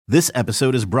This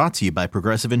episode is brought to you by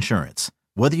Progressive Insurance.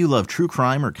 Whether you love true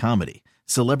crime or comedy,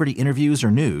 celebrity interviews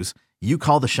or news, you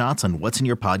call the shots on what's in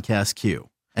your podcast queue.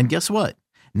 And guess what?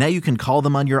 Now you can call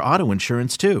them on your auto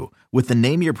insurance too with the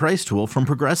Name Your Price tool from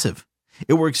Progressive.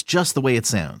 It works just the way it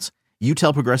sounds. You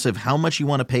tell Progressive how much you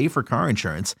want to pay for car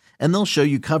insurance, and they'll show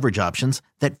you coverage options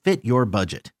that fit your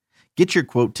budget. Get your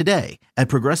quote today at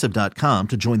Progressive.com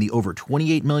to join the over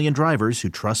 28 million drivers who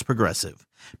trust Progressive.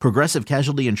 Progressive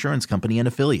Casualty Insurance Company and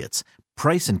Affiliates.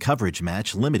 Price and coverage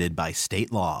match limited by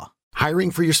state law. Hiring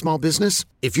for your small business?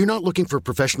 If you're not looking for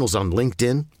professionals on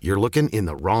LinkedIn, you're looking in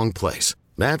the wrong place.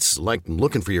 That's like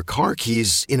looking for your car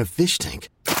keys in a fish tank.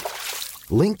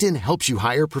 LinkedIn helps you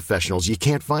hire professionals you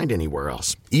can't find anywhere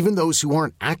else, even those who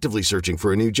aren't actively searching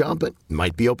for a new job but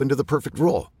might be open to the perfect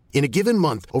role. In a given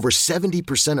month, over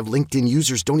 70% of LinkedIn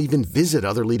users don't even visit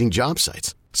other leading job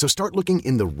sites. So start looking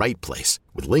in the right place.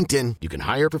 With LinkedIn, you can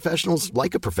hire professionals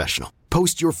like a professional.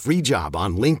 Post your free job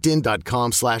on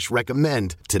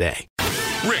linkedin.com/recommend today.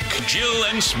 Rick, Jill,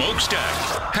 and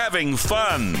Smokestack having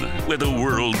fun with a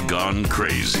world gone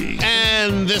crazy.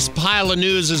 And this pile of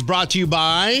news is brought to you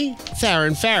by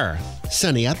Farrah & Farrah.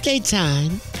 Sunny update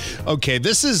time. Okay,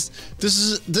 this is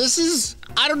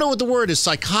I don't know what the word is,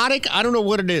 psychotic. I don't know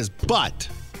what it is, but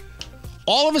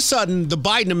all of a sudden, the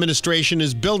Biden administration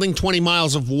is building 20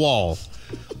 miles of wall.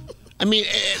 I mean,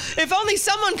 if only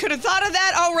someone could have thought of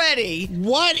that already.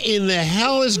 What in the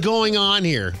hell is going on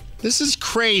here? This is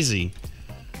crazy.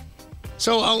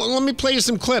 So let me play you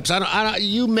some clips.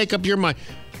 You make up your mind.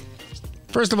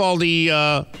 First of all, the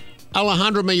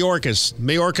Alejandro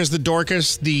Mayorkas the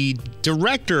Dorcas, the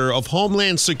director of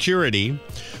Homeland Security,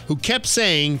 who kept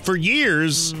saying for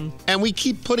years, and we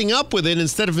keep putting up with it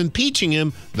instead of impeaching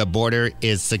him, the border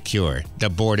is secure. The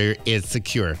border is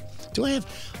secure.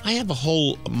 I have a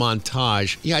whole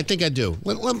montage. Yeah, I think I do.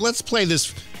 Let's play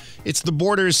this. It's The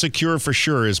Border is Secure for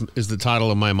Sure is the title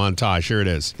of my montage. Here it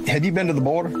is. Have you been to the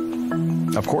border?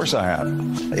 Of course I have.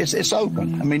 It's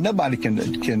open. I mean, nobody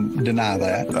can deny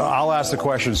that. I'll ask the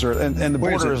question, sir. And the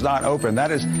border is not open. That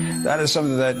is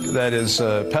something that is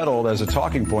peddled as a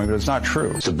talking point, but it's not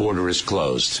true. The border is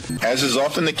closed. As is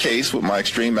often the case with my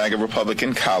extreme MAGA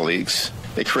Republican colleagues,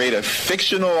 they create a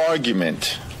fictional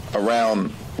argument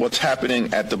around what's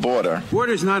happening at the border.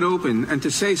 Border is not open, and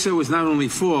to say so is not only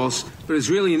false, but is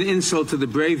really an insult to the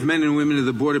brave men and women of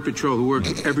the Border Patrol who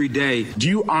work every day. Do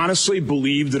you honestly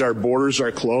believe that our borders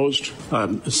are closed?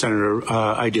 Senator,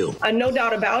 I do. No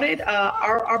doubt about it.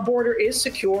 Our border is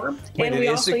secure. Wait,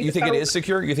 you think it is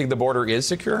secure? You think the border is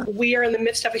secure? We are in the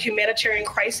midst of a humanitarian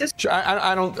crisis.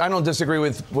 I don't disagree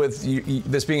with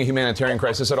this being a humanitarian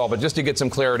crisis at all, but just to get some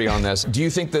clarity on this, do you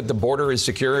think that the border is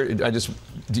secure?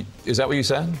 Is that what you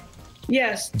said?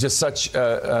 Yes. Just such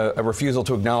a refusal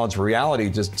to acknowledge reality,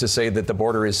 just to say that the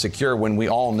border is secure when we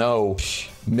all know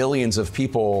millions of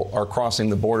people are crossing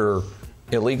the border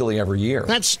illegally every year.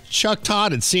 That's Chuck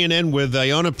Todd at CNN with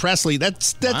Ayanna Pressley.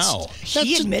 Wow.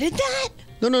 He admitted that?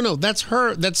 No. That's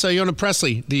her. That's Ayanna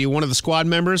Pressley, one of the squad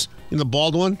members, in the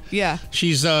bald one. Yeah.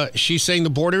 She's saying the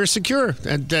border is secure,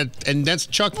 and that's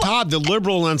Chuck Todd, the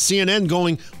liberal on CNN,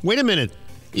 going, wait a minute,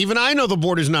 even I know the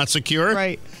border's not secure.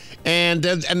 Right. And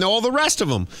all the rest of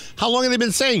them. How long have they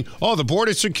been saying, oh, the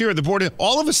border's secure, the border?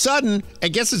 All of a sudden, I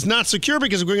guess it's not secure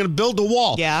because we're going to build a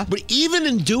wall. Yeah. But even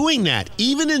in doing that,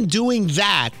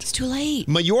 it's too late.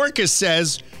 Mayorkas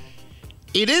says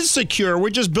it is secure. We're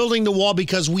just building the wall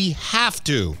because we have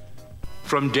to.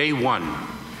 From day one,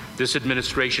 this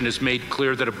administration has made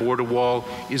clear that a border wall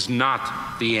is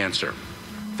not the answer.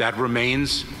 That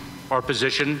remains our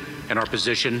position, and our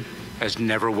position has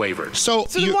never wavered. So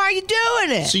then why are you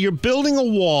doing it? So you're building a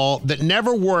wall that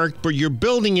never worked, but you're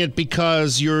building it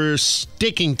because you're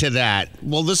sticking to that.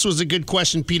 Well, this was a good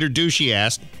question Peter Ducey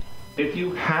asked. If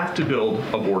you have to build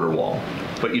a border wall,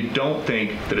 but you don't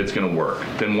think that it's going to work,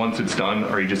 then once it's done,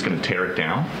 are you just going to tear it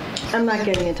down? I'm not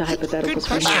getting into hypotheticals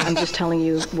from here. I'm just telling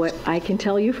you what I can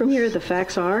tell you from here. The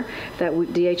facts are that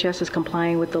DHS is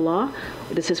complying with the law.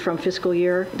 This is from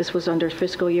this was under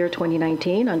fiscal year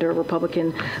 2019 under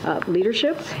Republican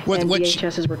leadership.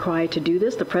 DHS is required to do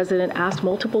this. The president asked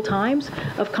multiple times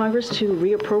of Congress to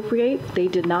reappropriate. They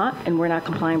did not, and we're not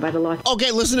complying by the law.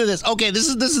 Okay, listen to this. Okay, this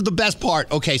is the best part.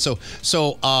 Okay, so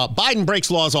Biden breaks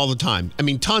laws all the time. I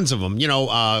mean, tons of them.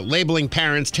 Labeling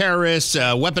parents terrorists,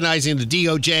 weaponizing the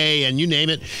DOJ, and you name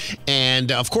it.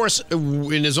 And of course,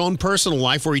 in his own personal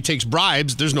life where he takes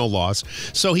bribes, there's no laws.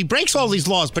 So he breaks all these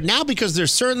laws. But now, because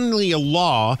there's certainly a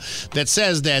law that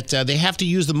says that they have to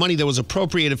use the money that was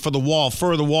appropriated for the wall,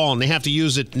 and they have to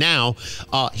use it now,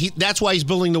 that's why he's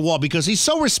building the wall, because he's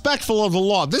so respectful of the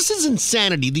law. This is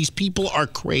insanity. These people are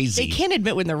crazy. They can't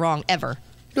admit when they're wrong, ever.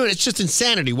 No, it's just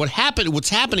insanity. What's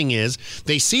happening is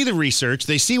they see the research,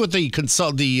 they see what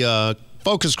the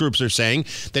focus groups are saying,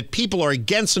 that people are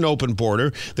against an open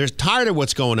border. They're tired of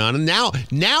what's going on. And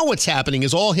now what's happening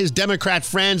is all his Democrat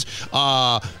friends,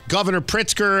 Governor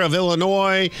Pritzker of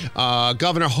Illinois,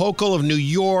 Governor Hochul of New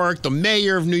York, the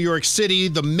mayor of New York City,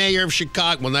 the mayor of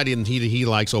Chicago. Well, not even he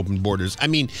likes open borders. I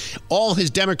mean, all his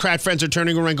Democrat friends are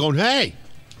turning around going, hey.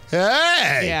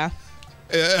 Yeah.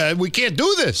 We can't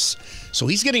do this. So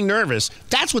he's getting nervous.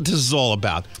 That's what this is all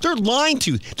about. They're lying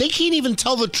to you. They can't even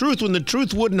tell the truth when the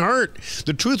truth wouldn't hurt.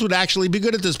 The truth would actually be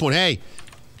good at this point. Hey.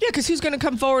 Yeah, because who's going to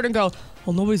come forward and go,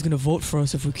 well, nobody's going to vote for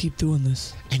us if we keep doing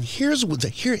this. And here's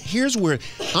where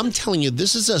I'm telling you,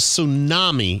 this is a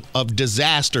tsunami of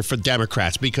disaster for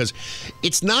Democrats, because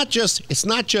it's not just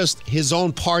his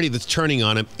own party that's turning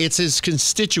on him. It's his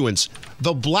constituents,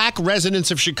 the black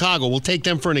residents of Chicago. We'll take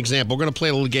them for an example. We're going to play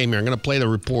a little game here. I'm going to play the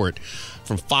report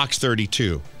from Fox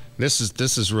 32. This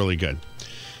is really good.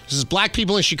 This is black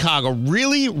people in Chicago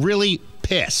really, really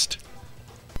pissed.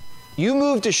 You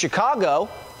moved to Chicago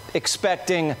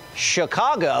expecting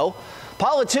Chicago.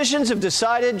 Politicians have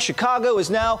decided Chicago is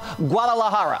now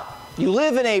Guadalajara. You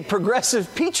live in a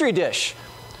progressive petri dish.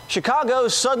 Chicago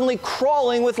is suddenly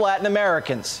crawling with Latin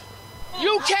Americans.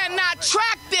 You cannot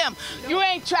track them. You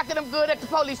ain't tracking them good at the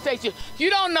police station. You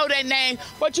don't know their name,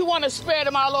 but you want to spread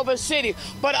them all over the city.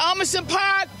 But Emerson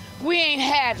Park, we ain't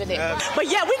having it. But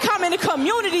yeah, we come in a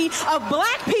community of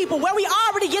black people where we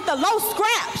already get the low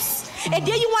scraps. And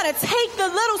then you want to take the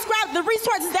little scrap, the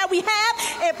resources that we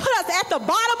have, and put us at the bottom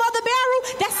of the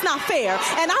barrel? That's not fair,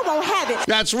 and I won't have it.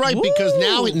 That's right, because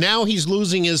now he's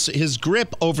losing his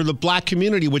grip over the black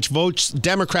community, which votes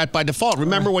Democrat by default.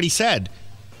 Remember what he said.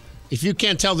 If you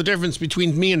can't tell the difference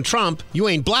between me and Trump, you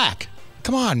ain't black.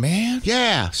 Come on, man.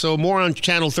 Yeah, so more on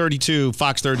Channel 32,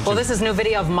 Fox 32. Well, this is new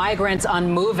video of migrants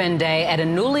on move-in day at a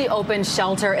newly opened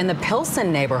shelter in the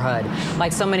Pilsen neighborhood.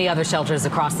 Like so many other shelters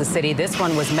across the city, this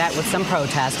one was met with some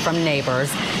protest from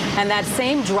neighbors. And that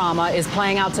same drama is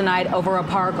playing out tonight over a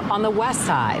park on the west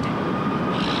side.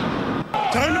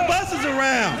 Turn the buses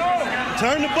around.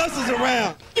 Turn the buses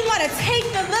around. You want to take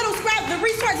the little scrap, the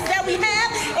resources that we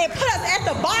have, and put us at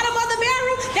the bottom of the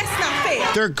barrel? That's not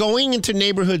fair. They're going into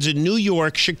neighborhoods in New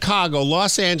York, Chicago,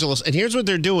 Los Angeles, and here's what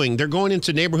they're doing. They're going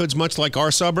into neighborhoods much like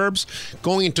our suburbs,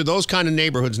 going into those kind of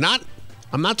neighborhoods.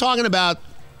 I'm not talking about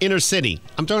inner city.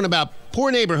 I'm talking about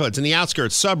poor neighborhoods in the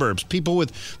outskirts, suburbs, people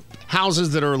with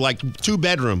houses that are like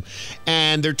 2-bedroom,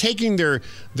 and they're taking their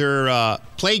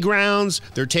playgrounds,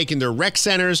 they're taking their rec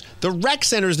centers. The rec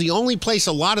center is the only place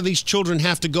a lot of these children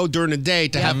have to go during the day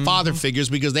to have father figures,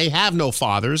 because they have no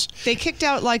fathers. They kicked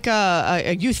out like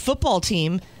a youth football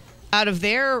team out of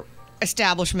their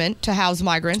establishment to house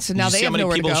migrants, and now they have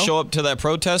nowhere to go. See how many people show up to that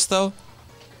protest, though?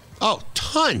 Oh,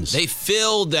 tons. They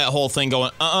filled that whole thing going,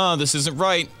 this isn't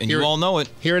right, and you all know it.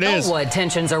 Here it is. Elwood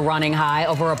tensions are running high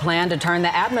over a plan to turn the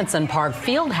Admonson Park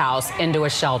field house into a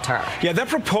shelter. Yeah, that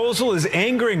proposal is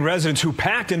angering residents who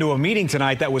packed into a meeting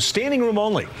tonight that was standing room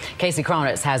only. Casey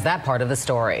Cronitz has that part of the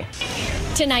story.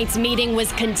 Tonight's meeting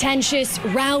was contentious,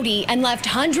 rowdy, and left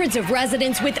hundreds of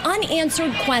residents with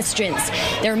unanswered questions.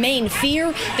 Their main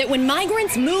fear that when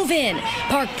migrants move in,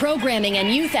 park programming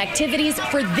and youth activities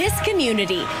for this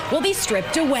community will be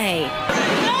stripped away.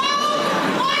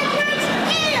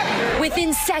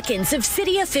 Within seconds of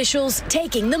city officials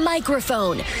taking the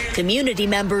microphone, community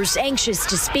members anxious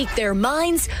to speak their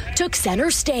minds took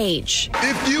center stage.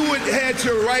 If you would had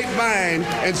your right mind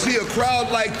and see a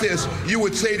crowd like this, you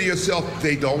would say to yourself,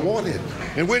 they don't want it.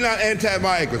 And we're not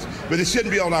anti-migrants, but it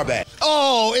shouldn't be on our back.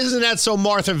 Oh, isn't that so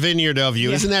Martha Vineyard of you?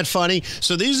 Yeah. Isn't that funny?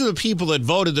 So these are the people that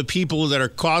voted the people that are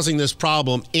causing this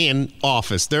problem in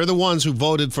office. They're the ones who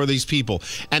voted for these people.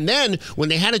 And then when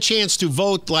they had a chance to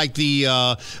vote like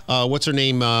the, what's her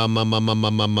name?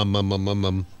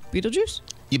 Beetlejuice?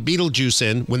 Beetlejuice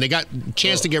in, when they got a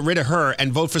chance to get rid of her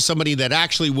and vote for somebody that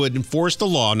actually would enforce the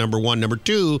law, number one. Number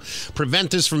two,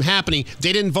 prevent this from happening.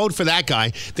 They didn't vote for that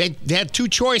guy. They had two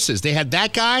choices. They had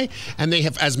that guy, and they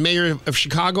have as mayor of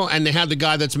Chicago, and they had the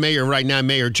guy that's mayor right now,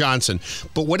 Mayor Johnson.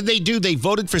 But what did they do? They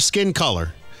voted for skin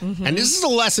color. Mm-hmm. And this is a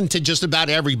lesson to just about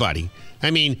everybody. I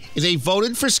mean, they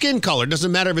voted for skin color. It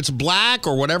doesn't matter if it's black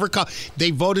or whatever color. They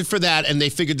voted for that, and they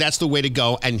figured that's the way to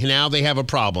go, and now they have a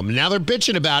problem. And now they're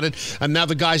bitching about it, and now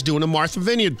the guy's doing a Martha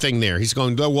Vineyard thing there. He's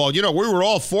going, well, we were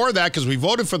all for that because we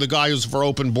voted for the guy who's for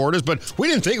open borders, but we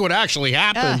didn't think it would actually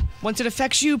happen. Once it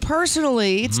affects you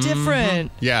personally, it's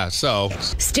different. Yeah, so.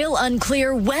 Still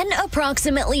unclear when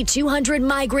approximately 200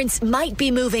 migrants might be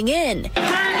moving in.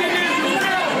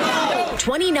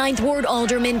 29th Ward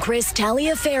Alderman Chris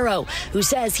Taliaferro, who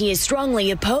says he is strongly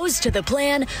opposed to the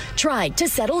plan, tried to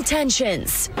settle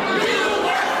tensions.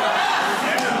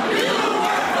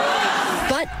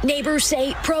 But neighbors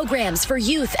say programs for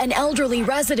youth and elderly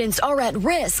residents are at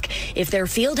risk if their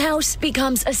field house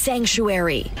becomes a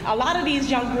sanctuary. A lot of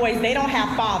these young boys, they don't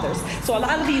have fathers. So a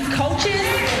lot of these coaches,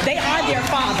 they are their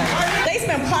fathers. They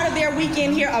spend part of their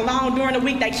weekend here alone during the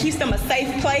week. That keeps them a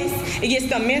safe place. It gets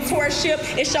them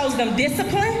mentorship. It shows them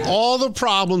discipline. All the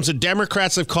problems that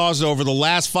Democrats have caused over the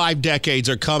last 5 decades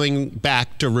are coming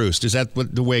back to roost. Is that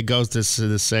what the way it goes?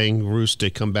 This saying, roost, they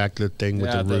come back to the thing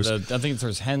with the roost? I think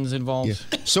there's hens involved. Yeah.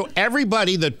 So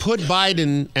everybody that put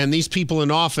Biden and these people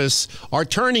in office are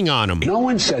turning on him. No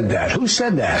one said that. Who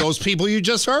said that? Those people you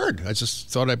just heard. I just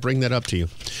thought I'd bring that up to you.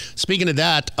 Speaking of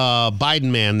that,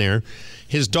 Biden man there,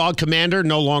 his dog Commander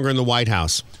no longer in the White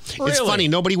House. Really? It's funny.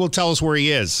 Nobody will tell us where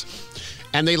he is.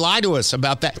 And they lie to us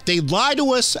about that. They lie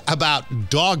to us about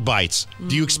dog bites.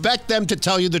 Do you expect them to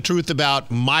tell you the truth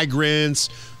about migrants,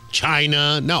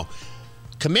 China? No.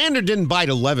 Commander didn't bite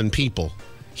 11 people.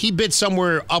 He bit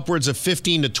somewhere upwards of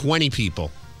 15 to 20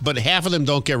 people, but half of them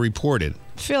don't get reported.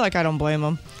 I feel like I don't blame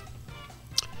him.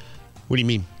 What do you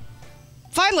mean?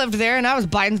 If I lived there and I was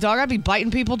Biden's dog, I'd be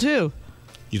biting people too.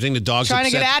 You think the dog's trying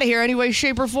upset? to get out of here any way,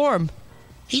 shape, or form?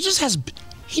 He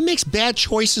makes bad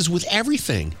choices with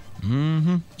everything.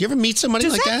 Mm-hmm. You ever meet somebody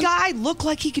Does like that? Does that guy look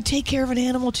like he could take care of an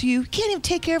animal to you? He can't even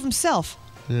take care of himself.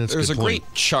 Yeah, there's a great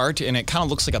chart, and it kind of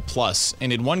looks like a plus.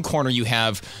 And in one corner, you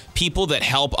have people that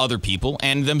help other people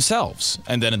and themselves.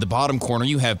 And then in the bottom corner,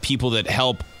 you have people that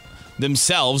help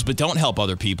themselves but don't help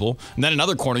other people. And then in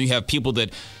another corner, you have people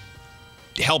that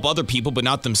help other people but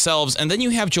not themselves. And then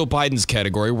you have Joe Biden's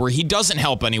category where he doesn't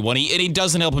help anyone and he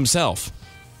doesn't help himself.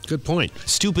 Good point.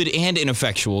 Stupid and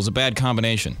ineffectual is a bad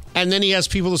combination. And then he has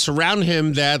people that surround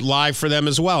him that lie for them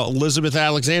as well. Elizabeth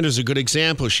Alexander is a good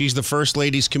example. She's the First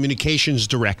Lady's communications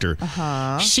director.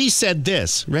 Uh-huh. She said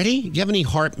this. Ready? Do you have any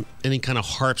kind of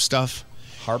harp stuff?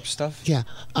 Harp stuff? Yeah.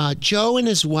 Joe and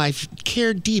his wife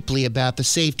care deeply about the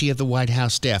safety of the White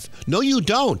House staff. No, you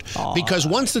don't. Because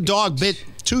once the dog bit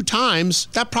 2 times,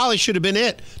 that probably should have been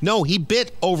it. No, he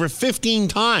bit over 15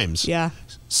 times. Yeah.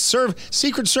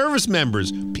 Secret Service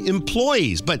members,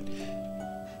 employees, but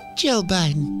Joe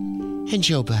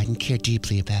Biden care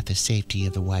deeply about the safety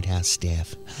of the White House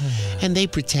staff, and they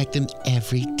protect them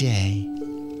every day.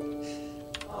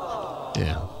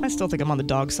 Yeah. I still think I'm on the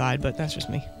dog side, but that's just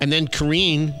me. And then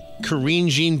Karine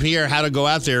Jean-Pierre had to go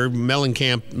out there,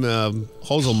 Mellencamp,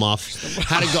 Hoselmuff,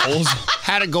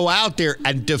 had to go out there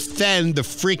and defend the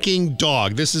freaking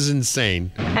dog. This is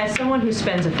insane. As someone who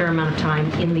spends a fair amount of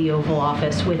time in the Oval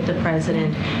Office with the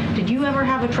president, did you ever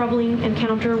have a troubling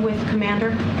encounter with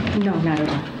Commander? No, not at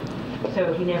all.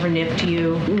 So he never nipped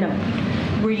you? No.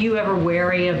 Were you ever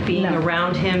wary of being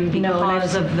around him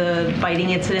because of the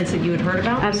biting incidents that you had heard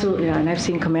about? Absolutely not. And I've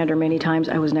seen Commander many times.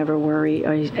 I was never worried,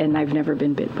 and I've never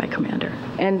been bit by Commander.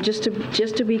 And just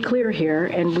to be clear here,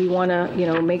 and we want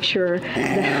to, make sure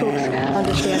that folks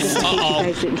understand this in case you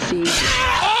guys didn't see.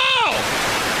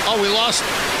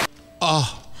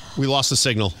 We lost the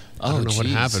signal. I don't know what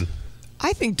happened.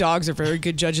 I think dogs are very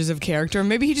good judges of character.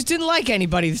 Maybe he just didn't like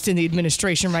anybody that's in the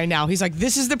administration right now. He's like,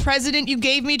 this is the president you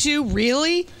gave me to?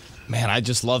 Really? Man, I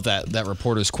just love that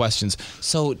reporter's questions.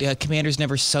 So, Commander's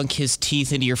never sunk his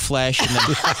teeth into your flesh and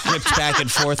then ripped back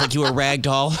and forth like you were a rag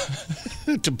doll?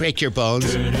 To break your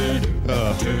bones.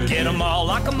 Get 'em all,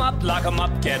 lock 'em up,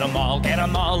 get 'em all,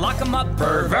 lock 'em up,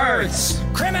 perverts.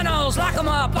 Criminals, lock 'em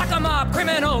up,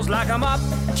 criminals, lock 'em up,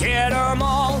 get 'em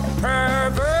all,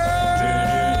 perverts.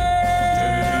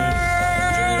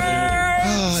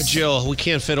 Jill, we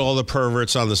can't fit all the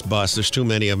perverts on this bus. There's too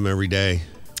many of them every day.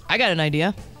 I got an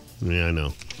idea. Yeah, I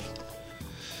know.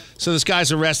 So this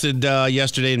guy's arrested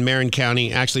yesterday in Marin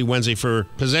County, actually Wednesday, for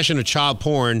possession of child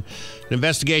porn. An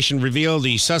investigation revealed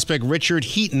the suspect, Richard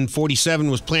Heaton, 47,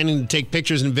 was planning to take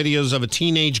pictures and videos of a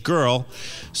teenage girl.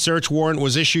 Search warrant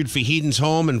was issued for Heaton's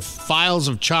home, and files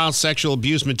of child sexual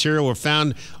abuse material were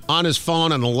found on his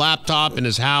phone, on a laptop in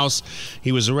his house.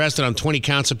 He was arrested on 20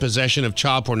 counts of possession of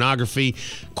child pornography.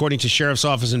 According to Sheriff's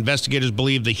Office, investigators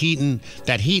believe that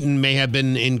Heaton may have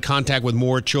been in contact with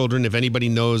more children. If anybody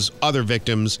knows other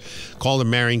victims, call the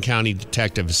Marion County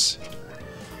detectives.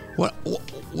 What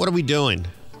are we doing?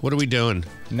 What are we doing?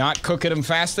 Not cooking them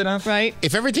fast enough? Right.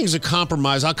 If everything's a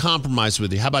compromise, I'll compromise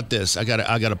with you. How about this? I got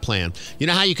a plan. You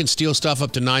know how you can steal stuff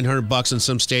up to $900 in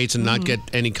some states and not get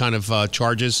any kind of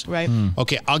charges? Right.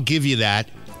 Okay, I'll give you that.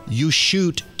 You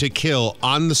shoot to kill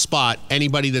on the spot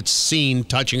anybody that's seen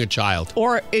touching a child.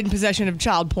 Or in possession of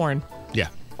child porn. Yeah.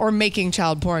 Or making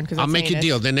child porn. I'll make you a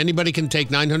deal. Then anybody can take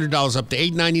 $900 up to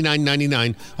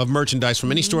 $899.99 of merchandise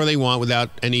from any store they want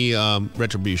without any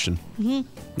retribution.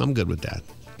 Mm-hmm. I'm good with that.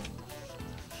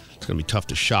 It's going to be tough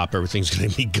to shop. Everything's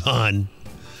going to be gone.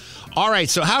 All right,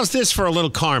 so how's this for a little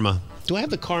karma? Do I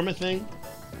have the karma thing?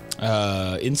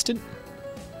 Instant?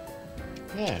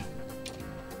 Yeah.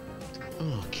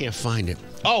 Oh, can't find it.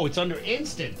 Oh, it's under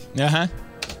instant. Uh-huh.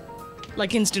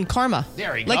 Like instant karma.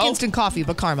 There you Like go. instant coffee,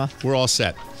 but karma. We're all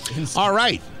set. All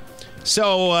right.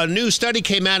 So a new study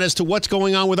came out as to what's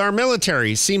going on with our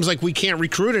military. Seems like we can't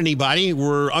recruit anybody.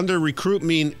 We're under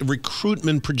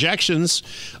recruitment projections.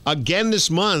 Again this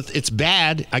month, it's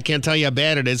bad. I can't tell you how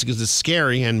bad it is because it's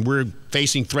scary, and we're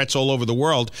facing threats all over the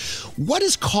world. What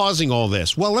is causing all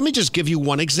this? Well, let me just give you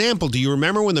one example. Do you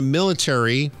remember when the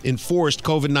military enforced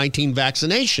COVID-19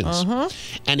 vaccinations? Uh-huh.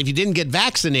 And if you didn't get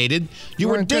vaccinated, you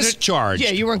were discharged.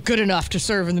 Yeah, you weren't good enough to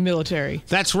serve in the military.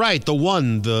 That's right.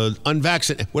 The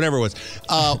unvaccinated, whatever it was.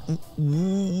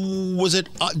 Was it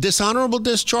dishonorable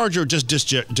discharge or just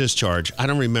discharge? I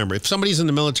don't remember. If somebody's in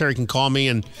the military can call me,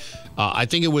 and I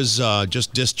think it was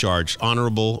just discharge.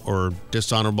 Honorable or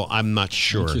dishonorable, I'm not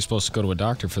sure. I think you're supposed to go to a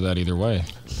doctor for that either way.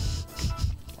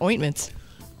 Ointments.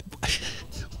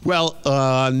 Well,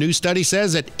 a new study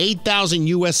says that 8,000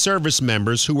 U.S. service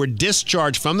members who were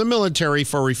discharged from the military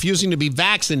for refusing to be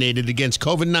vaccinated against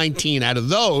COVID-19, out of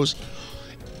those,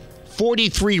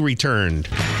 43 returned.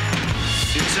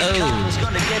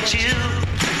 Gonna get you.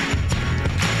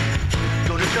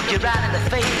 Gonna look you right in the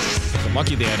face. I'm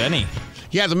lucky they had any.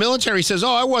 Yeah, the military says,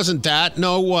 oh, I wasn't that.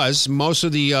 No, it was. Most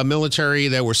of the military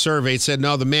that were surveyed said,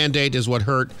 no, the mandate is what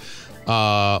hurt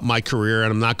my career,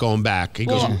 and I'm not going back.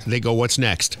 They go, what's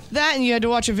next? That, and you had to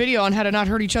watch a video on how to not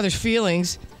hurt each other's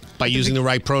feelings. By using the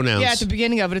right pronouns. Yeah, at the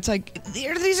beginning of it, it's like,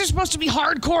 these are supposed to be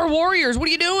hardcore warriors. What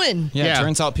are you doing? Yeah, it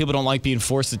turns out people don't like being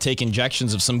forced to take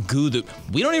injections of some goo that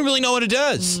we don't even really know what it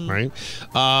does. Right.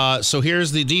 So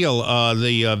here's the deal.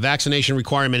 The vaccination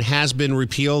requirement has been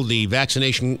repealed. The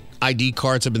vaccination ID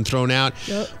cards have been thrown out.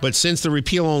 Yep. But since the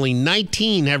repeal, only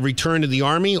 19 have returned to the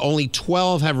Army. Only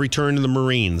 12 have returned to the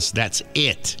Marines. That's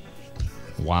it.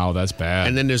 Wow, that's bad.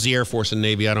 And then there's the Air Force and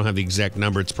Navy. I don't have the exact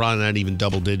number. It's probably not even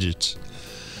double digits.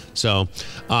 So,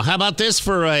 how about this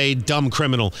for a dumb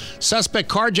criminal? Suspect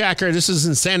carjacker, this is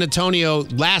in San Antonio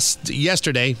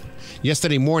yesterday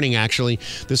morning, actually.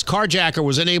 This carjacker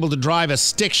was unable to drive a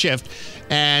stick shift,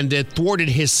 and it thwarted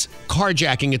his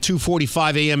carjacking at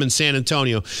 2:45 a.m. in San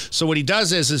Antonio. So what he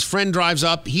does is his friend drives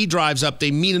up, he drives up, they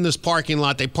meet in this parking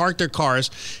lot, they park their cars.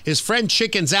 His friend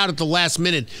chickens out at the last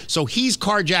minute, so he's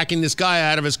carjacking this guy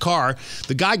out of his car.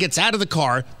 The guy gets out of the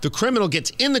car, the criminal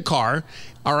gets in the car,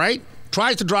 all right?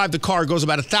 Tries to drive the car, goes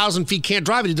about 1,000 feet, can't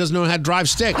drive it. He doesn't know how to drive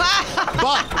stick.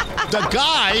 But the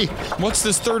guy... What's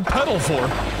this third pedal for?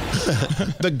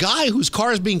 The guy whose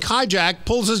car is being hijacked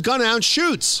pulls his gun out and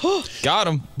shoots. Got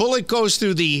him. Bullet goes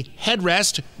through the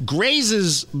headrest,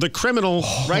 grazes the criminal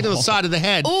right on the side of the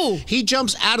head. Ooh. He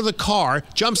jumps out of the car,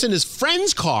 jumps in his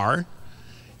friend's car,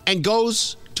 and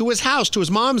goes to his house, to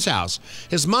his mom's house.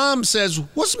 His mom says,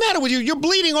 what's the matter with you? You're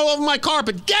bleeding all over my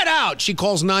carpet. Get out. She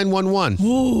calls 911.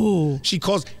 Ooh. She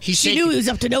knew he was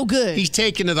up to no good. He's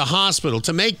taken to the hospital.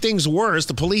 To make things worse,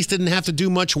 the police didn't have to do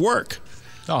much work.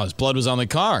 Oh, his blood was on the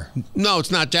car. No,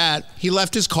 it's not that. He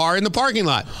left his car in the parking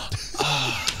lot.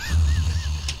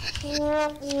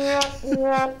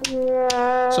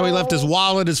 So he left his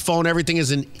wallet, his phone, everything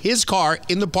is in his car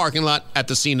in the parking lot at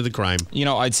the scene of the crime. You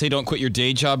know, I'd say don't quit your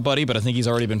day job, buddy, but I think he's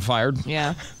already been fired.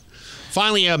 Yeah.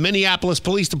 Finally, a Minneapolis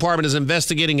Police Department is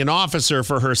investigating an officer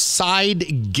for her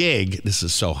side gig. This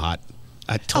is so hot.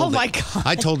 My God.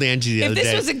 I told Angie the other day. If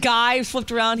this was a guy who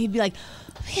flipped around, he'd be like,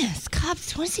 man, this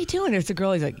cop's, what is he doing? It's a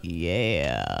girl. He's like,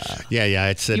 yeah. Yeah.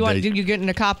 It said, you get in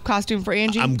a cop costume for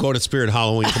Angie? I'm going to Spirit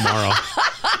Halloween tomorrow.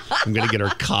 I'm going to get her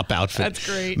cop outfit. That's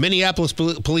great. Minneapolis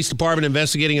Police Department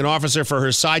investigating an officer for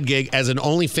her side gig as an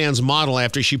OnlyFans model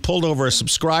after she pulled over a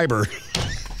subscriber.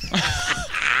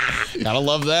 Gotta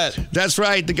love that. That's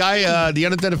right. The guy, the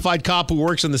unidentified cop who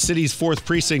works in the city's 4th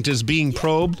precinct is being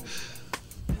probed.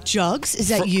 Jugs? Is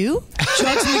that you?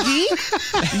 Jugs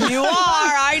McGee? You are.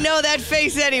 I know that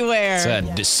face anywhere. Is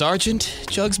that Sergeant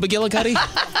Jugs McGillicuddy?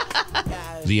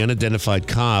 The unidentified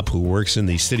cop who works in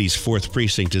the city's 4th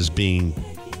precinct is being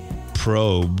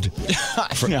probed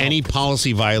for any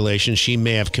policy violation she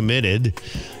may have committed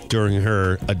during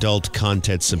her adult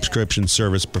content subscription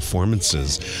service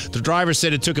performances. The driver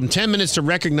said it took him 10 minutes to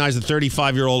recognize the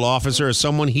 35-year-old officer as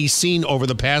someone he's seen over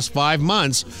the past 5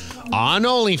 months on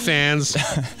OnlyFans.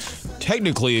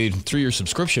 Technically, through your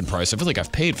subscription price, I feel like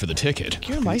I've paid for the ticket.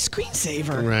 You're my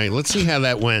screensaver. Right. Let's see how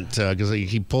that went, because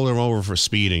he pulled him over for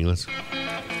speeding.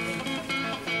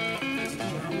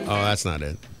 Oh, that's not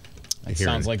it. It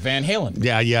sounds like Van Halen.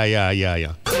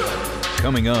 Yeah.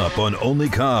 Coming up on Only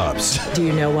Cops. Do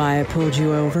you know why I pulled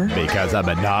you over? Because I'm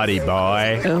a naughty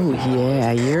boy. Oh,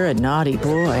 yeah, you're a naughty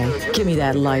boy. Give me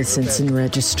that license and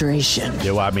registration.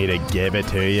 You want me to give it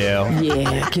to you?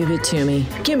 Yeah, give it to me.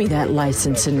 Give me that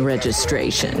license and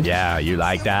registration. Yeah, you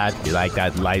like that? You like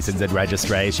that license and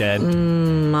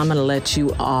registration? I'm gonna let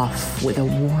you off with a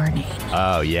warning.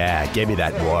 Oh, yeah, give me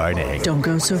that warning. Don't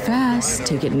go so fast.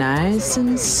 Take it nice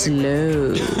and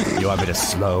slow. You want me to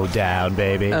slow down,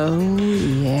 baby? Oh,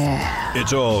 yeah.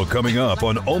 It's all coming up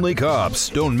on Only Cops.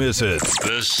 Don't miss it.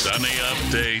 The Sunny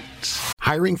Update.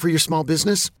 Hiring for your small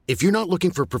business? If you're not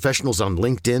looking for professionals on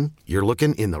LinkedIn, you're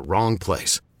looking in the wrong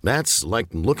place. That's like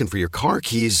looking for your car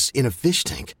keys in a fish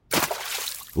tank.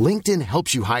 LinkedIn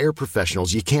helps you hire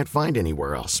professionals you can't find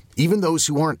anywhere else, even those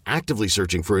who aren't actively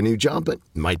searching for a new job but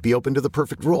might be open to the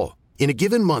perfect role. In a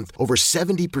given month, over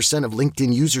 70% of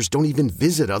LinkedIn users don't even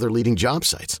visit other leading job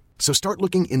sites. So start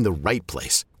looking in the right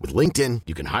place. With LinkedIn,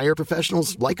 you can hire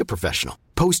professionals like a professional.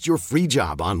 Post your free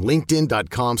job on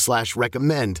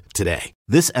linkedin.com/recommend today.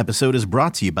 This episode is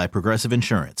brought to you by Progressive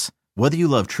Insurance. Whether you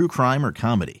love true crime or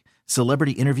comedy,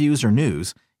 celebrity interviews or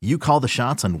news, you call the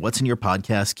shots on what's in your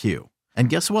podcast queue. And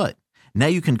guess what? Now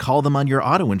you can call them on your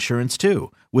auto insurance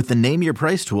too with the Name Your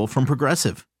Price tool from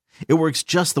Progressive. It works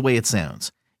just the way it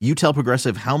sounds. You tell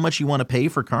Progressive how much you want to pay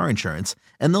for car insurance,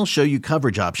 and they'll show you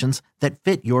coverage options that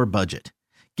fit your budget.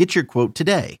 Get your quote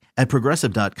today at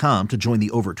Progressive.com to join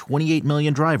the over 28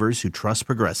 million drivers who trust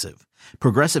Progressive.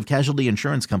 Progressive Casualty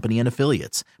Insurance Company and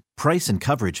Affiliates. Price and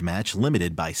coverage match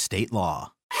limited by state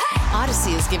law.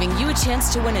 Odyssey is giving you a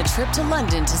chance to win a trip to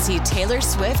London to see Taylor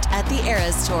Swift at the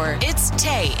Eras Tour. It's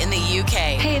Tay in the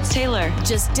UK. Hey, it's Taylor.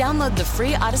 Just download the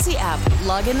free Odyssey app,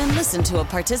 log in and listen to a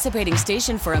participating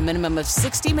station for a minimum of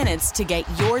 60 minutes to get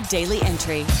your daily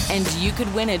entry. And you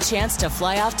could win a chance to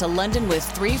fly off to London with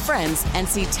 3 friends and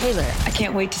see Taylor. I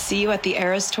can't wait to see you at the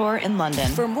Eras Tour in London.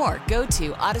 For more, go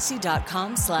to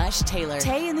odyssey.com/Taylor.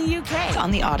 Tay in the UK. It's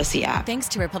on the Odyssey app. Thanks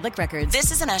to Republic Records.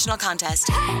 This is a national contest.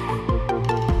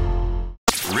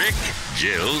 Rick,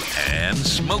 Jill, and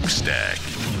Smokestack.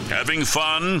 Having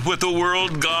fun with the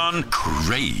world gone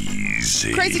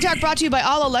crazy. Crazy Talk brought to you by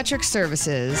All Electric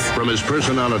Services. From his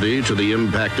personality to the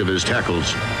impact of his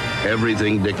tackles,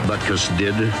 everything Dick Butkus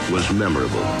did was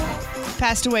memorable.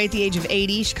 Passed away at the age of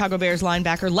 80, Chicago Bears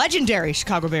linebacker, legendary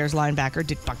Chicago Bears linebacker,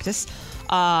 Dick Butkus.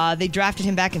 They drafted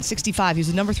him back in 65. He was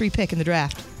the number 3 pick in the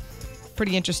draft.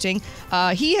 Pretty interesting.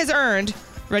 He has earned,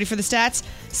 ready for the stats,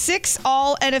 6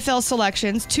 All-NFL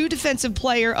selections, 2 Defensive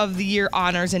Player of the Year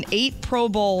honors, and 8 Pro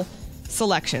Bowl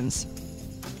selections.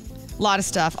 A lot of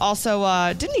stuff.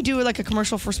 Also, didn't he do like a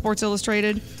commercial for Sports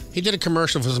Illustrated? He did a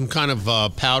commercial for some kind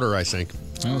of powder, I think.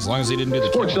 Well, as long as he didn't do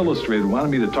the Sports Illustrated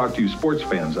wanted me to talk to you sports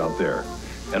fans out there,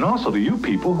 and also to you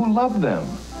people who love them.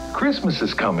 Christmas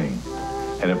is coming,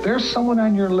 and if there's someone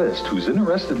on your list who's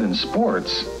interested in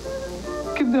sports,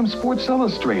 give them Sports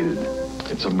Illustrated.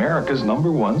 It's America's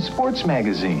 #1 sports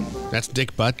magazine. That's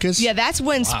Dick Butkus? Yeah, that's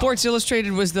when Sports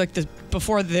Illustrated was like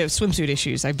before the swimsuit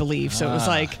issues, I believe. So it was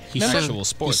like sexual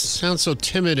sports. You sound so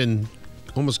timid and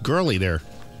almost girly there.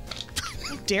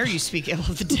 How dare you speak ill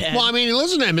of the dead? Well, I mean,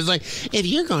 listen to him. It's like, if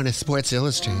you're going to Sports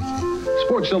Illustrated.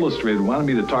 Sports Illustrated wanted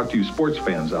me to talk to you sports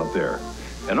fans out there,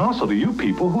 and also to you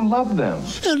people who love them.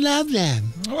 Who love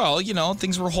them. Well, you know,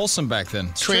 things were wholesome back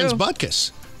then. Trans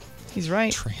Butkus. He's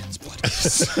right. Trans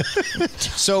Butkus.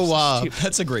 So,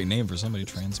 that's a great name for somebody,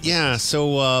 Trans Butkus. Yeah,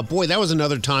 so, boy, that was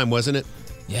another time, wasn't it?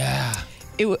 Yeah.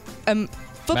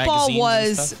 Football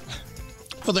was...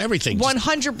 Well, everything.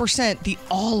 100% the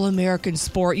all-American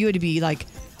sport. You had to be like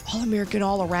all-American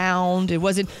all around. It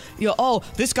wasn't,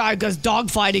 this guy does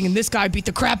dogfighting and this guy beat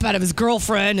the crap out of his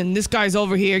girlfriend and this guy's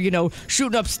over here,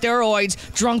 shooting up steroids,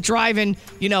 drunk driving,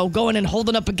 going and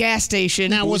holding up a gas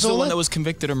station. Now, was the one that was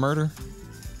convicted of murder?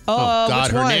 Oh, God,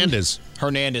 which one?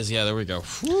 Hernandez. Yeah, there we go.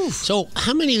 Whew. So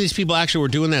how many of these people actually were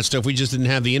doing that stuff? We just didn't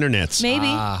have the internets. Maybe.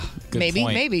 Good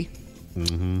point. Maybe.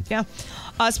 Mm-hmm. Yeah.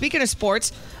 Speaking of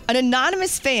sports, an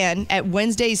anonymous fan at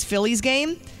Wednesday's Phillies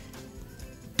game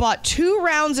bought 2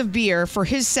 rounds of beer for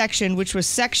his section, which was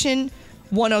section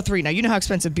 103. Now, you know how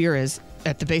expensive beer is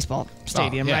at the baseball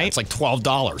stadium, right? It's like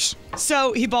 $12.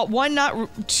 So he bought 1,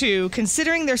 not 2,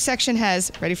 considering their section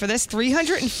has, ready for this,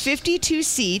 352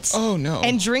 seats. Oh, no.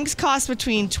 And drinks cost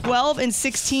between $12 and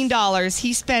 $16.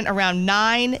 He spent around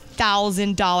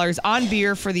 $9,000 on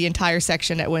beer for the entire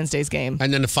section at Wednesday's game.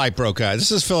 And then the fight broke out. This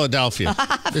is Philadelphia.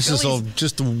 This is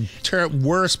just the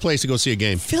worst place to go see a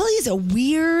game. Philly is a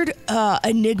weird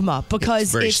enigma because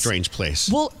it's a very strange place.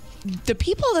 Well, the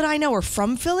people that I know are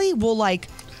from Philly will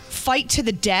fight to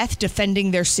the death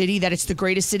defending their city, that it's the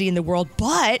greatest city in the world,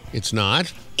 but It's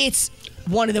not. it's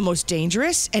one of the most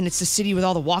dangerous, and it's the city with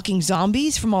all the walking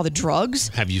zombies from all the drugs.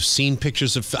 Have you seen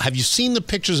the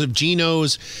pictures of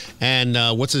Gino's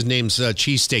and what's his name's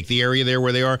cheesesteak, the area there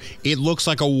where they are? It looks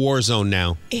like a war zone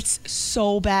now. It's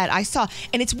so bad. I saw,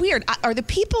 and it's weird. Are the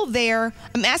people there,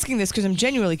 I'm asking this because I'm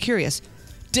genuinely curious,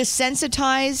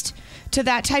 desensitized to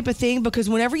that type of thing? Because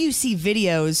whenever you see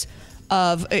videos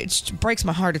of, it breaks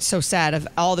my heart, it's so sad, of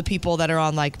all the people that are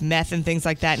on like meth and things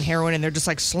like that and heroin, and they're just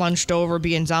like slunched over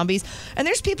being zombies. And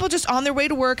there's people just on their way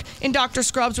to work in Dr.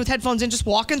 Scrubs with headphones and just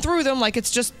walking through them like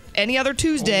it's just any other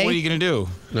Tuesday. What are you going to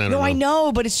do? I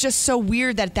know, but it's just so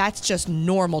weird that that's just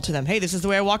normal to them. Hey, this is the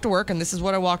way I walk to work, and this is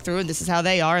what I walk through, and this is how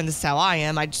they are, and this is how I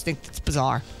am. I just think it's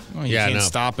bizarre. Well, you can't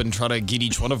stop and try to get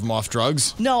each one of them off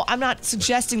drugs. No, I'm not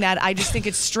suggesting that. I just think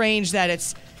it's strange that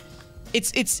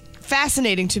it's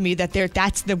fascinating to me that they're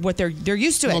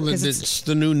used to it. Well, it's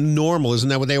the new normal, isn't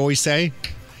that what they always say?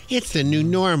 It's the new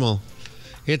normal.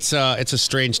 It's a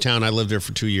strange town. I lived there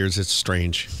for 2 years. It's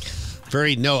strange.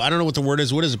 I don't know what the word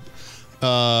is. What is it?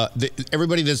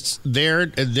 Everybody that's there,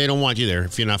 they don't want you there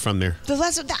if you're not from there.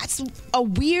 That's a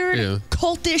weird,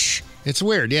 cultish. It's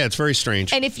weird. Yeah, it's very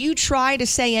strange. And if you try to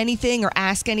say anything or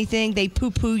ask anything, they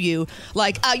poo-poo you.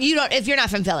 Like, you don't. If you're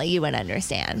not from Philly, you wouldn't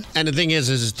understand. And the thing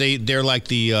is they're like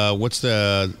the what's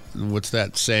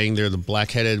that saying? They're the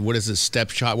black-headed. What is it?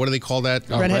 Stepchild. What do they call that?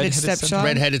 Redheaded stepchild.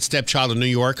 Redheaded stepchild of New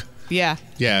York. Yeah.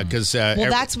 Yeah, because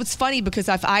that's what's funny, because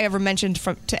if I ever mentioned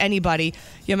to anybody,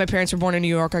 my parents were born in New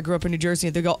York, I grew up in New Jersey,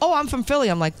 and they go, "Oh, I'm from Philly."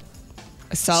 I'm like,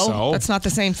 So? That's not the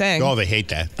same thing. Oh, they hate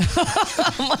that.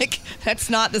 I'm like, that's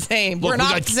not the same. We're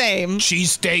not the same.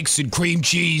 Cheesesteaks and cream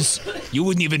cheese. You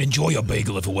wouldn't even enjoy a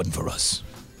bagel if it wasn't for us.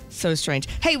 So strange.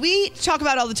 Hey, we talk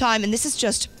about it all the time, and this is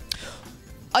just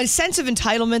a sense of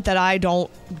entitlement that I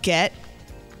don't get,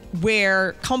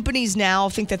 where companies now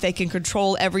think that they can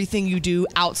control everything you do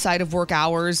outside of work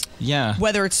hours. Yeah.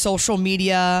 Whether it's social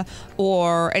media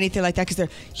or anything like that, because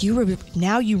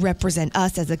now you represent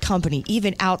us as a company,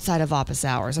 even outside of office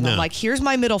hours. And I'm like, here's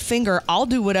my middle finger. I'll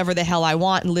do whatever the hell I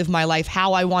want and live my life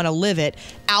how I want to live it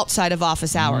outside of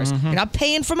office hours. Mm-hmm. You're not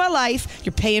paying for my life.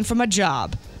 You're paying for my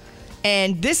job.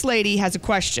 And this lady has a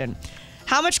question.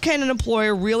 How much can an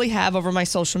employer really have over my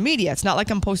social media? It's not like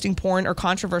I'm posting porn or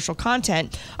controversial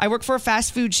content. I work for a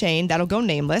fast food chain that'll go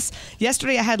nameless.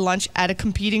 Yesterday, I had lunch at a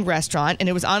competing restaurant, and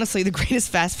it was honestly the greatest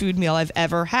fast food meal I've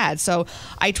ever had. So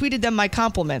I tweeted them my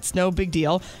compliments. No big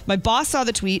deal. My boss saw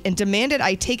the tweet and demanded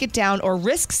I take it down or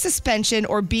risk suspension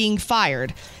or being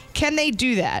fired. Can they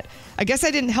do that? I guess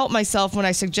I didn't help myself when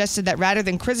I suggested that rather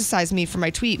than criticize me for my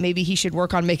tweet, maybe he should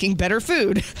work on making better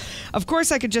food. Of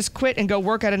course, I could just quit and go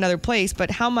work at another place,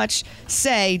 but how much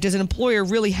say does an employer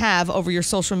really have over your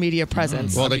social media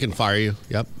presence? Well, they can fire you.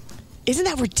 Yep. Isn't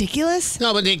that ridiculous?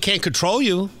 No, but they can't control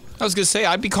you. I was going to say,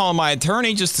 I'd be calling my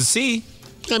attorney just to see.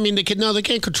 I mean, they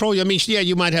can't control you. I mean, yeah,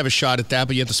 you might have a shot at that,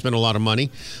 but you have to spend a lot of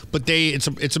money. But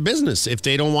it's a business. If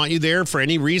they don't want you there for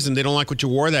any reason, they don't like what you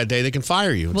wore that day, they can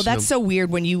fire you. Well, that's so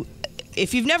weird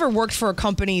if you've never worked for a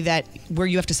company where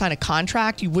you have to sign a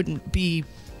contract, you wouldn't be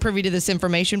privy to this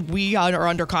information. We are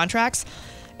under contracts.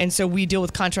 And so we deal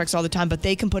with contracts all the time, but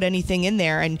they can put anything in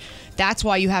there. And that's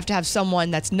why you have to have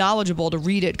someone that's knowledgeable to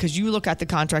read it, because you look at the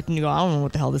contract and you go, I don't know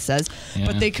what the hell this says. Yeah.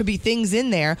 But there could be things in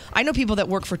there. I know people that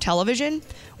work for television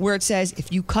where it says,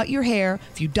 if you cut your hair,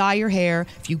 if you dye your hair,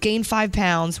 if you gain 5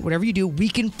 pounds, whatever you do, we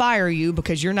can fire you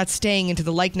because you're not staying into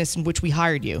the likeness in which we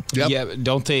hired you. Yep. Yeah,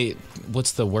 don't they,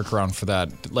 what's the workaround for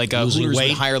that? Like Hooters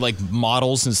would hire like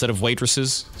models instead of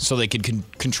waitresses so they could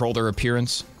control their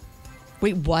appearance.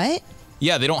 Wait, what?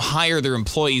 Yeah, they don't hire their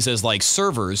employees as like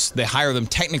servers. They hire them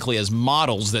technically as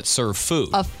models that serve food.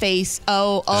 A face.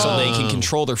 So they can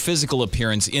control their physical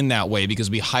appearance in that way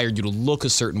because we hired you to look a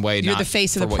certain way. You're the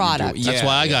face of the product. That's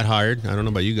why I got hired. I don't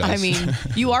know about you guys. I mean,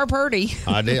 you are pretty.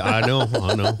 I know.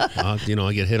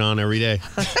 I get hit on every day.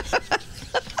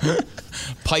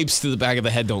 Pipes to the back of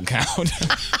the head don't count.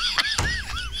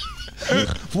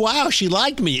 Wow, she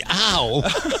liked me. Ow.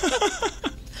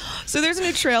 So there's a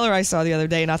new trailer I saw the other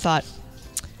day, and I thought,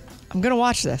 I'm going to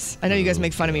watch this. I know you guys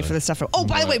make fun of me for this stuff. Oh,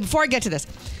 by the way, before I get to this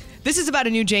is about a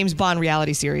new James Bond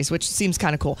reality series, which seems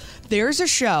kind of cool. There's a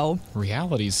show.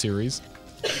 Reality series?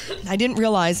 I didn't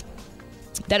realize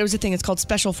that it was a thing. It's called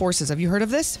Special Forces. Have you heard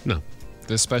of this? No.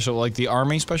 The special, like the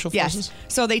Army Special Forces?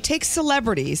 Yes. So they take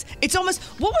celebrities. It's almost,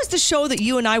 what was the show that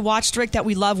you and I watched, Rick, that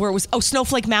we love, where it was,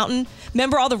 Snowflake Mountain?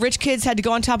 Remember all the rich kids had to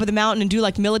go on top of the mountain and do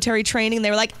like military training?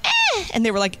 They were like, and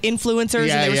they were like influencers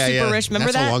and they were super rich.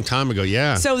 Remember That's a long time ago,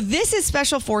 yeah. So this is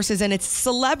Special Forces, and it's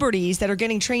celebrities that are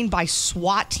getting trained by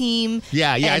SWAT team.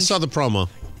 Yeah, I saw the promo.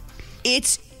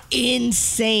 It's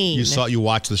insane. You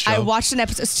watched the show? I watched an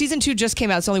episode. Season 2 just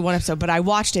came out. It's only one episode, but I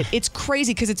watched it. It's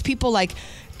crazy because it's people like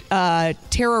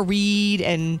Tara Reid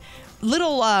and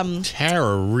little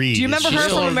Tara Reid. Do you remember her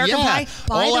from American Pie?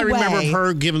 All I remember of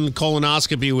her giving the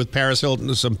colonoscopy with Paris Hilton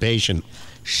to some patient.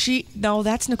 No,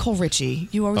 that's Nicole Richie.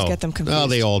 You always get them confused. Oh,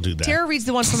 they all do that. Tara Reid's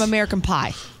the one from American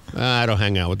Pie. I don't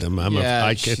hang out with them.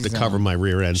 I get to cover my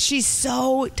rear end. She's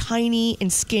so tiny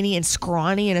and skinny and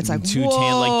scrawny, and it's like, too whoa.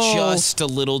 tan, like just a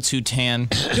little too tan.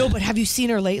 No, but have you seen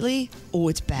her lately? Oh,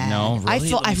 it's bad. No,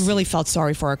 really? I really felt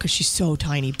sorry for her because she's so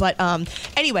tiny. But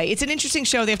anyway, it's an interesting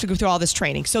show. They have to go through all this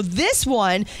training. So this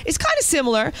one is kind of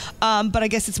similar, but I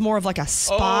guess it's more of like a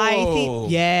spy thing.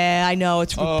 Yeah, I know.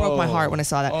 It broke my heart when I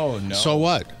saw that. Oh, no. So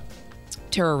what?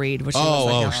 Tara Reid. What she looks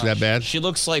like she's that bad? She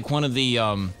looks like one of the...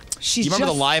 you She's remember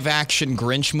the live-action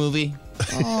Grinch movie?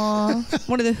 Aw.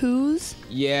 One of the Who's?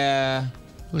 Yeah.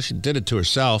 Well, she did it to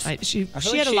herself. She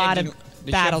had a lot of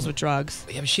battles with drugs.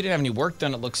 Yeah, but she didn't have any work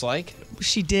done, it looks like.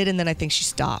 She did, and then I think she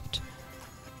stopped.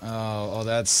 Oh,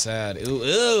 that's sad.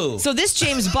 Ooh. So this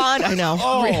James Bond, I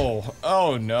know.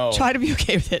 Oh no. Try to be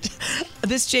okay with it.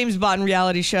 This James Bond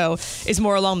reality show is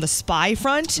more along the spy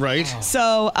front. Right.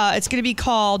 So it's going to be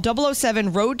called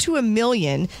 007 Road to a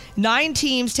Million. 9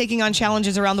 teams taking on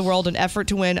challenges around the world in effort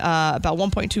to win about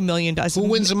 $1.2 million. Who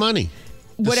wins the money?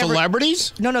 The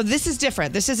celebrities? No, this is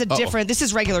different. This is this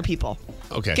is regular people.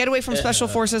 Okay. Get away from special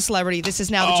forces celebrity. This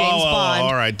is now the James Bond.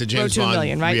 All right, the James Road to Bond a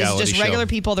Million, right? It's reality just show. regular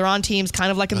people. They're on teams,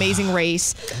 kind of like Amazing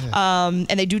Race. And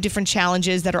they do different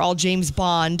challenges that are all James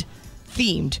Bond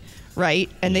themed,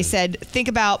 right? And they said, think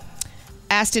about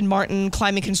Aston Martin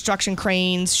climbing construction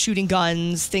cranes, shooting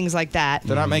guns, things like that.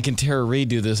 They're not making Tara Reid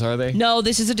do this, are they? No,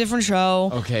 this is a different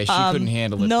show. Okay, she couldn't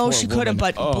handle it. No, Poor she woman. couldn't,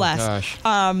 but Oh, bless.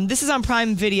 gosh. This is on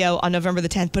Prime Video on November the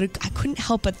 10th, but I couldn't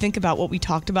help but think about what we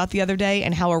talked about the other day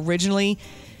and how originally,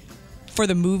 for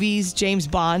the movies, James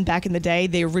Bond back in the day,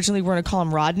 they originally were going to call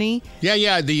him Rodney.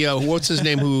 Yeah. The what's his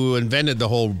name who invented the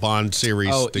whole Bond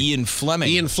series? Oh, Ian Fleming.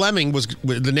 Ian Fleming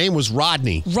the name was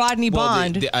Rodney. Rodney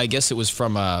Bond. Well, I guess it was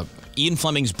from Ian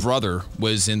Fleming's brother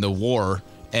was in the war,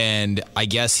 and I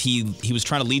guess he was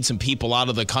trying to lead some people out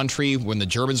of the country when the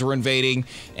Germans were invading,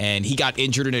 and he got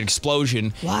injured in an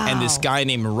explosion. Wow. And this guy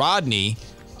named Rodney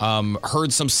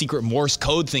heard some secret Morse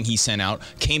code thing he sent out,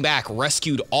 came back,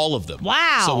 rescued all of them.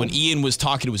 Wow. So when Ian was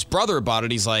talking to his brother about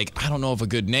it, he's like, I don't know of a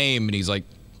good name, and he's like,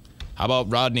 how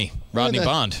about Rodney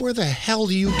Bond? Where the hell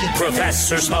do you get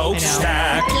Professor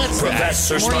Smokestack,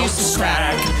 Professor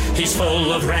Smokestack. He's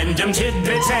full of random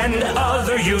tidbits and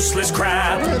other useless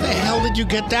crap. Where the hell did you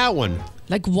get that one?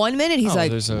 Like 1 minute, he's like,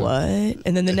 there's a- what?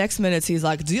 And then the next minute, he's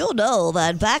like, do you know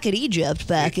that back in Egypt,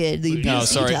 back in the No, BC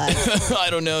sorry. time? I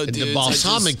don't know, dude. The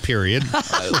balsamic period.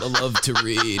 I love to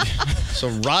read. So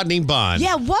Rodney Bond.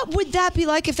 Yeah, what would that be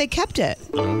like if they kept it?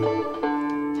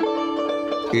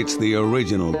 It's the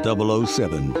original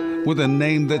 007 with a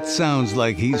name that sounds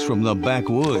like he's from the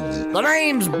backwoods. The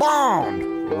name's Bond.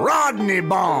 Rodney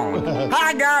Bond.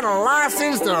 I got a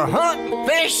license to hunt,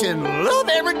 fish, and love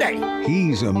every day.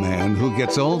 He's a man who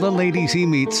gets all the ladies he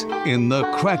meets in the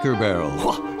Cracker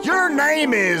Barrel. Your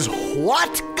name is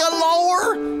what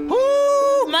galore?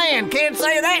 Ooh, man, can't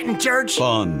say that in church.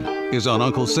 Bond is on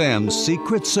Uncle Sam's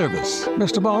Secret Service.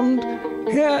 Mr. Bond,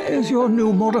 here is your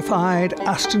new modified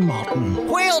Aston Martin.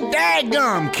 Well,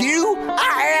 daggum, Q.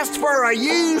 I asked for a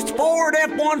used Ford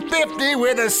F-150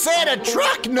 with a set of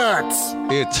truck nuts.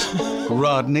 It's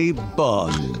Rodney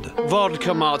Bond.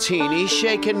 Vodka martini,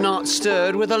 shaken not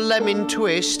stirred with a lemon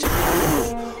twist.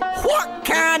 What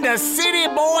kind of city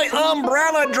boy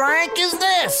umbrella drink is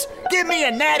this? Give me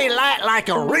a natty light like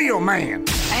a real man.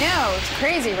 I know, it's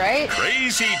crazy, right?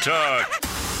 Crazy talk.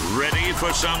 Ready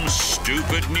for some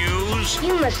stupid news?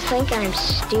 You must think I'm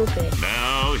stupid.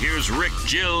 Now, here's Rick,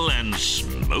 Jill, and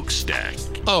Smokestack.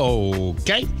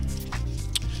 Okay.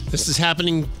 This is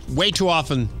happening way too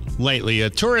often lately. A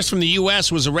tourist from the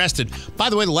U.S. was arrested. By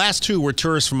the way, the last 2 were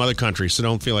tourists from other countries, so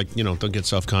don't feel like, don't get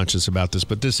self-conscious about this.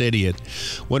 But this idiot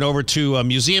went over to a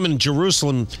museum in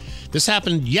Jerusalem. This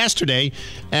happened yesterday,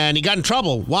 and he got in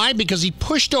trouble. Why? Because he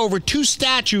pushed over 2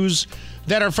 statues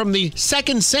that are from the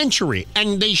 2nd century,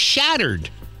 and they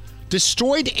shattered.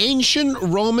 Destroyed ancient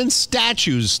Roman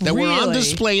statues that were on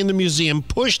display in the museum,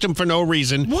 pushed them for no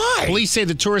reason. Why? Police say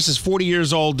the tourist is 40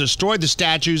 years old, destroyed the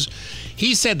statues.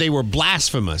 He said they were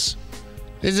blasphemous.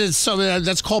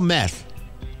 That's called meth.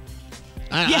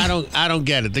 I don't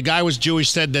get it. The guy was Jewish,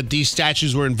 said that these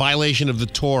statues were in violation of the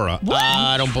Torah.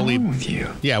 I don't believe. What's wrong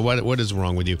with you? Yeah, what is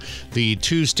wrong with you? The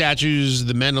 2 statues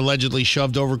the men allegedly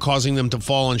shoved over, causing them to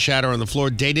fall and shatter on the floor,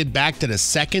 dated back to the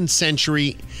 2nd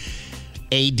century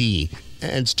AD.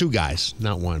 And it's 2 guys,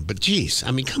 not 1. But geez,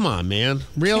 I mean, come on, man.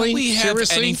 Really? Can't we have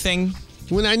Seriously? anything?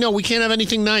 When I know we can't have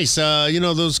anything nice.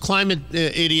 Those climate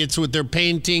idiots with their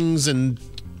paintings and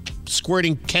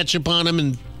squirting ketchup on them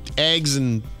and eggs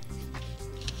and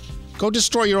go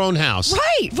destroy your own house.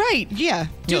 Right. Yeah,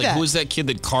 do that. Who was that kid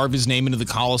that carved his name into the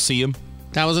Coliseum?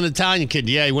 That was an Italian kid.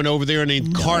 Yeah, he went over there and he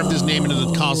carved his name into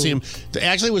the Coliseum.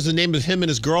 Actually, it was the name of him and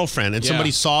his girlfriend, and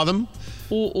somebody saw them.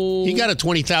 He got a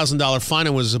 $20,000 fine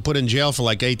and was put in jail for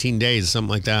like 18 days, something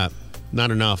like that.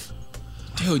 Not enough.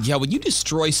 Dude, yeah, when you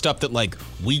destroy stuff that, like,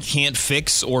 we can't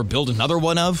fix or build another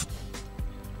one of.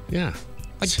 Yeah.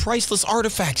 Like priceless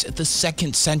artifacts at the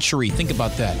 2nd century. Think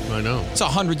about that. I know. It's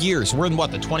 100 years. We're in,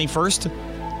 what, the 21st?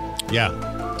 Yeah.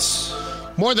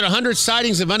 More than 100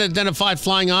 sightings of unidentified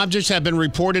flying objects have been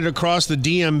reported across the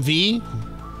DMV.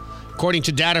 According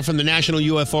to data from the National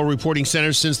UFO Reporting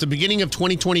Center, since the beginning of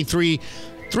 2023,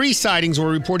 3 sightings were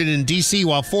reported in D.C.,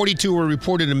 while 42 were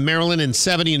reported in Maryland and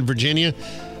 70 in Virginia.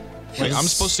 Wait, I'm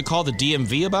supposed to call the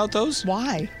DMV about those?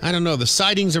 Why? I don't know. The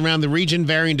sightings around the region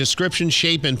vary in description,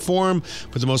 shape, and form,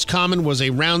 but the most common was a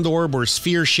round orb or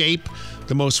sphere shape.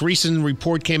 The most recent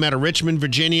report came out of Richmond,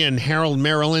 Virginia, and Harold,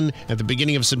 Maryland at the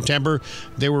beginning of September.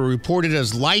 They were reported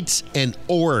as lights and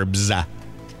orbs.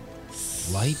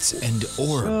 Lights and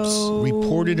orbs.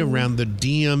 Reported around the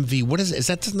DMV. What is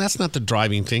that? That's not the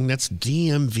driving thing. That's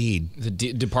DMV.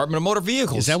 The Department of Motor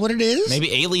Vehicles. Is that what it is?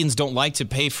 Maybe aliens don't like to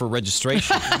pay for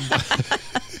registration.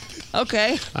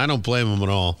 Okay. I don't blame them at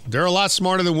all. They're a lot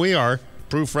smarter than we are.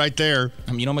 Proof right there.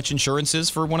 You know how much insurance is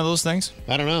for one of those things?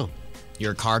 I don't know.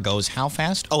 Your car goes how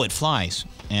fast? Oh, it flies.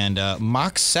 And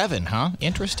Mach 7, huh?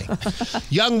 Interesting.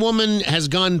 Young woman has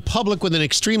gone public with an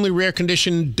extremely rare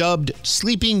condition dubbed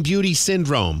Sleeping Beauty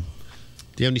Syndrome.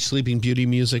 Do you have any Sleeping Beauty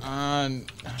music? Do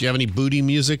you have any booty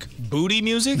music? Booty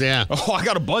music? Yeah. Oh, I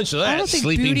got a bunch of that. I don't think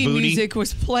Sleeping booty booty music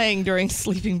was playing during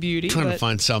Sleeping Beauty. Trying to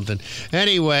find something.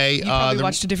 Anyway. You probably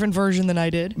watched a different version than I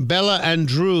did. Bella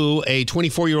Andrew, a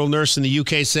 24-year-old nurse in the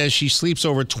UK, says she sleeps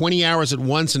over 20 hours at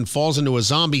once and falls into a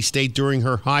zombie state during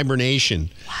her hibernation.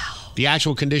 Wow. The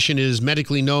actual condition is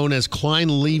medically known as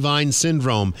Klein-Levine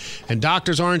syndrome, and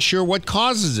doctors aren't sure what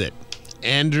causes it.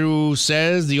 Andrew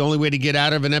says the only way to get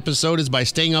out of an episode is by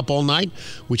staying up all night,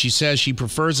 which he says she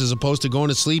prefers as opposed to going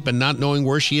to sleep and not knowing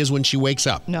where she is when she wakes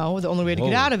up. No, the only way to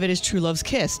get out of it is true love's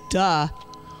kiss. Duh.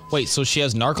 Wait, so she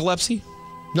has narcolepsy?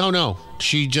 No.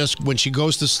 She just, when she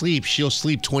goes to sleep, she'll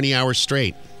sleep 20 hours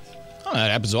straight. Oh,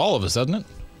 that happens to all of us, doesn't it?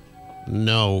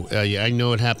 No, I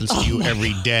know it happens to you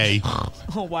every day.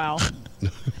 Oh, wow.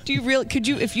 Do you really,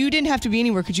 if you didn't have to be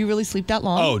anywhere, could you really sleep that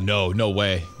long? Oh, no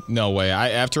way. No way.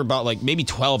 After about maybe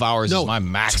 12 hours is my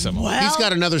maximum. He's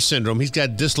got another syndrome. He's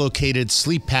got dislocated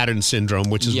sleep pattern syndrome,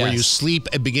 which is where you sleep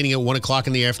beginning at 1 o'clock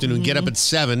in the afternoon, get up at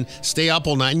 7, stay up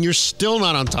all night, and you're still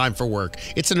not on time for work.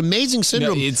 It's an amazing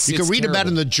syndrome. You can read about it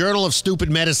in the Journal of Stupid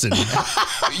Medicine.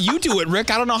 You do it,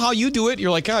 Rick. I don't know how you do it.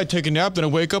 You're like, I take a nap, then I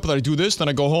wake up, and I do this, then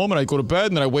I go home, and I go to bed,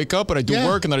 and then I wake up, and I do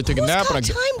work, and then I take a nap. Who's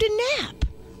got time to nap?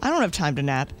 I don't have time to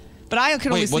nap. But I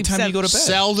can only sleep what time do you go to bed?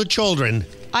 Sell the children.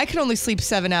 I can only sleep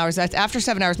 7 hours. After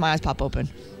 7 hours, my eyes pop open.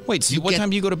 Wait, so what time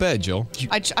do you go to bed, Jill?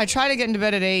 I try to get into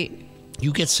bed at 8.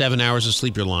 You get 7 hours of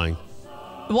sleep, you're lying.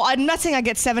 Well, I'm not saying I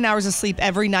get 7 hours of sleep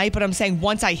every night, but I'm saying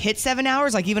once I hit 7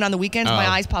 hours, like even on the weekends, my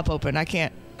eyes pop open. I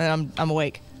can't, and I'm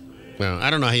awake. Well, I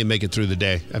don't know how you make it through the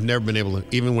day. I've never been able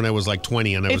to, even when I was like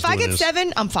 20 and I was doing this. If I get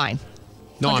 7, I'm fine.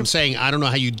 No, 100%. I'm saying I don't know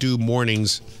how you do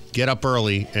mornings, get up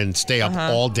early and stay up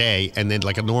all day, and then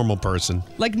like a normal person.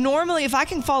 Like normally, if I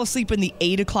can fall asleep in the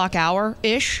 8 o'clock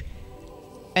hour-ish,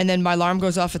 and then my alarm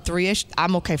goes off at 3-ish,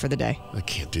 I'm okay for the day. I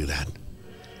can't do that.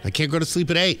 I can't go to sleep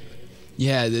at 8.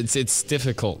 Yeah, it's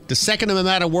difficult. The second I'm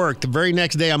out of work, the very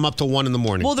next day I'm up till 1 in the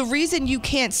morning. Well, the reason you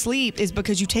can't sleep is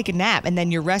because you take a nap and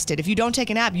then you're rested. If you don't take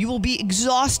a nap, you will be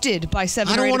exhausted by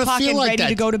 7 or 8 o'clock and ready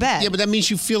to go to bed. Yeah, but that means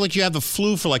you feel like you have the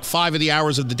flu for like 5 of the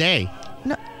hours of the day.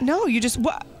 No, you just...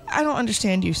 I don't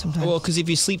understand you sometimes. Well, because if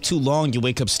you sleep too long, you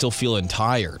wake up still feeling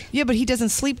tired. Yeah, but he doesn't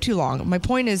sleep too long. My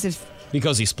point is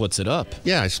because he splits it up.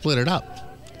 Yeah, I split it up.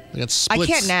 I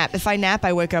can't nap. If I nap,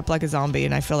 I wake up like a zombie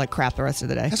and I feel like crap the rest of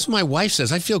the day. That's what my wife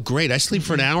says. I feel great. I sleep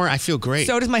for an hour. I feel great.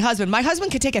 So does my husband. My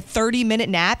husband could take a 30-minute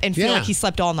nap and feel like he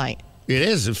slept all night. It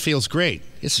is. It feels great.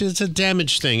 It's a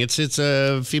damage thing. It's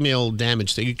a female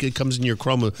damage thing. It comes in your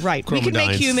Right. We can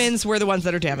make humans. We're the ones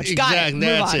that are damaged. Exactly.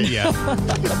 Got it. That's it.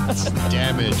 Yeah.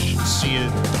 Damage. See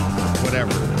it.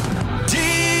 Whatever.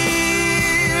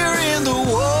 Deer in the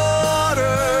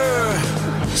water,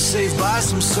 saved by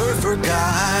some surfer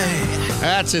guy.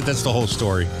 That's it. That's the whole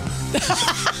story.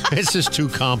 It's just too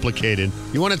complicated.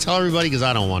 You want to tell everybody? Because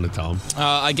I don't want to tell them.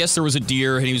 I guess there was a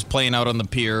deer and he was playing out on the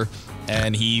pier.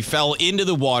 and he fell into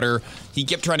the water. He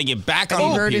kept trying to get back on the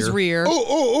pier. He hurt his rear.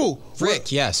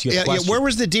 Rick, yes, you have a question. Where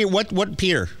was the deer? What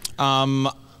pier?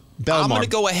 Belmar. I'm going to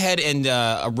go ahead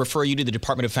and refer you to the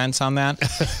Department of Defense on that.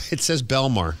 It says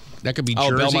Belmar. That could be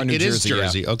Jersey. Belmar, New It is Jersey,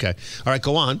 Jersey. yeah. Okay. All right,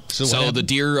 go on. So the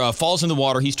deer falls in the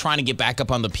water. He's trying to get back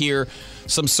up on the pier.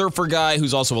 Some surfer guy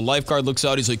who's also a lifeguard looks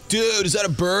out. He's like, dude, is that a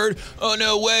bird? Oh,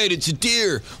 no, wait, it's a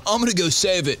deer. I'm going to go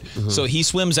save it. So he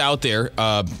swims out there,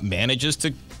 manages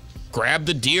to grab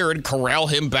the deer and corral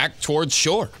him back towards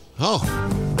shore. Oh.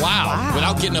 Wow.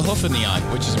 Without getting a hoof in the eye,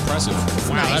 which is impressive.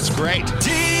 Wow, that's great.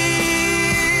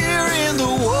 Deer in the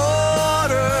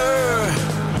water,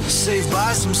 saved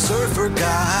by some surfer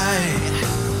guy.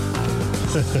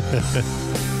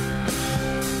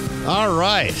 All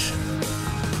right.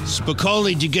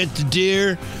 Spicoli, did you get the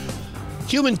deer?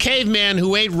 Human caveman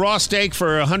who ate raw steak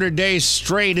for 100 days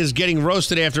straight is getting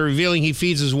roasted after revealing he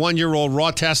feeds his 1-year-old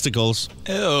raw testicles.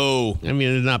 Ew. I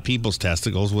mean, they're not people's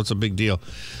testicles. What's a big deal?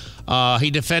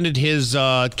 He defended his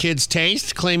kid's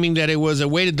taste, claiming that it was a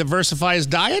way to diversify his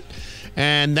diet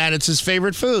and that it's his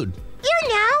favorite food. You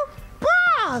know,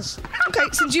 balls. Okay,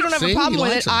 since you don't have a problem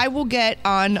with it, I will get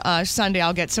on Sunday,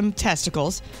 I'll get some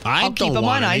testicles. I'll keep them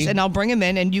on ice, and I'll bring them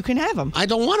in, and you can have them. I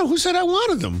don't want them. Who said I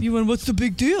wanted them? You went, what's the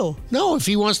big deal? No, if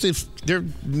he wants to, they're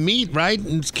meat, right?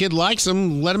 And his kid likes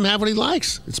them, let him have what he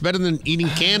likes. It's better than eating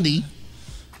candy.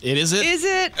 Is it? Is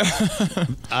it?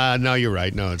 No, you're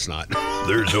right. No, it's not.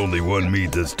 There's only one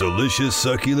meat that's delicious,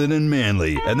 succulent, and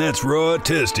manly, and that's raw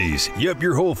testes. Yep,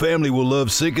 your whole family will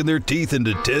love sinking their teeth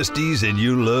into testes, and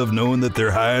you'll love knowing that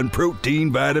they're high in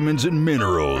protein, vitamins, and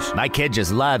minerals. My kid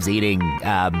just loves eating,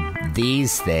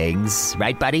 these things.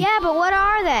 Right, buddy? Yeah, but what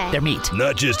are they? They're meat.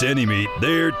 Not just any meat,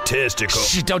 they're testicles.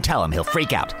 Shh, don't tell him. He'll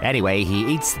freak out. Anyway,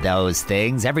 he eats those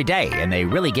things every day, and they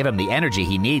really give him the energy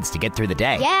he needs to get through the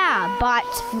day. Yeah, but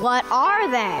what are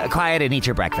they? Quiet and eat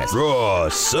your breakfast. Raw,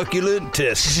 succulent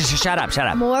testicles. Shut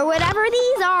up. More whatever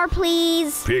these are,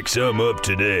 please. Pick some up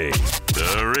today.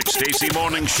 The Rick Stacy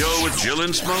Morning Show with Jill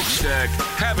and Smokestack.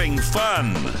 Having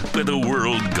fun with a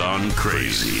world gone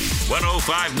crazy.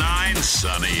 105.9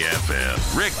 Sunny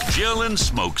FM. Rick, Jill, and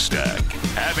Smokestack.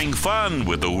 Having fun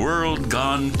with the world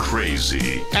gone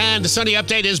crazy. And the Sunday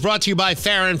Update is brought to you by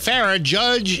Farrah and Farrah,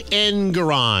 Judge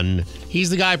Engeron. He's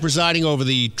the guy presiding over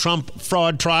the Trump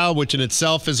fraud trial, which in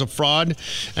itself is a fraud.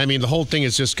 I mean, the whole thing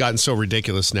has just gotten so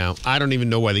ridiculous now. I don't even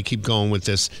know why they keep going with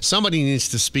this. Somebody needs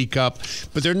to speak up,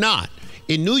 but they're not.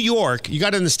 In New York, you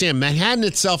got to understand, Manhattan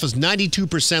itself is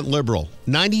 92% liberal,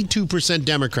 92%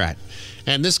 Democrat.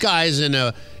 And this guy is in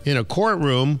a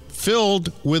courtroom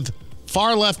filled with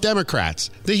far-left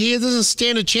Democrats. He doesn't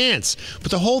stand a chance.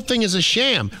 But the whole thing is a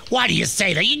sham. Why do you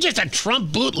say that? You're just a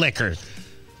Trump bootlicker.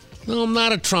 No, I'm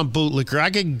not a Trump bootlicker.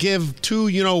 I could give two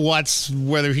you-know-whats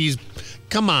whether he's...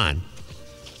 Come on.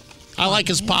 I like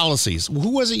his policies.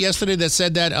 Who was it yesterday that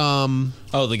said that?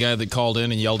 Oh, the guy that called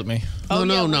in and yelled at me?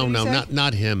 No,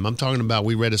 not him. I'm talking about,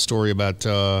 we read a story about...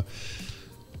 it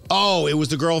was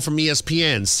the girl from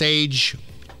ESPN, Sage...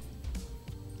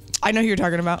 I know who you're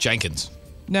talking about. Jenkins.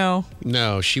 No,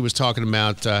 she was talking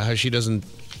about how she doesn't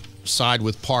side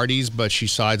with parties, but she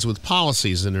sides with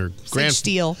policies. And her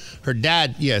Steele. Her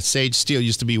dad, Sage Steele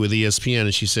used to be with ESPN,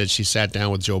 and she said she sat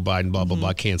down with Joe Biden, blah, blah,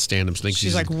 blah, can't stand him. Thinks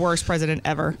she's like worst president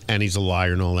ever. And he's a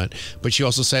liar and all that. But she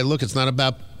also said, look, it's not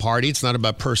about party, it's not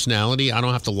about personality. I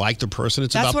don't have to like the person,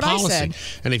 it's about policy. I said.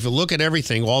 And if you look at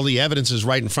everything, all the evidence is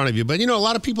right in front of you. But, a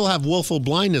lot of people have willful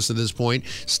blindness at this point,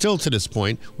 still to this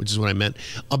point, which is what I meant.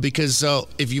 Because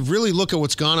if you really look at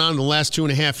what's gone on in the last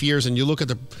 2.5 years and you look at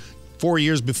the 4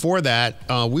 years before that,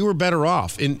 we were better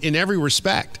off in every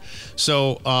respect.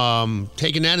 So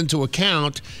taking that into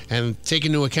account and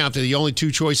taking into account that the only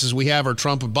two choices we have are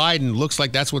Trump and Biden, looks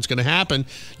like that's what's going to happen.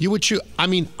 You would choose. I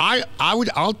mean,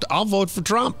 I'll vote for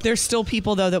Trump. There's still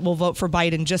people though that will vote for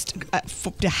Biden just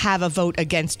to have a vote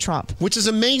against Trump, which is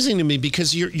amazing to me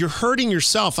because you're hurting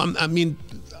yourself. I mean.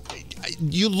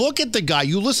 You look at the guy,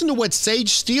 you listen to what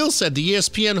Sage Steele said, the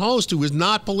ESPN host who is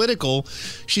not political.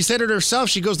 She said it herself.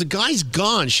 She goes, the guy's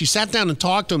gone. She sat down and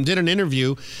talked to him, did an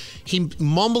interview. He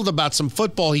mumbled about some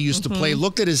football he used to play,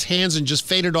 looked at his hands and just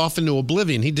faded off into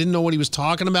oblivion. He didn't know what he was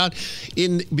talking about.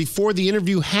 Before the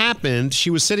interview happened,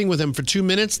 she was sitting with him for 2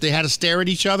 minutes. They had to stare at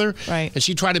each other. Right. And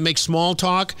she tried to make small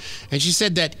talk. And she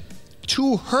said that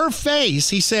to her face,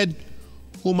 he said,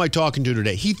 who am I talking to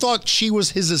today? He thought she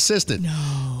was his assistant. No.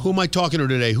 Who am I talking to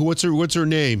today? What's her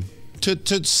name?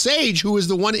 To Sage, who is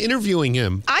the one interviewing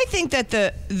him. I think that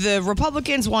the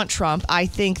Republicans want Trump. I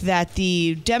think that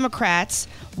the Democrats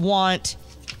want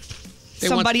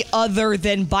somebody other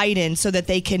than Biden so that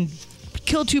they can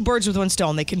kill two birds with one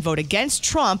stone. They can vote against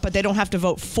Trump, but they don't have to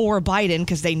vote for Biden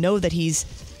because they know that he's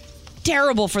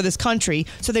terrible for this country.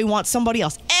 So they want somebody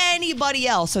else, anybody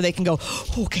else, so they can go,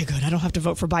 okay, good. I don't have to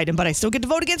vote for Biden, but I still get to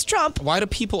vote against Trump. Why do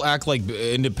people act like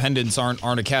independents aren't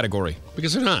a category?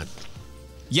 Because they're not.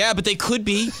 Yeah, but they could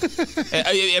be.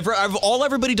 All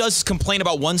everybody does is complain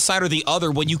about one side or the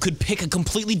other when you could pick a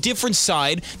completely different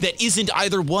side that isn't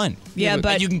either one. Yeah,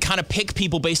 but and you can kind of pick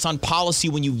people based on policy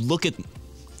when you look at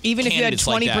even if you had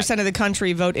 20% like of the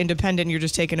country vote independent, you're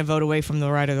just taking a vote away from the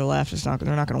right or the left. They're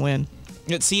not going to win.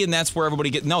 See, and that's where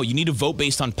everybody you need to vote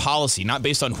based on policy, not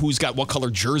based on who's got what color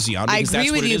jersey on. I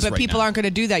agree with you, but people now. aren't going to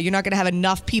do that. You're not going to have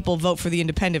enough people vote for the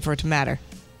independent for it to matter.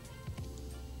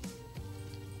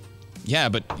 Yeah,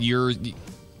 but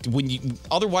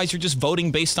otherwise you're just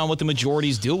voting based on what the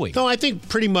majority's doing. No, I think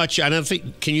pretty much. I don't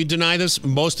think. Can you deny this?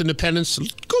 Most independents,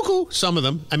 cuckoo. Some of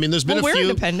them. I mean, there's been a few. We're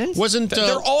independents.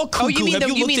 They're all cuckoo. Oh, you mean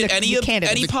Have you looked at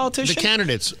any politician? The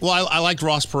candidates. Well, I liked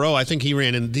Ross Perot. I think he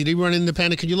ran in. Did he run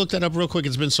independent? Could you look that up real quick?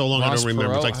 It's been so long, I don't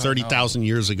remember. It's like 30,000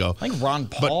 years ago. I think Ron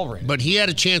Paul ran. But he had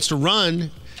a chance to run.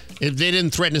 If they didn't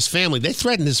threaten his family, they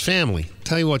threatened his family.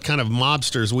 Tell you what kind of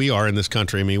mobsters we are in this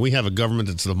country. I mean, we have a government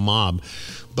that's the mob.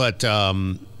 But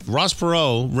Ross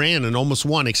Perot ran and almost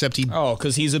won, except he... Oh,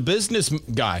 because he's a business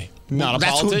guy, not a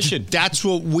politician. That's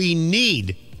what we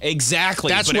need.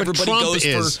 Exactly. That's but what everybody Trump goes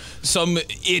is. for some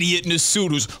idiot in a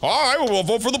suit who's, I will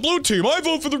vote for the blue team. I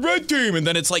vote for the red team. And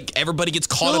then it's like everybody gets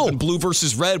caught up in blue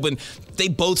versus red when they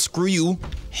both screw you.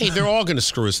 Hey, they're all going to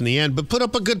screw us in the end. But put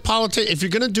up a good politician. If you're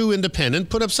going to do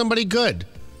independent, put up somebody good.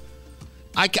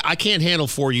 I can't handle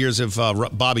 4 years of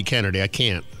Bobby Kennedy. I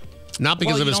can't. Not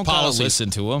because of his policy. Listen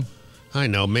to him. I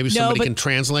know. Maybe somebody can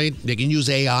translate. They can use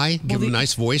AI. Give him a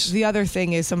nice voice. The other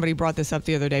thing is somebody brought this up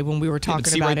the other day when we were talking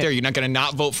see about right there. You're not going to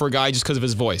not vote for a guy just because of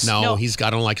his voice. No, I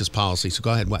don't like his policy. So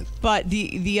go ahead. What? But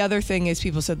the other thing is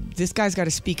people said this guy's got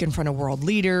to speak in front of world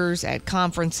leaders at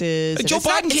conferences. Joe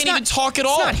Biden can't even talk at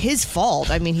all. It's not his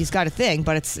fault. I mean, he's got a thing,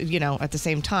 but it's, at the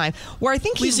same time. Where I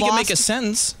think at least he can make a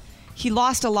sentence. He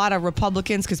lost a lot of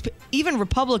Republicans because even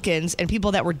Republicans and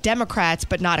people that were Democrats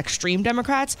but not extreme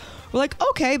Democrats were like,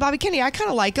 okay, Bobby Kennedy, I kind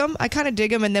of like him. I kind of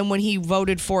dig him. And then when he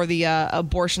voted for the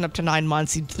abortion up to 9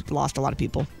 months, he lost a lot of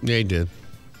people. Yeah, he did.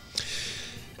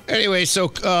 Anyway, so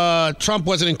Trump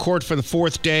wasn't in court for the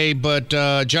fourth day, but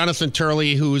Jonathan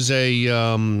Turley, who's he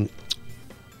doesn't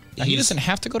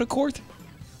have to go to court?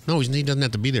 No, he doesn't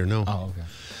have to be there, no. Oh, okay.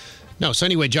 No, so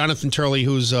anyway, Jonathan Turley,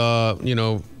 who's,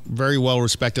 very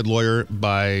well-respected lawyer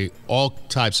by all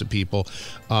types of people,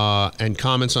 and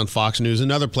comments on Fox News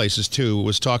and other places, too,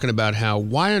 was talking about how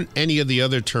why aren't any of the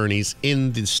other attorneys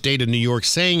in the state of New York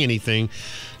saying anything,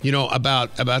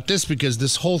 about this, because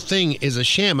this whole thing is a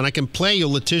sham. And I can play you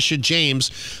Letitia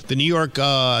James, the New York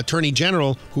Attorney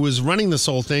General, who is running this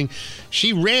whole thing.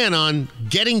 She ran on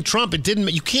getting Trump.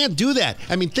 You can't do that.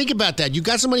 I mean, think about that. You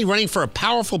got somebody running for a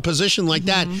powerful position like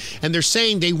that, and they're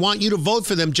saying they want you to vote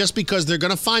for them just because they're going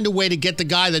to find a way to get the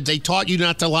guy that they taught you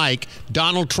not to like,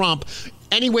 Donald Trump,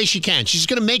 any way she can. She's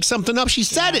going to make something up. She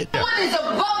said it. No one is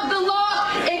above the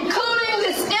law, including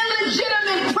this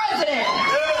illegitimate president.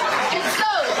 And so,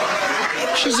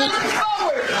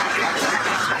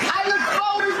 I look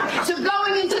forward to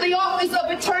going into the office of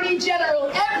Attorney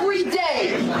General every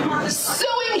day,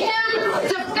 suing him,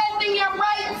 defending your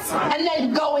rights, and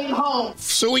then going home.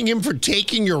 Suing him for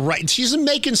taking your rights. She's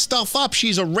making stuff up.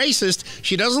 She's a racist.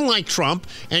 She doesn't like Trump,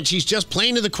 and she's just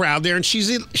playing to the crowd there, and she's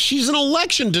an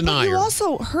election denier. But you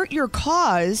also hurt your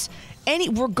cause,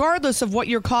 regardless of what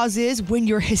your cause is, when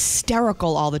you're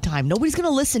hysterical all the time. Nobody's going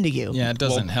to listen to you. Yeah, it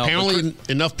doesn't help. Apparently,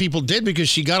 enough people did because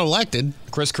she got elected.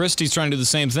 Chris Christie's trying to do the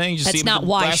same thing. That's not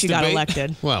why she got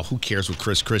elected. Well, who cares what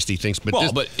Chris Christie thinks?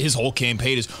 But his whole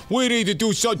campaign is, we need to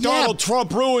do so. Donald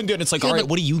Trump ruined it. It's like, all right,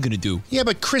 what are you going to do? Yeah,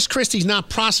 but Chris Christie's not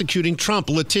prosecuting Trump.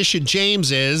 Letitia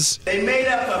James is. They made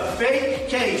up a fake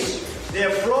case.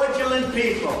 They're fraudulent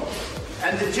people.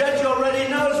 And the judge already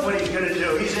knows what he's going to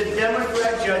do. He's a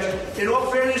Democrat judge. In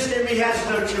all fairness to him, he has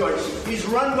no choice. He's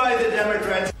run by the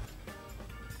Democrats.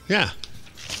 Yeah.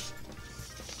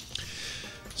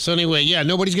 So anyway,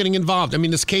 nobody's getting involved. I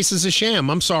mean, this case is a sham.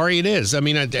 I'm sorry, it is. I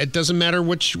mean, it doesn't matter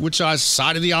which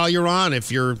side of the aisle you're on.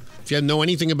 If you know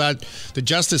anything about the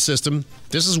justice system,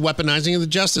 this is weaponizing of the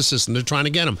justice system. They're trying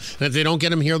to get him. And if they don't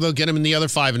get him here, they'll get him in the other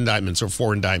 5 indictments or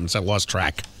 4 indictments. I lost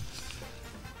track.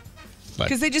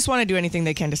 Because they just want to do anything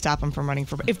they can to stop him from running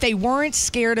for. If they weren't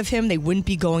scared of him, they wouldn't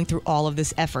be going through all of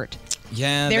this effort.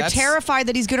 Yeah, They're terrified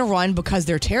that he's going to run because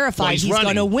they're terrified he's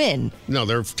going to win. No,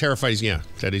 they're terrified,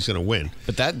 that he's going to win.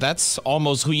 But that's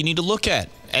almost who you need to look at.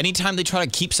 Anytime they try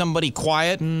to keep somebody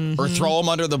quiet or throw them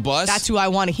under the bus. That's who I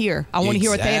want to hear. I want to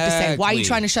hear what they have to say. Why are you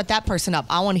trying to shut that person up?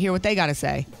 I want to hear what they got to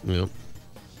say. Yeah.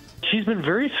 She's been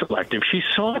very selective. She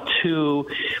sought to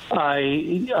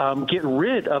get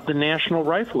rid of the National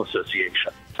Rifle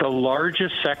Association, the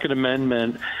largest Second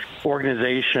Amendment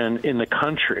organization in the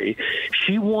country.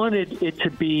 She wanted it to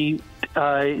be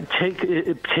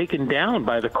taken down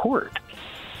by the court.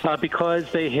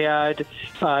 Because they had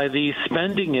these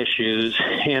spending issues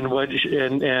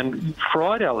and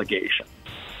fraud allegations.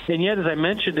 And yet, as I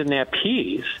mentioned in that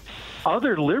piece,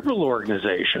 other liberal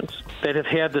organizations that have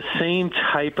had the same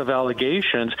type of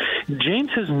allegations,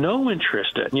 James has no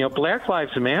interest in. Black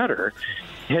Lives Matter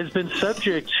has been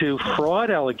subject to fraud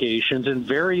allegations in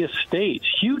various states.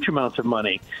 Huge amounts of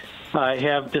money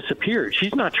have disappeared.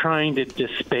 She's not trying to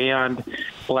disband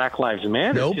Black Lives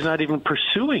Matter. Nope. She's not even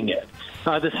pursuing it.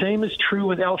 The same is true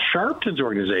with Al Sharpton's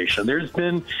organization. There's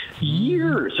been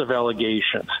years of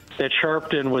allegations that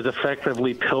Sharpton was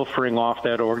effectively pilfering off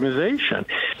that organization.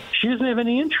 She doesn't have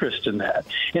any interest in that.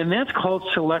 And that's called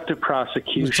selective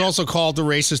prosecution. It's also called a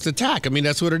racist attack. I mean,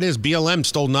 that's what it is. BLM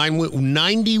stole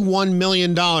 $91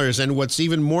 million. And what's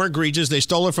even more egregious, they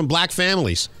stole it from black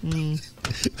families.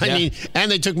 I mean,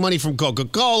 and they took money from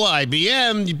Coca-Cola,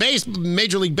 IBM,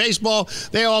 Major League Baseball.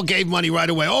 They all gave money right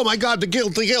away. Oh, my God, the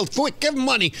guilt. Quick, give them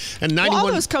money. And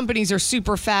all those companies are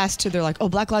super fast they're like, oh,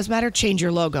 Black Lives Matter, change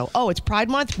your logo. Oh, it's Pride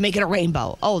Month, make it a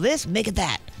rainbow. Oh, this, make it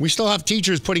that. We still have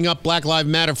teachers putting up Black Lives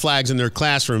Matter flags in their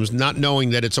classrooms, not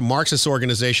knowing that it's a Marxist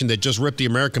organization that just ripped the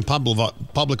American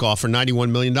public off for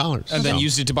 $91 million. And then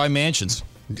used it to buy mansions.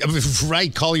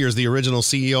 Right, Collier's the original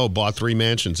CEO, bought 3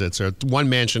 mansions. It's 1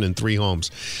 mansion and 3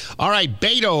 homes. All right,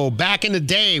 Beto, back in the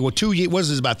day,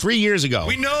 about 3 years ago.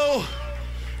 We know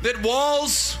that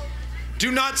walls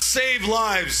do not save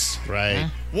lives. Right.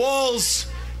 Walls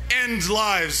end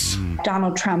lives.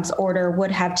 Donald Trump's order would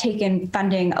have taken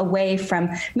funding away from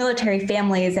military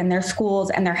families and their schools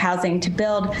and their housing to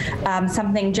build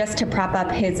something just to prop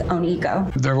up his own ego.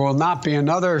 There will not be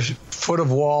another foot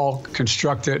of wall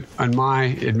constructed on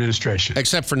my administration.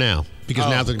 Except for now, because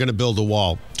now they're going to build a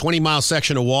wall. 20-mile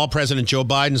section of wall. President Joe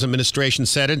Biden's administration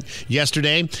said it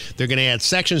yesterday. They're going to add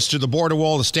sections to the border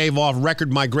wall to stave off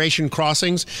record migration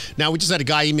crossings. Now, we just had a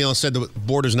guy email and said the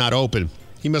border's not open.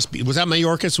 He must be. Was that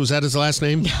Mayorkas? Was that his last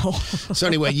name? No. So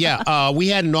anyway, we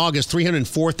had in August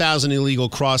 304,000 illegal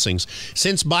crossings.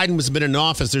 Since Biden has been in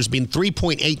office, there's been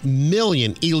 3.8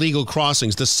 million illegal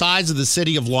crossings, the size of the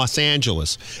city of Los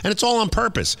Angeles. And it's all on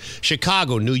purpose.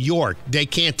 Chicago, New York, they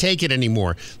can't take it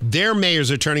anymore. Their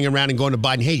mayors are turning around and going to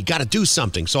Biden, hey, you got to do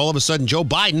something. So all of a sudden, Joe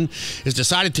Biden has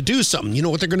decided to do something. You know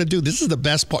what they're going to do? This is the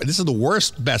best part. This is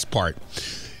the best part.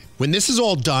 When this is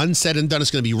all done, said and done,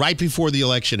 it's going to be right before the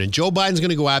election. And Joe Biden's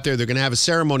going to go out there. They're going to have a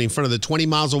ceremony in front of the 20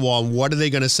 miles of wall. And what are they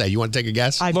going to say? You want to take a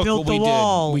guess? I built the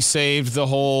wall. Did. We saved the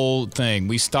whole thing.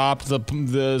 We stopped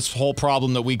this whole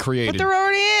problem that we created. But they're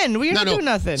already in. We didn't do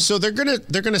nothing. So they're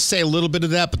gonna say a little bit of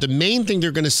that. But the main thing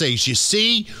they're going to say is, you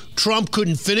see, Trump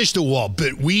couldn't finish the wall,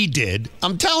 but we did.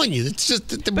 I'm telling you, it's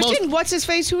just the most. Didn't what's his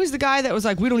face? Who is the guy that was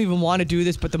like, we don't even want to do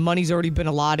this, but the money's already been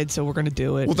allotted, so we're going to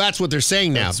do it. Well, that's what they're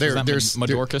saying now. There's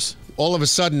Mayorkas. All of a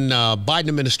sudden, Biden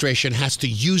administration has to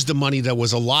use the money that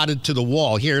was allotted to the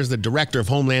wall. Here's the director of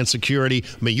Homeland Security,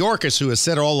 Mayorkas, who has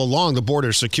said all along the border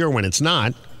is secure when it's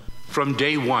not. From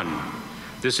day one,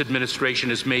 this administration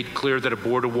has made clear that a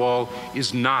border wall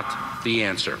is not the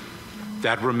answer.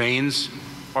 That remains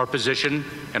our position,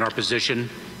 and our position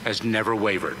has never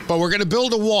wavered. But we're going to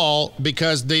build a wall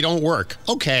because they don't work.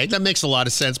 Okay, that makes a lot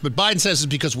of sense. But Biden says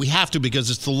it's because we have to, because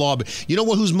it's the law. But you know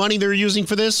whose money they're using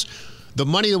for this? The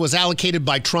money that was allocated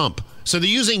by Trump. So they're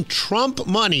using Trump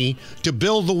money to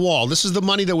build the wall. This is the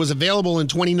money that was available in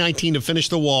 2019 to finish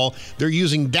the wall. They're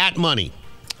using that money.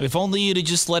 If only you'd have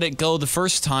just let it go the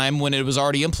first time when it was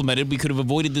already implemented, we could have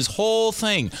avoided this whole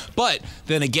thing. But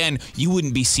then again, you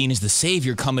wouldn't be seen as the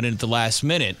savior coming in at the last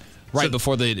minute. Right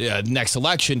before the next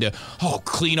election to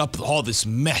clean up all this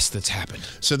mess that's happened.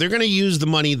 So they're going to use the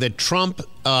money that Trump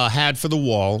had for the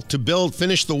wall to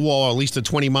finish the wall, at least the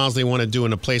 20 miles they want to do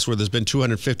in a place where there's been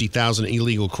 250,000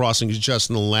 illegal crossings just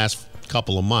in the last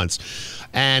couple of months.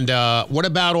 And what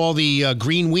about all the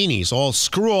green weenies?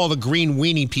 Screw all the green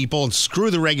weenie people and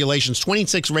screw the regulations.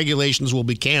 26 regulations will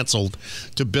be canceled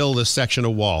to build a section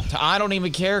of wall. I don't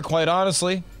even care, quite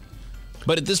honestly.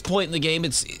 But at this point in the game,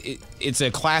 it's a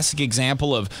classic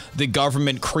example of the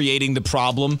government creating the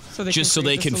problem so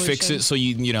they can fix it. So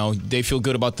they feel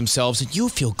good about themselves and you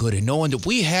feel good in knowing that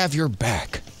we have your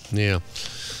back. Yeah.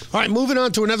 All right, moving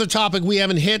on to another topic we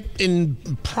haven't hit in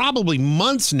probably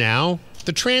months now.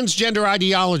 The transgender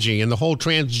ideology and the whole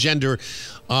transgender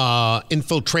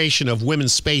infiltration of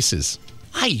women's spaces.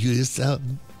 I used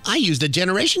a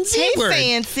Generation Z Hey, word.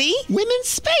 fancy. Women's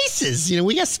spaces.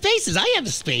 We got spaces. I have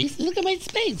a space. Look at my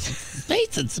space.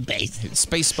 Space and space.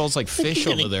 Space spells like fish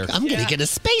over there. I'm going to get a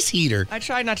space heater. I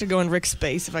try not to go in Rick's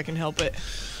space if I can help it.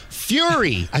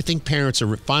 Fury. I think parents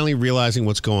are finally realizing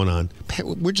what's going on.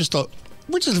 We're just a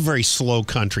very slow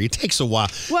country. It takes a while.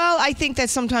 Well, I think that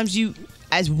sometimes you,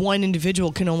 as one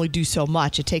individual, can only do so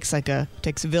much. It takes a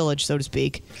village, so to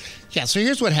speak. Yeah, so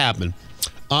here's what happened.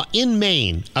 In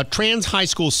Maine, a trans high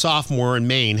school sophomore in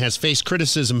Maine has faced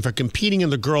criticism for competing in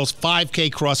the girls' 5K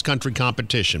cross-country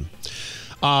competition.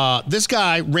 This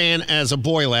guy ran as a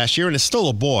boy last year and is still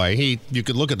a boy. You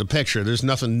could look at the picture. There's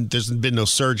been no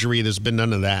surgery. There's been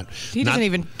none of that. He doesn't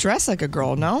even dress like a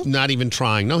girl, no? Not even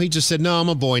trying. No, he just said, no, I'm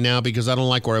a boy now because I don't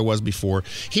like where I was before.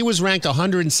 He was ranked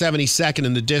 172nd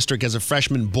in the district as a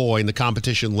freshman boy in the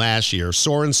competition last year.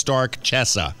 Soren Stark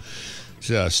Chesa. He's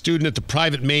a student at the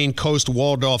private Maine Coast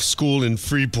Waldorf School in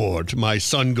Freeport. My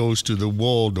son goes to the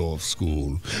Waldorf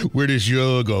School. Where does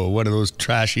your go? One of those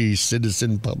trashy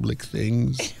citizen public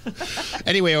things.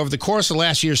 Anyway, over the course of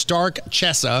last year, Stark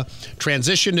Chesa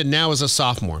transitioned and now is a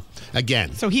sophomore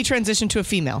again. So he transitioned to a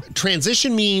female.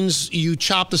 Transition means you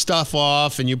chop the stuff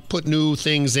off and you put new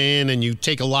things in and you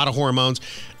take a lot of hormones.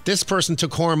 This person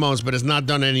took hormones but has not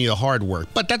done any of the hard work.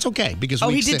 But that's okay because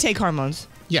he did take hormones.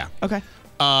 Yeah. Okay.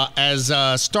 As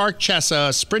Stark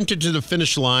Chesa sprinted to the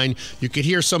finish line, you could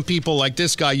hear some people like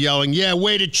this guy yelling, "Yeah,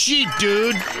 way to cheat,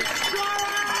 dude!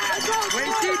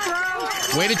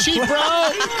 Way to cheat, bro!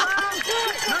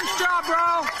 Nice job,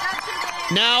 bro!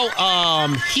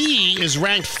 Now, he is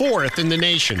ranked 4th in the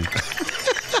nation.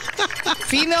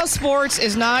 Female sports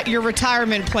is not your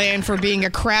retirement plan for being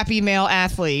a crappy male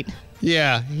athlete.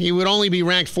 Yeah, he would only be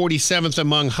ranked 47th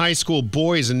among high school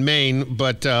boys in Maine,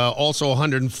 but also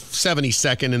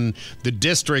 172nd in the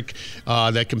district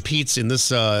that competes in this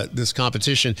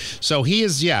competition. So he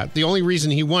is, the only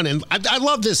reason he won. And I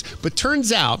love this, but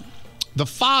turns out the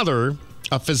father,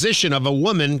 a physician of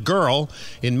a girl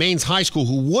in Maine's high school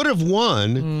who would have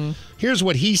won, here's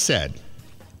what he said.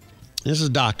 This is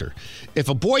a doctor. If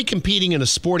a boy competing in a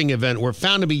sporting event were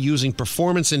found to be using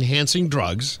performance-enhancing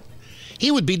drugs, he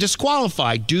would be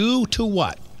disqualified due to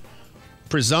what?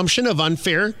 Presumption of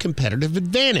unfair competitive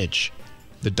advantage,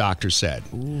 the doctor said.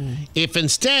 Ooh. If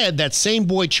instead that same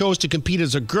boy chose to compete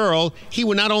as a girl, he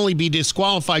would not only be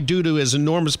disqualified due to his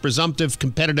enormous presumptive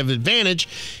competitive advantage,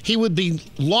 he would be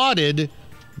lauded,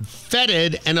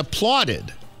 feted, and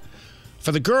applauded.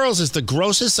 For the girls, it's the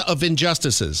grossest of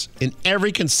injustices in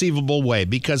every conceivable way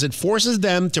because it forces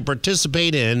them to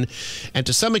participate in and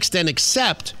to some extent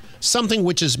accept something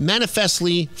which is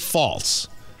manifestly false.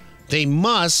 They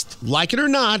must, like it or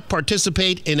not,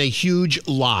 participate in a huge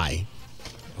lie.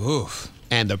 Oof.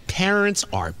 And the parents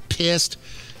are pissed,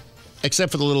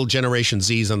 except for the little Generation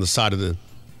Zs on the side of the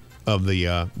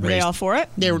race. Were they all for it?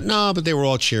 But they were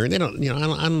all cheering. They don't. I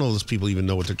don't know if those people even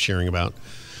know what they're cheering about.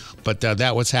 But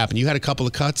that what's happened. You had a couple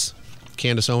of cuts,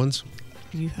 Candace Owens.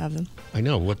 You have them. I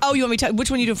know. What? Oh, you want me to?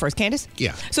 Which one you do first, Candace?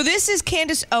 Yeah. So this is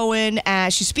Candace Owen.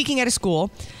 She's speaking at a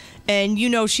school. And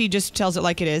she just tells it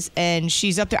like it is. And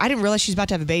she's up there. I didn't realize she's about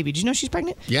to have a baby. Did you know she's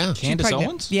pregnant? Yeah. Candace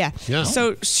Owens? Yeah.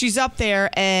 So she's up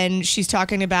there and she's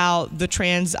talking about the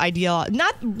trans ideal.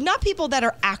 Not people that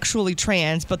are actually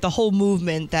trans, but the whole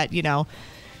movement that,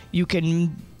 you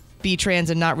can be trans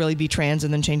and not really be trans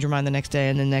and then change your mind the next day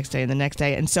and the next day and the next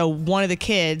day. And so one of the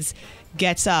kids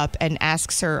gets up and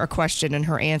asks her a question and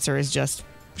her answer is just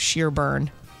sheer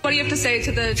burn. What do you have to say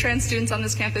to the trans students on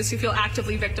this campus who feel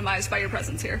actively victimized by your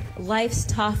presence here? Life's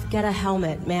tough. Get a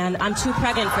helmet, man. I'm too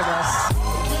pregnant for this.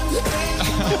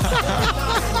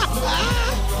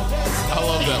 I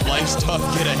love that. Life's tough.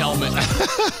 Get a helmet.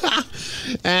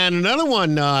 And another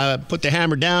one put the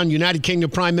hammer down. United Kingdom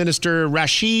Prime Minister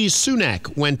Rishi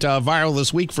Sunak went viral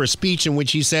this week for a speech in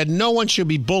which he said no one should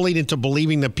be bullied into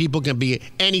believing that people can be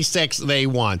any sex they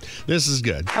want. This is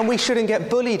good. And we shouldn't get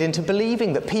bullied into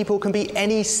believing that people can be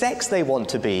any sex they want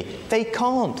to be. They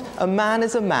can't. A man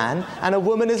is a man and a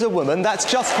woman is a woman. That's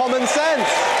just common sense.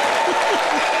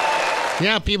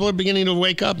 Yeah, people are beginning to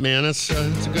wake up, man. It's a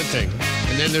good thing.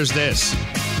 And then there's this.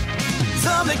 The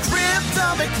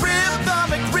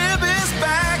McRib is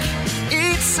back.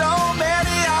 Eat so many,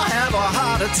 I'll have a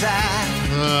heart attack.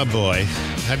 Oh, boy.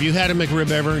 Have you had a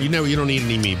McRib ever? You don't eat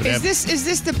any meat. But Is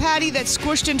this the patty that's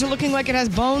squished into looking like it has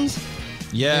bones?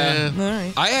 Yeah. All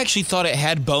right. I actually thought it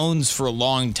had bones for a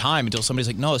long time until somebody's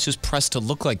like, no, it's just pressed to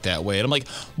look like that way. And I'm like,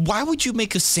 why would you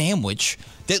make a sandwich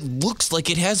that looks like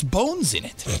it has bones in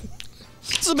it? It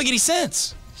doesn't make any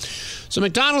sense. So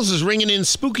McDonald's is ringing in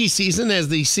spooky season as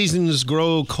the seasons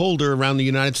grow colder around the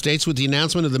United States with the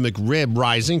announcement of the McRib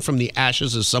rising from the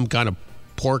ashes as some kind of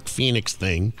pork phoenix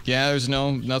thing. Yeah, there's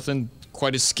nothing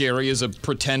quite as scary as a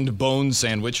pretend bone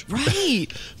sandwich. Right.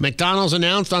 McDonald's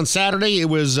announced on Saturday it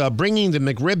was bringing the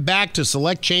McRib back to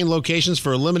select chain locations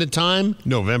for a limited time,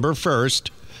 November 1st.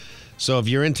 So if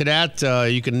you're into that,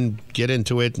 you can get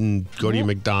into it and go to your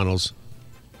McDonald's.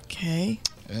 Okay.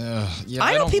 Yeah,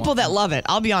 I know people that love it.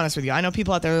 I'll be honest with you. I know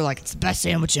people out there who are like, it's the best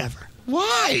sandwich ever.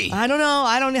 Why? I don't know.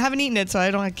 I haven't eaten it, so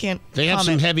I can't They have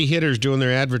comment. some heavy hitters doing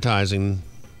their advertising.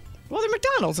 Well, they're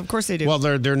McDonald's. Of course they do. Well,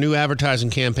 their new advertising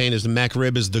campaign is the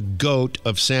McRib is the GOAT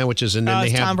of sandwiches, and then they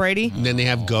it's have Tom Brady? And then they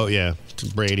have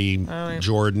Brady,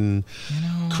 Jordan,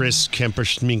 Chris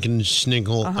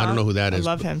Kemper-Schnickel. I don't know who that is.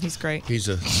 I love him. He's great. He's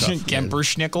a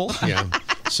Kemper-Schnickel? Yeah.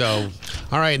 So,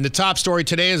 all right. And the top story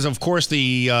today is, of course,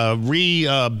 the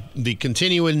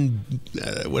continuing,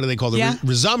 what do they call it?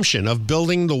 Resumption of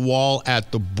building the wall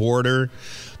at the border.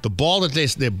 The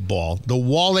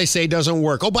wall they say doesn't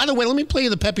work. Oh, by the way, let me play you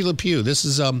the Pepe Le Pew. This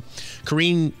is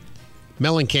Karine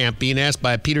Mellencamp being asked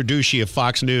by Peter Ducey of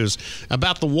Fox News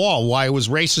about the wall, why it was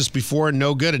racist before and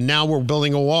no good, and now we're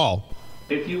building a wall.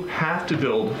 If you have to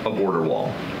build a border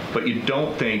wall, but you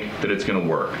don't think that it's going to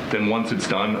work, then once it's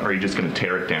done, are you just going to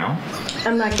tear it down?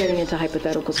 I'm not getting into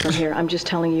hypotheticals from here. I'm just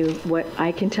telling you what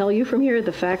I can tell you from here.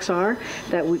 The facts are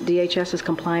that DHS is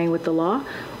complying with the law.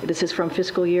 This is from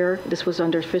this was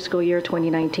under fiscal year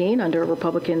 2019 under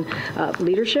Republican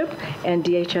leadership, and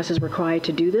DHS is required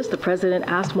to do this. The president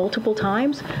asked multiple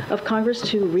times of Congress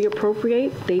to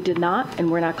reappropriate. They did not,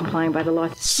 and we're not complying by the law.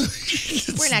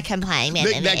 We're not complying.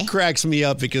 That cracks me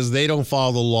up because they don't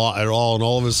follow the law at all, and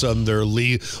all of a sudden they're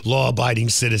law-abiding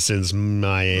citizens.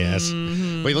 My ass.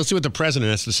 Mm-hmm. Wait, let's see what the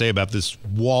president has to say about this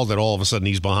wall that all of a sudden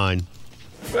he's behind.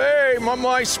 Hey,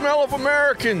 my smell of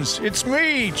Americans. It's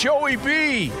me, Joey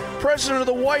B., president of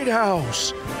the White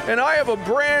House. And I have a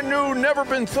brand new, never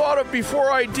been thought of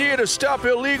before idea to stop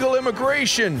illegal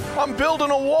immigration. I'm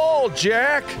building a wall,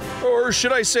 Jack. Or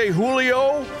should I say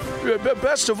Julio?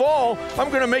 Best of all, I'm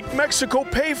going to make Mexico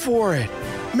pay for it.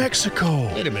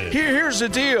 Mexico. Wait a minute. Here's the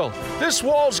deal. This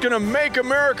wall's going to make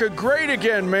America great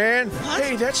again, man. What?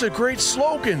 Hey, that's a great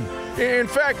slogan. In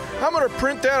fact, I'm going to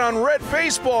print that on red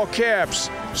baseball caps.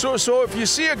 So if you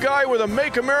see a guy with a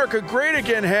Make America Great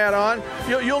Again hat on,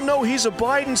 you'll know he's a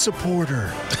Biden supporter.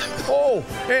 Oh,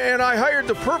 and I hired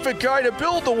the perfect guy to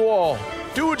build the wall.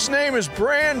 Dude's name is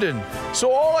Brandon.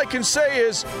 So all I can say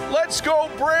is, let's go,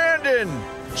 Brandon.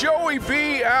 Joey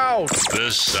B. out.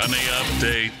 The Sunny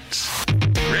Update.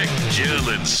 Rick, Jill,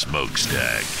 and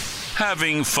Smokestack.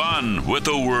 Having fun with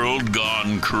the world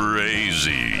gone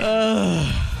crazy.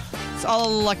 It's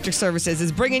all Electric Services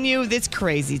is bringing you this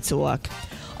crazy talk.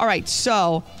 All right,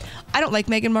 so I don't like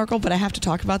Meghan Markle, but I have to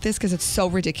talk about this because it's so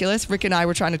ridiculous. Rick and I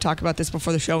were trying to talk about this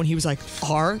before the show, and he was like,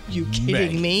 are you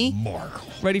kidding me? Markle.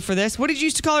 Ready for this? What did you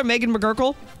used to call her, Meghan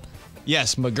McGurkle?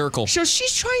 Yes, McGurkle. So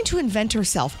she's trying to invent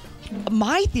herself.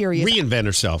 My theory is... Reinvent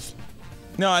herself.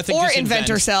 No, I think Or just invent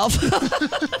herself.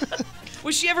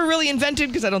 Was she ever really invented?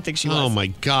 Because I don't think she was. Oh, my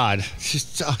God.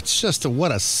 It's just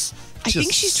what a... I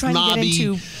think she's trying to get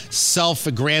into...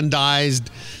 self-aggrandized,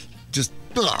 just...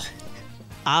 Ugh.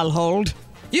 I'll hold.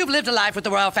 You've lived a life with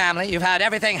the royal family. You've had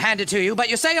everything handed to you, but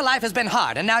you say your life has been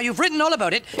hard, and now you've written all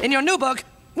about it in your new book,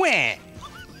 Where?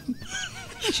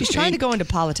 She's trying to go into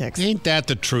politics. Ain't that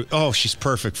the truth? Oh, she's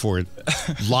perfect for it.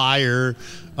 Liar,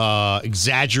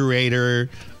 exaggerator,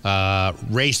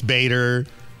 race baiter.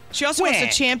 She also wants to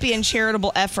champion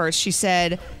charitable efforts. She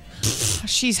said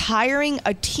she's hiring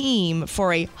a team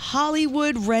for a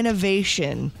Hollywood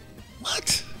renovation.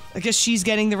 What? I guess she's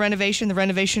getting the renovation. The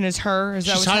renovation is her. Is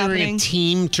that what's happening? She's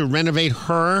hiring a team to renovate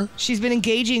her? She's been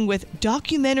engaging with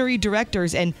documentary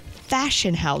directors and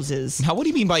fashion houses. Now, what do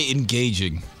you mean by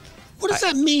engaging? What does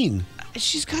that mean?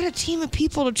 She's got a team of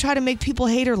people to try to make people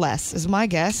hate her less, is my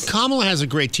guess. Kamala has a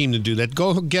great team to do that.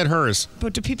 Go get hers.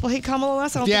 But do people hate Kamala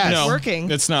less? I don't think it's working.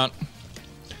 It's not.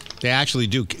 They actually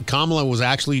do. Kamala was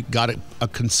actually got a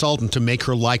consultant to make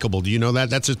her likable. Do you know that?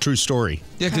 That's a true story.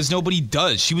 Yeah, because nobody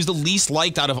does. She was the least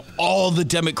liked out of all the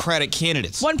Democratic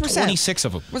candidates. 1%. 26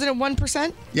 of them. Wasn't it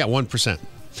 1%? Yeah, 1%.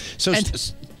 So,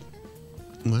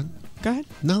 what? Go ahead.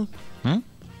 No.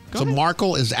 So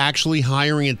Markle is actually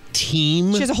hiring a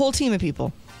team. She has a whole team of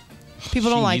people. People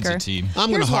don't like her. We're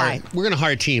going to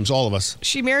hire teams, all of us.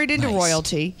 She married into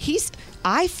royalty.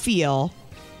 I feel,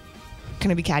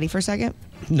 can I be catty for a second?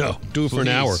 No, do it for an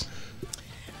hour.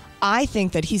 I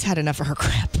think that he's had enough of her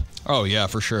crap. Oh, yeah,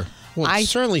 for sure. Well,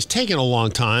 certainly it's taken a long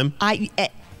time.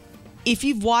 If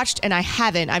you've watched, and I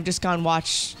haven't, I've just gone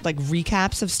watch like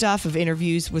recaps of stuff, of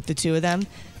interviews with the two of them.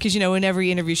 Because, in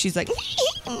every interview, she's like,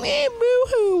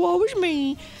 boo-hoo, what was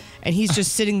me? And he's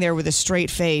just sitting there with a straight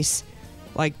face,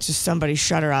 like, just somebody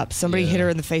shut her up. Somebody hit her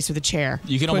in the face with a chair.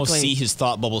 You can quickly. almost see his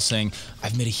thought bubble saying,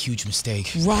 I've made a huge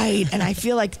mistake. Right. And I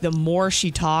feel like the more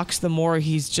she talks, the more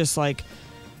he's just like,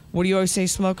 what do you always say,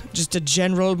 Smoke? Just a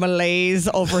general malaise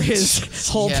over his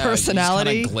whole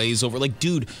personality. He's glaze over. Like,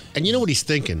 dude. And you know what he's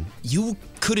thinking? You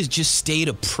could have just stayed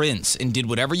a prince and did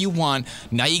whatever you want.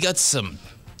 Now you got some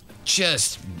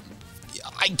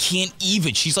I can't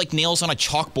even. She's like nails on a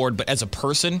chalkboard, but as a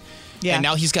person. Yeah. And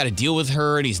now he's got to deal with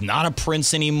her, and he's not a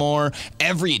prince anymore.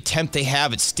 Every attempt they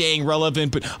have at staying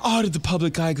relevant, but out of the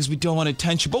public eye because we don't want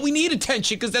attention. But we need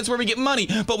attention because that's where we get money,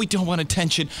 but we don't want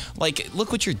attention. Like,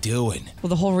 look what you're doing. Well,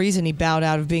 the whole reason he bowed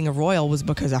out of being a royal was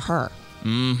because of her.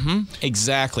 Mm-hmm.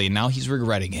 Exactly. Now he's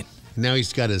regretting it. Now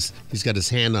he's got his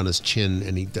hand on his chin,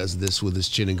 and he does this with his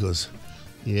chin and goes,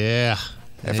 yeah.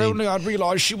 If only I'd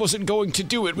realized she wasn't going to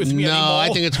do it with me anymore. No, I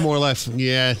think it's more or less,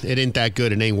 it ain't that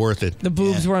good. It ain't worth it. The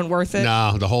boobs weren't worth it?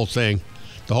 No, the whole thing.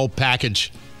 The whole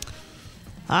package.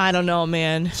 I don't know,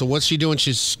 man. So what's she doing?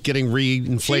 She's getting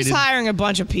reinflated? She's hiring a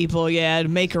bunch of people, to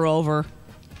make her over.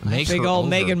 Big old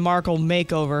Meghan Markle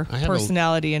makeover,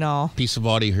 personality and all. Piece of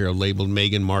audio here labeled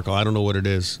Meghan Markle. I don't know what it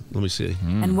is. Let me see.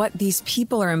 And what these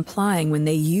people are implying when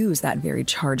they use that very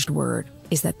charged word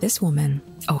is that this woman,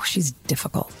 she's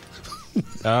difficult.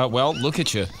 Well, look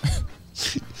at you.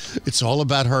 It's all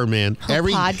about her, man.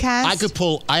 Every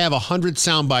podcast? I have 100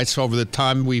 sound bites over the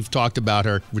time we've talked about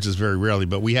her, which is very rarely,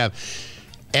 but we have,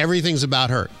 everything's about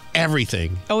her.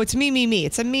 Everything. Oh, it's me.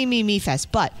 It's a me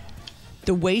fest. But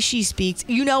the way she speaks,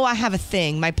 I have a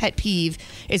thing. My pet peeve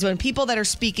is when people that are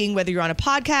speaking, whether you're on a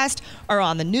podcast or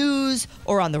on the news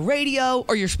or on the radio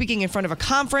or you're speaking in front of a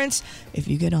conference, if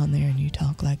you get on there and you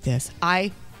talk like this,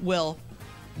 I will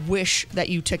wish that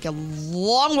you took a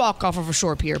long walk off of a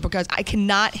shore pier because I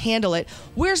cannot handle it.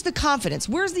 Where's the confidence?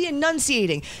 Where's the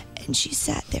enunciating? And she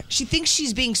sat there. She thinks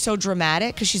she's being so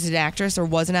dramatic because she's an actress or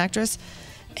was an actress.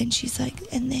 And she's like,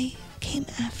 and they came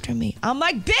after me. I'm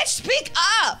like, bitch, speak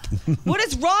up. What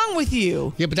is wrong with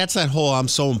you? Yeah, but that's that whole I'm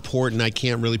so important I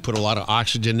can't really put a lot of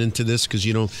oxygen into this because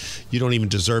you don't even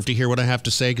deserve to hear what I have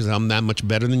to say because I'm that much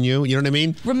better than you. You know what I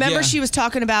mean? Remember she was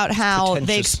talking about how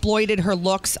they exploited her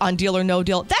looks on Deal or No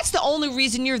Deal. That's the only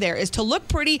reason you're there is to look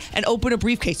pretty and open a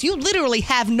briefcase. You literally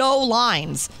have no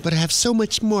lines. But I have so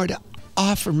much more to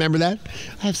offer. Remember that?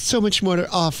 I have so much more to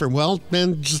offer. Well,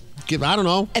 man, just I don't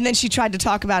know. And then she tried to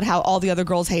talk about how all the other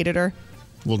girls hated her.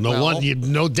 Well,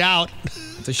 no doubt.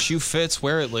 The shoe fits.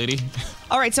 Wear it, lady.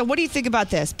 All right, so what do you think about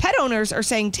this? Pet owners are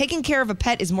saying taking care of a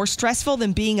pet is more stressful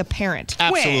than being a parent.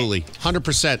 Absolutely.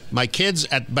 100%. My kids,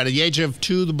 by the age of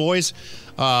 2, the boys,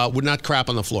 would not crap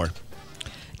on the floor.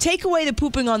 Take away the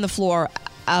pooping on the floor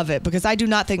of it, because I do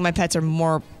not think my pets are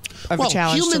more of a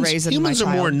challenge to raise than my humans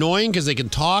child. are more annoying because they can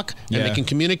talk and they can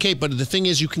communicate, but the thing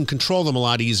is you can control them a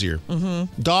lot easier.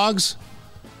 Mm-hmm. Dogs,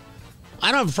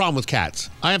 I don't have a problem with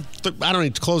cats. I don't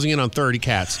need closing in on 30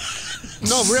 cats.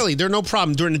 No, really, they're no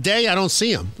problem. During the day, I don't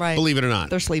see them, believe it or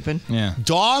not. They're sleeping. Yeah.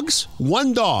 Dogs,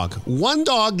 one dog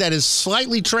that is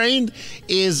slightly trained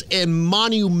is a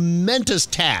monumentous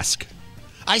task.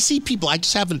 I see people, I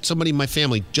just have somebody in my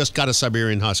family just got a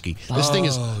Siberian Husky. This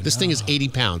thing is 80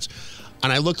 pounds.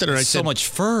 And I looked at her and I said, so much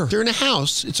fur. They're in a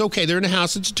house. It's okay. They're in a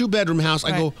house. It's a 2-bedroom house. I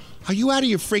go, are you out of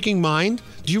your freaking mind?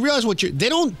 Do you realize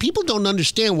people don't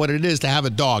understand what it is to have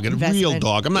a dog, a real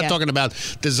dog. I'm not talking about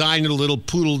designing a little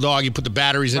poodle dog. You put the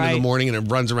batteries in the morning and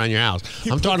it runs around your house.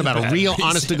 I'm talking about a real,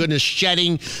 honest to goodness,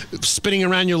 shedding, spinning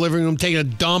around your living room, taking a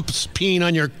dump, peeing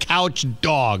on your couch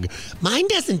dog. Mine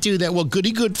doesn't do that. Well,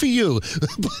 good for you.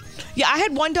 Yeah, I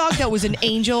had one dog that was an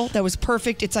angel, that was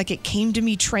perfect. It's like it came to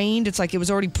me trained. It's like it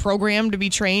was already programmed to be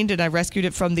trained, and I rescued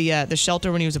it from the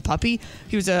shelter when he was a puppy.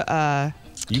 He was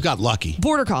You got lucky.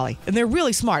 Border Collie, and they're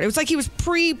really smart. It was like he was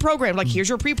pre-programmed. Like, here's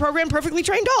your pre-programmed, perfectly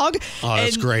trained dog. Oh,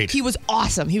 that's great. He was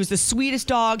awesome. He was the sweetest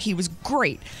dog. He was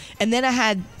great. And then I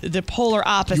had the polar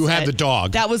opposite. You had the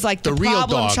dog. That was like the real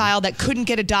problem dog. child that couldn't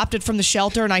get adopted from the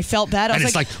shelter, and I felt bad. I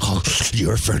was like, oh,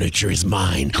 your furniture is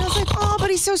mine. I was like, oh, but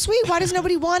he's so sweet. Why does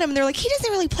nobody want him? And they're like, he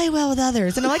doesn't really play well with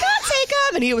others. And I'm like, I'll take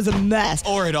him. And he was a mess.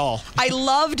 Or at all. I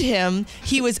loved him.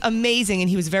 He was amazing, and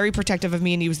he was very protective of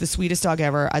me, and he was the sweetest dog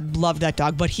ever. I loved that dog.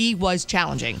 dog, but he was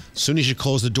challenging. As soon as you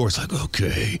close the door, it's like,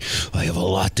 okay, I have a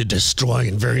lot to destroy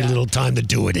and very little time to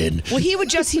do it in. Well, he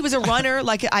was a runner.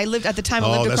 Like I lived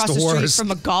across the street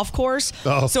from a golf course.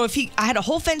 Oh. So I had a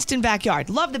whole fenced in backyard.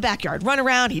 Loved the backyard. Run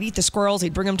around. He'd eat the squirrels.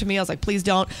 He'd bring them to me. I was like, please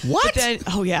don't. What? But then,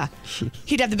 oh yeah.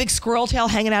 He'd have the big squirrel tail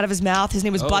hanging out of his mouth. His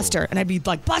name was Buster. And I'd be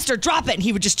like, Buster, drop it. And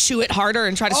he would just chew it harder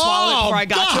and try to swallow it before I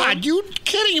got to him. You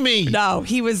kidding me? No,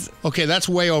 he was. Okay, that's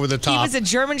way over the top. He was a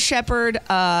German Shepherd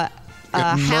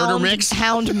murder mix?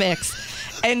 hound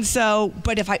mix. And so,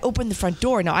 but if I opened the front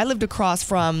door, now I lived across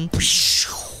from,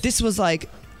 this was like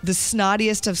the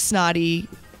snottiest of snotty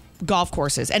golf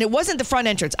courses. And it wasn't the front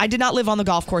entrance. I did not live on the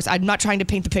golf course. I'm not trying to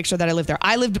paint the picture that I lived there.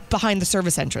 I lived behind the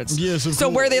service entrance. Yes, of so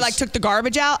course. where they like took the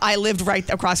garbage out, I lived right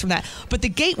across from that. But the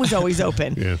gate was always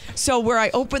open. Yeah. So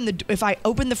if I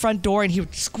opened the front door and he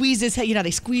would squeeze his head, they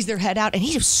squeeze their head out, and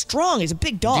he was strong. He's a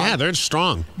big dog. Yeah, they're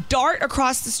strong. Dart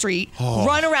across the street,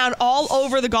 run around all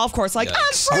over the golf course like,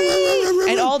 I'm free!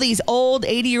 And all these old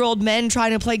 80-year-old men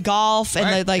trying to play golf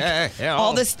and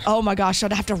all this. Oh my gosh,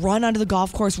 I'd have to run onto the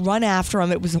golf course, run after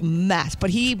him. It was a mess.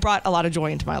 But he brought a lot of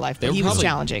joy into my life. But he was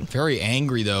challenging. Very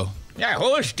angry, though. Yeah,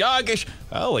 whose dog is...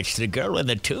 Oh, it's the girl in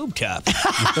the tube top.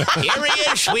 Here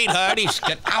he is, sweetheart. He's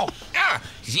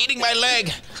eating my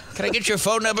leg. Can I get your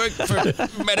phone number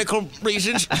for medical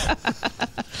reasons?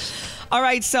 All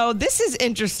right, so this is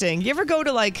interesting. You ever go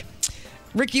to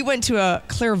Rick, you went to a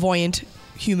clairvoyant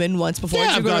human once before.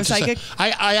 Yeah, Did you go to a psychic?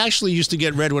 I actually used to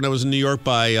get read when I was in New York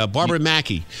by Barbara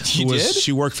Mackey.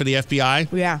 She worked for the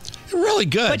FBI. Yeah. Really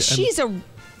good. But she's a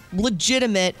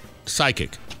legitimate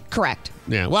psychic. Correct.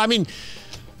 Yeah. Well, I mean,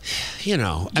 you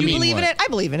believe in it? I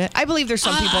believe in it. I believe there's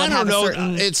some people that have a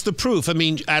certain... It's the proof. I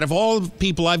mean, out of all the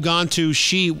people I've gone to,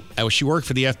 she worked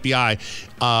for the FBI.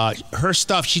 Her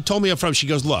stuff, she told me up front, she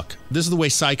goes, look, this is the way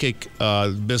psychic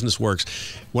business works.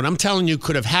 What I'm telling you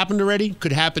could have happened already,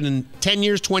 could happen in 10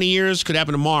 years, 20 years, could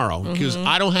happen tomorrow. Because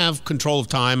I don't have control of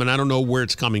time and I don't know where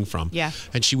it's coming from. Yeah.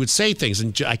 And she would say things,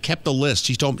 and I kept the list.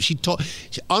 She told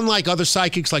unlike other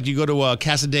psychics, like you go to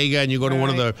Casadega and you go to one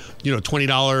of the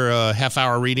 $20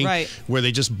 half-hour reading, where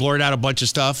they just blurt out a bunch of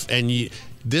stuff. And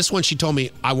this one, she told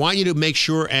me, I want you to make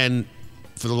sure and,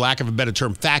 for the lack of a better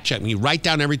term, fact check me. Write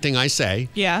down everything I say.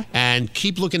 Yeah. And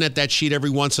keep looking at that sheet every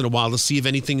once in a while to see if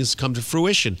anything has come to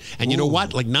fruition. And you know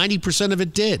what? 90% of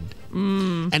it did.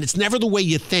 And it's never the way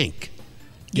you think.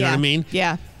 You know what I mean?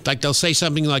 Yeah. Like they'll say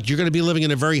something like, you're going to be living in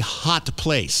a very hot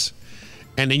place.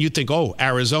 And then you think, oh,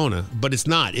 Arizona, but it's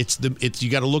not. You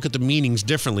got to look at the meanings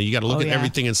differently. You got to look at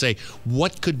everything and say,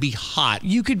 what could be hot?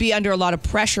 You could be under a lot of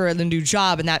pressure in the new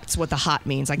job, and that's what the hot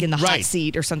means, like in the hot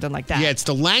seat or something like that. Yeah, it's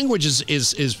the language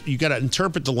is you got to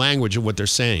interpret the language of what they're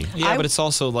saying. Yeah, but it's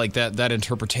also like that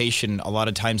interpretation a lot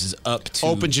of times is up to...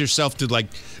 Opens yourself to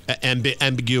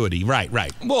ambiguity.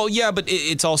 Right. Well, yeah, but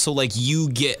it's also like you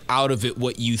get out of it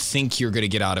what you think you're going to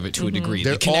get out of it to a degree.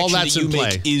 The connection all that's that you in play.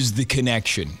 make is the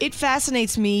connection. It fascinates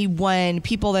me when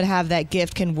people that have that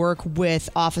gift can work with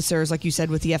officers, like you said,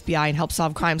 with the FBI and help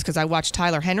solve crimes, because I watched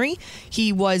Tyler Henry.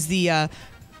 He was the, I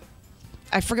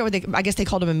forget I guess they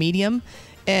called him a medium,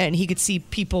 and he could see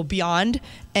people beyond,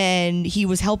 and he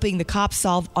was helping the cops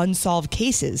solve unsolved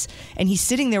cases. And he's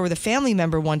sitting there with a family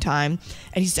member one time,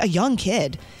 and he's a young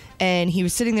kid, and he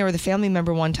was sitting there with a family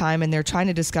member one time, and they're trying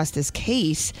to discuss this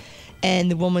case,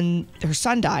 and the woman, her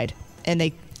son died, and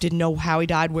they didn't know how he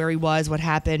died, where he was, what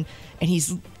happened. And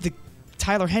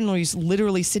Tyler Henry's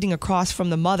literally sitting across from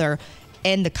the mother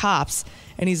and the cops.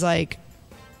 And he's like,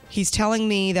 he's telling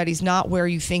me that he's not where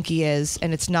you think he is,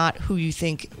 and it's not who you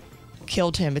think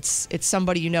killed him. It's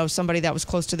somebody somebody that was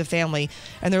close to the family.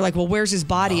 And they're like, well, where's his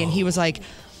body? And he was like,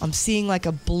 I'm seeing like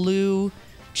a blue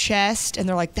chest. And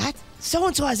they're like, that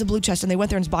so-and-so has a blue chest. And they went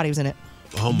there and his body was in it.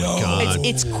 Oh, my God.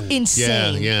 It's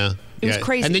insane. Yeah. It was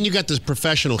crazy. And then you got this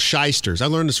professional shysters. I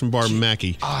learned this from Barbara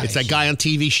Mackey. It's that guy on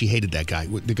TV. She hated that guy.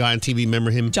 The guy on TV,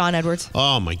 remember him? John Edwards.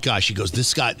 Oh, my gosh. She goes,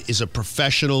 this guy is a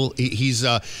professional. He's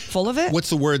full of it? What's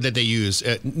the word that they use?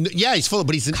 Yeah, he's full of it,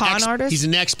 but he's an artist? He's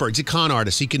an expert. He's a con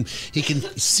artist. He can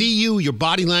see you, your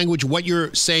body language, what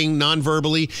you're saying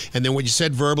non-verbally, and then what you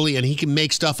said verbally, and he can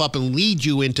make stuff up and lead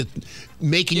you into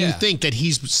making you think that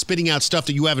he's spitting out stuff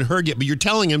that you haven't heard yet, but you're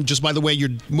telling him just by the way you're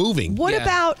moving. What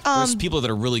about... There's people that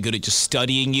are really good at just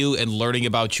studying you and learning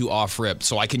about you off rip.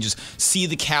 So I can just see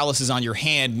the calluses on your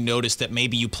hand and notice that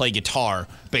maybe you play guitar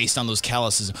based on those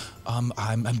calluses.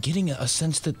 I'm getting a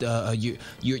sense that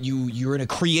you're in a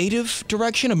creative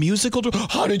direction, a musical direction.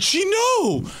 How did she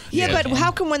know? Yeah, but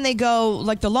how come when they go,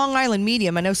 like the Long Island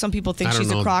medium, I know some people think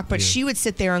she's a crock, but she would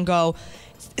sit there and go,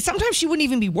 sometimes she wouldn't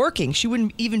even be working. She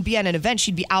wouldn't even be at an event.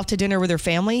 She'd be out to dinner with her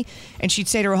family, and she'd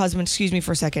say to her husband, "Excuse me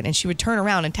for a second," and she would turn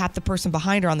around and tap the person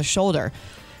behind her on the shoulder.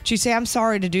 She'd say, "I'm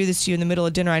sorry to do this to you in the middle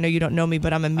of dinner. I know you don't know me,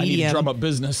 but I'm a medium." I need to drum up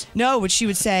business. No, but she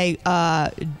would say,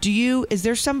 is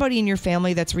there somebody in your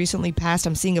family that's recently passed?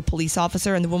 I'm seeing a police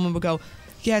officer. And the woman would go,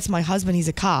 "Yeah, it's my husband. He's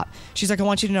a cop." She's like, "I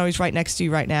want you to know he's right next to you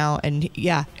right now." And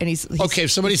he's okay,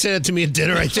 if somebody said it to me at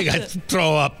dinner, I think I'd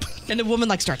throw up. And the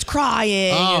woman starts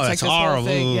crying. Oh, it's that's this horrible. whole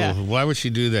thing. Yeah. Why would she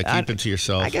do that? Keep it to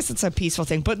yourself. I guess it's a peaceful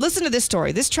thing. But listen to this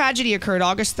story. This tragedy occurred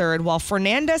August 3rd while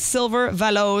Fernanda Silver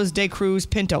Veloz de Cruz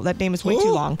Pinto, that name is way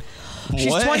too long.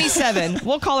 She's 27.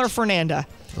 We'll call her Fernanda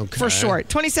for short.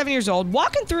 27 years old,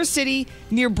 walking through a city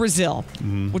near Brazil,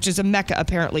 which is a mecca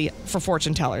apparently for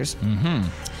fortune tellers. Mm-hmm.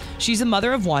 She's a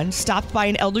mother of one, stopped by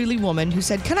an elderly woman who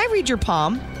said, "Can I read your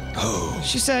palm?" Oh.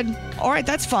 She said, "All right,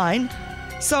 that's fine."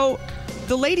 So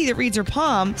the lady that reads her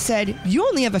palm said, "You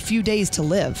only have a few days to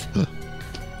live."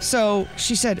 So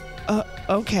she said,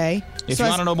 "Okay." If so you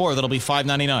want to know more, that'll be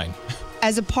 $5.99.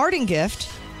 As a parting gift,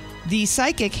 the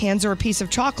psychic hands her a piece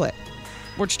of chocolate,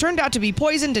 which turned out to be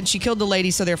poisoned, and she killed the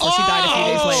lady, so therefore she died a few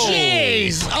days later.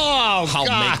 Jeez! Oh,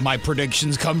 I'll make my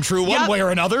predictions come true one way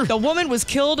or another. The woman was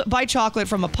killed by chocolate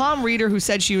from a palm reader who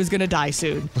said she was going to die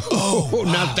soon. Oh,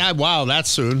 not that. Wow, that's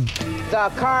soon.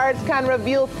 The cards can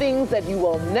reveal things that you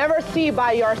will never see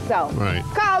by yourself. Right.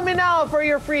 Call me now for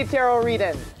your free tarot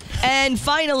reading. And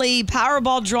finally,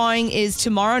 Powerball drawing is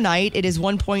tomorrow night. It is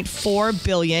 $1.4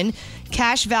 billion.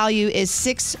 Cash value is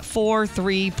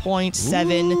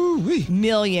 $643.7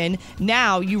 million.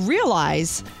 Now, you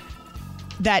realize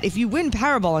that if you win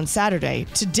Powerball on Saturday,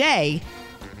 today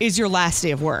is your last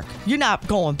day of work. You're not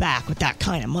going back with that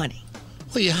kind of money.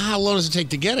 Well, how long does it take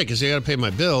to get it? Because I got to pay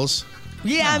my bills.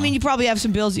 Yeah, I mean, you probably have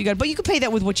some bills but you could pay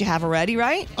that with what you have already,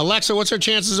 right? Alexa, what's our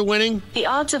chances of winning? The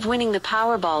odds of winning the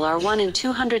Powerball are 1 in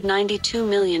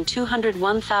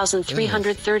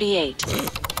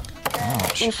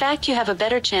 292,201,338. In fact, you have a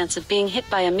better chance of being hit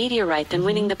by a meteorite than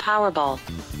winning the Powerball.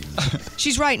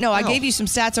 She's right. No, I gave you some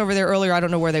stats over there earlier. I don't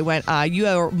know where they went. You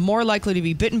are more likely to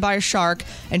be bitten by a shark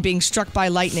and being struck by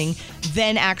lightning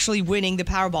than actually winning the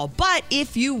Powerball. But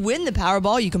if you win the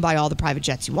Powerball, you can buy all the private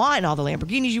jets you want and all the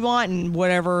Lamborghinis you want and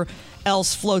whatever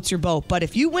else floats your boat. But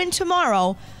if you win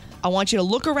tomorrow, I want you to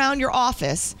look around your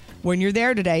office when you're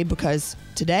there today, because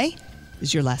today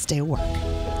is your last day of work.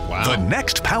 Wow. The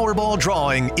next Powerball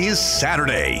drawing is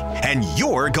Saturday, and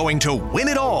you're going to win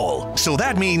it all. So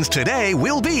that means today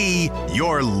will be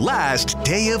your last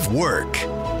day of work.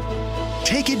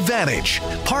 Take advantage.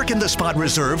 Park in the spot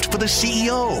reserved for the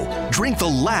CEO. Drink the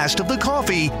last of the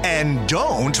coffee, and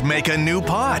don't make a new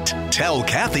pot. Tell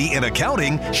Kathy in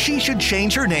accounting she should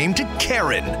change her name to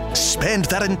Karen. Spend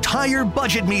that entire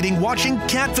budget meeting watching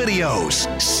cat videos.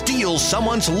 Steal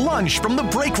someone's lunch from the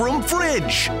break room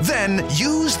fridge. Then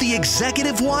use the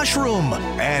executive washroom.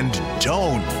 And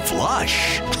don't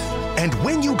flush. And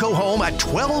when you go home at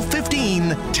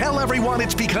 12:15, tell everyone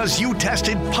it's because you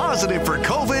tested positive for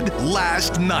COVID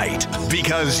last night.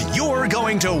 Because you're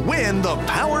going to win the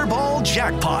Powerball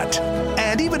jackpot.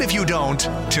 And even if you don't,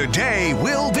 today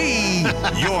will be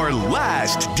your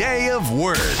last day of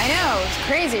work. I know, it's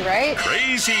crazy, right?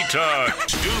 Crazy talk.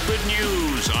 Stupid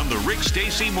news on the Rick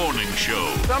Stacy Morning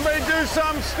Show. Somebody do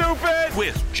something stupid.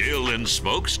 With Jill and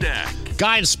Smokestack.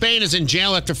 Guy in Spain is in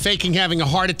jail after faking having a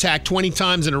heart attack 20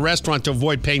 times in a restaurant to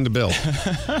avoid paying the bill.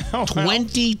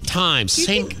 20 times.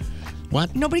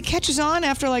 What? Nobody catches on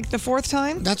after like the fourth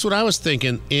time? That's what I was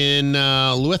thinking. In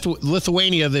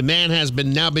Lithuania, the man has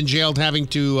now been jailed, having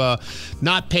to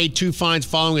not pay 2 fines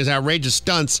following his outrageous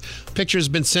stunts. Pictures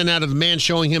have been sent out of the man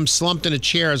showing him slumped in a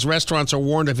chair as restaurants are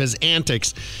warned of his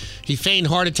antics. He feigned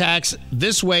heart attacks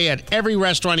this way at every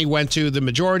restaurant he went to. The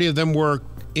majority of them were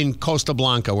in Costa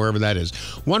Blanca, wherever that is.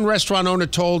 One restaurant owner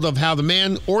told of how the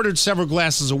man ordered several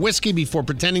glasses of whiskey before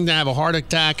pretending to have a heart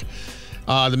attack.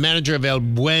 The manager of El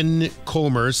Buen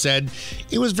Comer said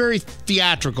it was very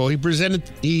theatrical. He pretended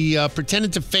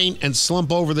to faint and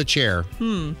slump over the chair.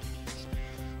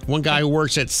 One guy who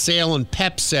works at Sale and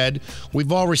Pep said,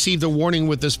 "We've all received a warning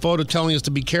with this photo telling us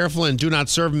to be careful and do not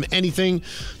serve him anything."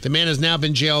 The man has now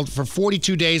been jailed for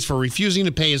 42 days for refusing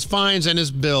to pay his fines and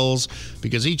his bills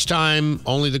because each time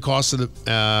only the cost of the,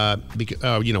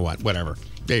 you know what, whatever.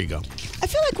 There you go. I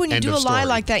feel like when you do a lie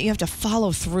like that, you have to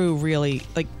follow through really.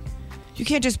 Like, you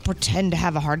can't just pretend to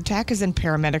have a heart attack because then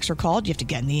paramedics are called. You have to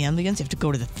get in the ambulance. You have to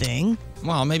go to the thing.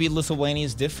 Well, maybe Lithuania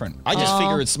is different. I just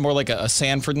figure it's more like a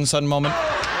Sanford and Son moment.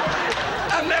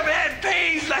 I've never had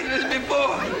pains like this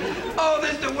before. Oh,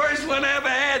 this is the worst one I ever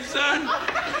had, son.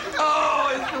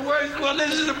 Oh, it's the worst one.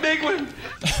 This is a big one.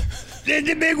 There's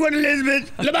the big one,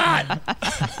 Elizabeth. Lamont,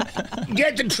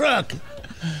 get the truck.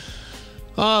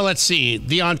 Oh, let's see.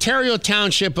 The Ontario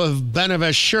township of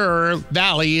Beneventure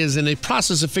Valley is in a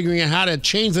process of figuring out how to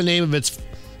change the name of its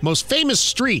most famous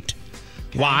street.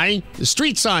 Okay. Why? The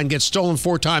street sign gets stolen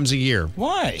 4 times a year.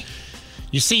 Why?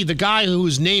 You see, the guy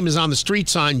whose name is on the street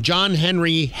sign, John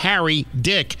Henry Harry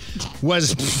Dick,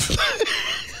 was...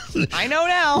 I know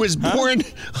now. Was born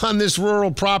on this rural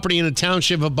property in the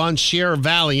township of Bon Cher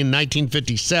Valley in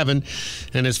 1957,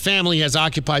 and his family has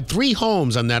occupied 3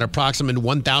 homes on that approximate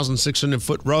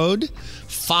 1,600-foot road.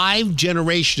 5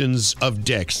 generations of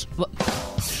Dicks.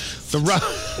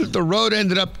 The road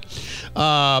ended up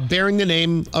bearing the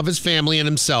name of his family and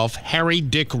himself, Harry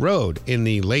Dick Road, in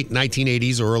the late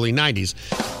 1980s or early 90s.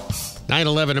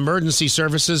 9/11 emergency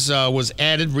services was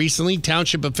added recently.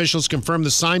 Township officials confirmed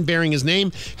the sign bearing his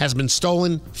name has been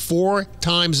stolen 4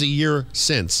 times a year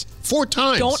since. 4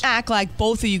 times. Don't act like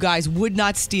both of you guys would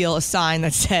not steal a sign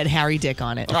that said Harry Dick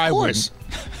on it. Of course.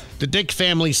 The Dick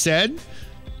family said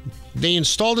they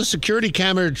installed a security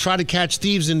camera to try to catch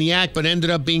thieves in the act, but ended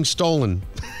up being stolen.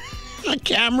 The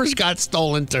cameras got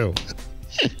stolen too.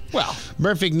 Well,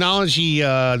 Murphy acknowledged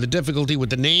the difficulty with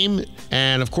the name,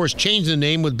 and of course, changing the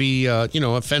name would be,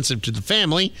 offensive to the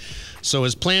family. So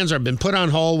his plans have been put on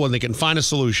hold when they can find a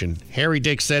solution. Harry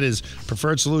Dick said his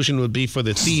preferred solution would be for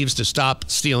the thieves to stop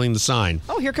stealing the sign.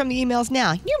 Oh, here come the emails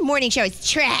now. Your morning show is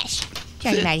trash.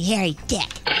 Talking about Harry Dick.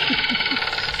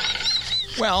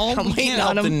 Well, we can't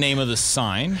help the name of the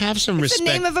sign. Have some It's respect.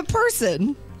 the name of a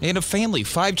person. In a family,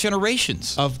 5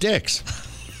 generations of Dicks.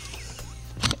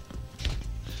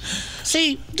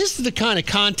 See, this is the kind of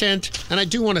content, and I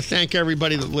do want to thank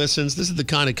everybody that listens. This is the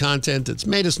kind of content that's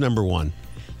made us number 1.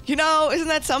 You know, isn't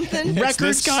that something?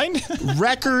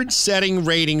 Record-setting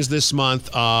ratings this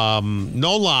month,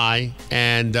 no lie,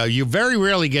 and you very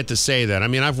rarely get to say that. I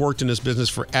mean, I've worked in this business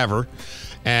forever,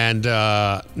 and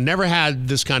never had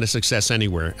this kind of success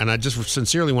anywhere. And I just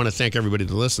sincerely want to thank everybody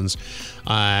that listens.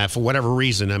 For whatever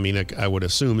reason, I mean, I would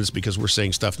assume it's because we're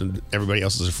saying stuff that everybody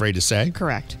else is afraid to say.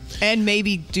 Correct. And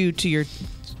maybe due to your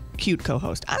cute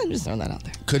co-host. I'm just throwing that out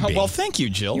there. Could be. Well, thank you,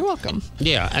 Jill. You're welcome.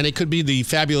 Yeah, and it could be the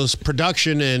fabulous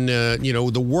production and,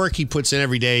 the work he puts in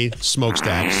every day.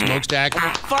 Smokestack. Smokestack.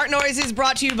 Fart noises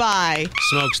brought to you by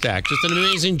Smokestack. Just an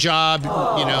amazing job, There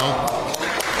we go.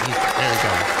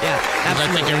 Yeah, I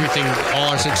think everything, all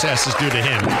our success is due to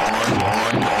him.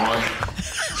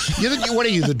 What are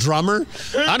you, the drummer?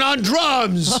 And on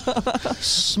drums,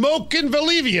 Smokin'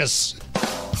 Valivius.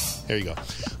 There you go.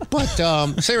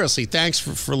 But seriously, thanks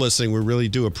for listening. We really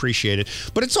do appreciate it.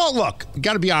 But it's all, look, you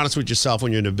got to be honest with yourself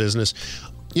when you're in a business.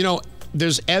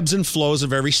 There's ebbs and flows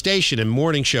of every station and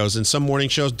morning shows, and some morning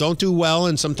shows don't do well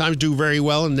and sometimes do very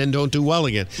well and then don't do well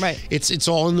again. Right. It's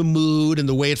all in the mood and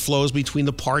the way it flows between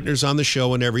the partners on the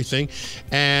show and everything.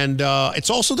 And it's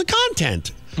also the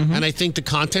content. Mm-hmm. And I think the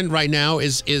content right now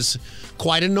is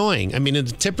quite annoying. I mean, in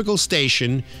the typical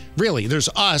station, really, there's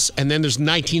us and then there's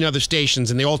 19 other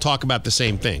stations and they all talk about the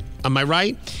same thing. Am I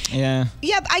right? Yeah.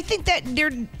 Yeah, I think that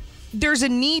there's a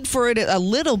need for it a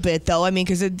little bit, though. I mean,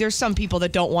 because there's some people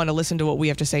that don't want to listen to what we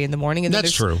have to say in the morning. And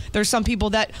That's true. There's some people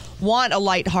that want a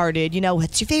lighthearted,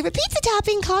 what's your favorite pizza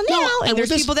topping? Call now. And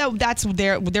there's people that's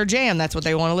their jam. That's what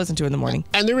they want to listen to in the morning.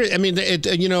 And there is, I mean,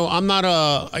 I'm not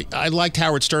I liked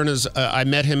Howard Stern as I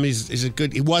met him.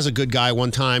 He was a good guy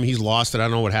one time. He's lost it. I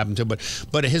don't know what happened to him.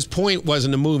 But his point was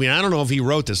in the movie, and I don't know if he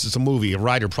wrote this. It's a movie. A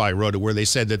writer probably wrote it, where they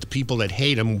said that the people that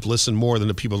hate him listen more than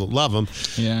the people that love him.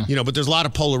 Yeah. But there's a lot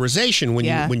of polarization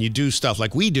when you do stuff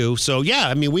like we do. So yeah,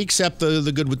 I mean, we accept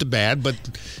the good with the bad, but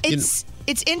it's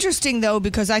interesting though,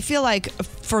 because I feel like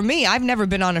for me, I've never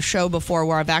been on a show before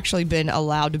where I've actually been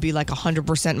allowed to be like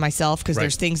 100% myself, because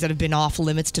there's things that have been off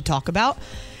limits to talk about.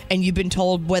 And you've been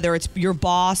told, whether it's your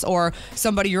boss or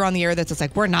somebody you're on the air that's just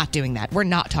like, we're not doing that. We're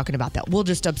not talking about that. We'll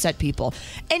just upset people.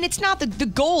 And it's not the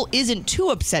goal isn't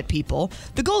to upset people.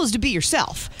 The goal is to be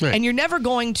yourself. Right. And you're never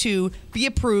going to be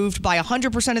approved by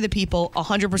 100% of the people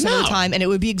 100% of the time. And it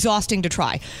would be exhausting to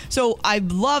try. So I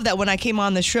love that when I came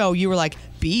on the show, you were like,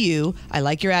 be you. I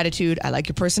like your attitude. I like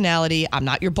your personality. I'm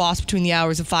not your boss between the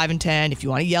hours of 5 and 10. If you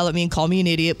want to yell at me and call me an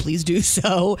idiot, please do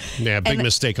so. Yeah, big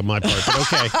mistake on my part, but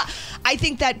okay. I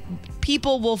think that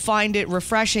people will find it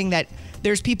refreshing that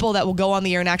there's people that will go on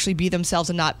the air and actually be themselves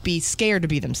and not be scared to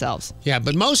be themselves. Yeah,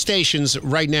 but most stations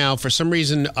right now, for some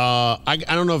reason, I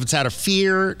don't know if it's out of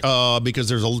fear because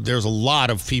there's a lot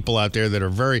of people out there that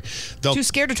are too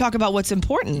scared to talk about what's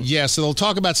important. Yeah, so they'll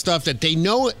talk about stuff that they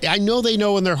know. I know they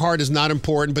know in their heart is not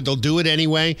important, but they'll do it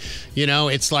anyway. You know,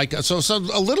 it's like so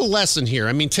a little lesson here.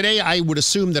 I mean, today I would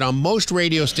assume that on most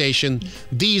radio station,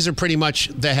 these are pretty much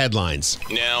the headlines.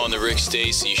 Now on the Rick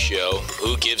Stacy Show,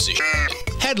 who gives a shit?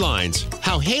 Headlines: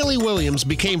 How Hayley Williams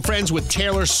became friends with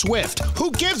Taylor Swift.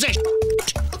 Who gives a shit?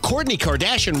 Kourtney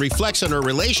Kardashian reflects on her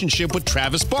relationship with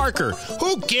Travis Barker.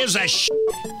 Who gives a shit?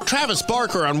 Travis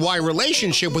Barker on why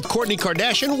relationship with Kourtney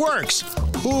Kardashian works.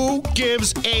 Who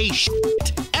gives a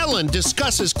shit? Ellen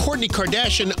discusses Kourtney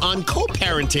Kardashian on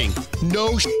co-parenting.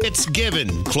 No shit's given.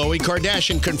 Khloe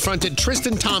Kardashian confronted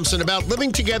Tristan Thompson about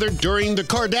living together during the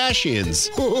Kardashians.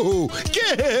 Who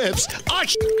gives a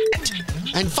shit?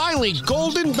 And finally,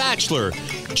 Golden Bachelor.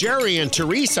 Jerry and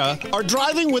Teresa are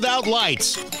driving without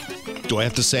lights. Do I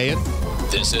have to say it?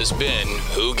 This has been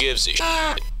Who Gives a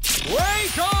Shit?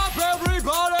 Wake up,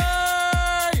 everybody!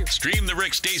 Stream the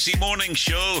Rick Stacy Morning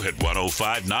Show at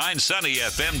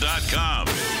 1059sunnyfm.com.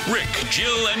 Rick,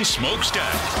 Jill, and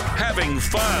Smokestack having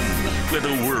fun with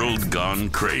a world gone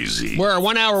crazy. We're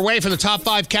 1 hour away from the top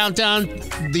 5 countdown.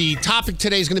 The topic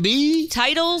today is going to be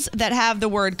titles that have the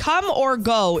word come or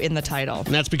go in the title.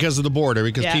 And that's because of the border,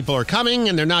 because people are coming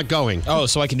and they're not going. Oh,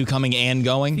 so I can do coming and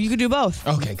going? You could do both.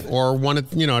 Okay, good. Or one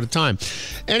at a time.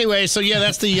 Anyway, so yeah,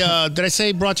 that's the, did I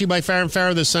say brought to you by Farrah and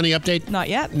Farrah, the Sunny Update? Not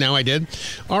yet. No, I did.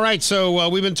 All right, so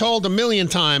we've been told a million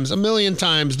times,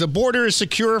 the border is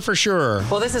secure for sure.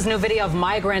 Well, this is new video of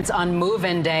migrants on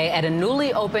move-in day at a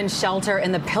newly opened shelter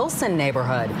in the Pilsen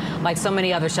neighborhood. Like so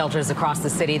many other shelters across the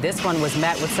city, this one was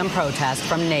met with some protest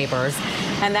from neighbors.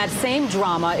 And that same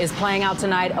drama is playing out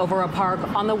tonight over a park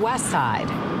on the west side.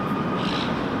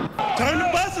 Turn the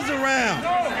buses around.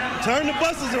 Turn the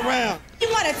buses around. You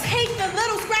want to take the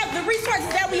little scrap, the resources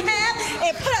that we have,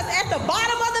 and put us at the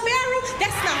bottom of the barrel?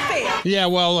 That's not fair. Yeah,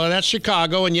 well, that's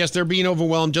Chicago, and yes, they're being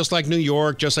overwhelmed, just like New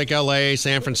York, just like L.A.,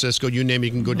 San Francisco, you name it.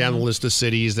 You can go down the list of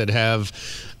cities that have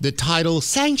the title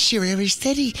Sanctuary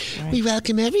City. Right. We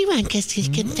welcome everyone because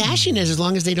compassion is as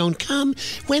long as they don't come.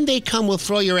 When they come, we'll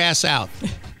throw your ass out.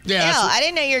 Yeah, I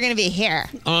didn't know you were going to be here.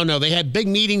 Oh, no, they had big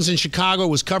meetings in Chicago. It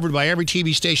was covered by every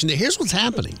TV station. Here's what's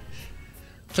happening.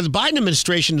 For the Biden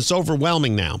administration, it's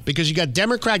overwhelming now because you got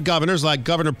Democrat governors like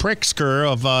Governor Pritzker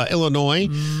of Illinois.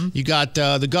 Mm-hmm. You got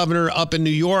the governor up in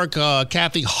New York,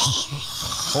 Kathy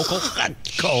Hochul.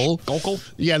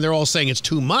 Yeah, they're all saying it's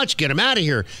too much. Get them out of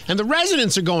here. And the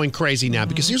residents are going crazy now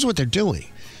because here's what they're doing.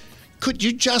 Could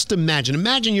you just imagine?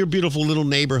 Imagine your beautiful little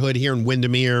neighborhood here in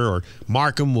Windermere or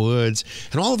Markham Woods,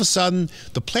 and all of a sudden,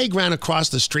 the playground across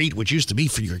the street, which used to be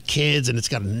for your kids, and it's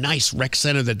got a nice rec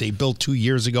center that they built 2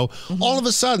 years ago, all of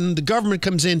a sudden, the government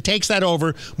comes in, takes that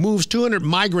over, moves 200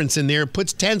 migrants in there,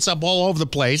 puts tents up all over the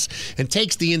place, and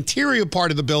takes the interior part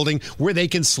of the building where they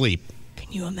can sleep.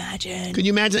 Can you imagine? Can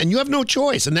you imagine? And you have no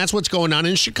choice, and that's what's going on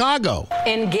in Chicago.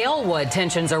 In Galewood,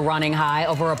 tensions are running high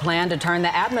over a plan to turn the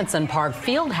Admonson Park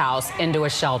field house into a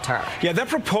shelter. Yeah, that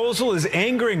proposal is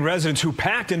angering residents who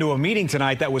packed into a meeting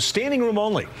tonight that was standing room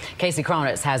only. Casey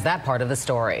Cronitz has that part of the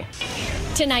story.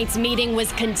 Tonight's meeting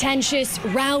was contentious,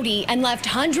 rowdy, and left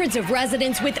hundreds of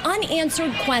residents with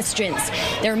unanswered questions.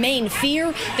 Their main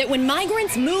fear that when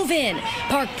migrants move in,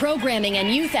 park programming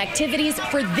and youth activities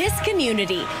for this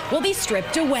community will be stripped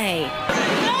away.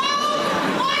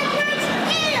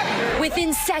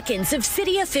 Within seconds of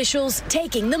city officials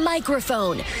taking the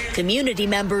microphone, community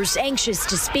members anxious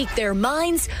to speak their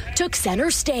minds took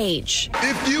center stage.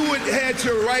 If you would had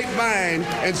your right mind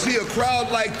and see a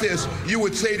crowd like this, you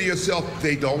would say to yourself,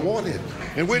 they don't want it.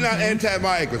 And we're not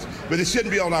anti-migrants, but it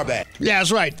shouldn't be on our back. Yeah,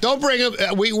 that's right. Don't bring them.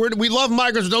 We love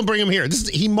migrants, but don't bring them here.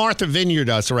 He Martha Vineyard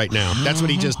us right now. That's what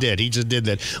he just did. He just did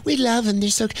that. We love them.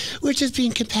 We're just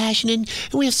being compassionate,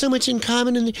 and we have so much in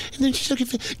common. And they're just looking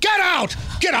for. Get out!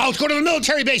 Get out! Go to the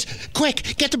military base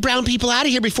quick! Get the brown people out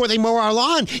of here before they mow our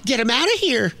lawn. Get them out of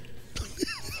here.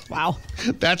 Wow.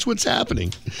 That's what's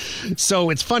happening. So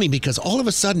it's funny because all of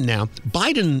a sudden now,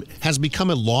 Biden has become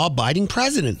a law-abiding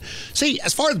president. See,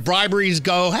 as far as briberies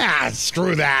go,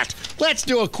 screw that. Let's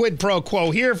do a quid pro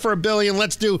quo here for $1 billion.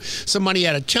 Let's do some money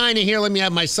out of China here. Let me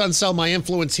have my son sell my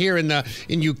influence here in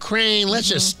Ukraine. Let's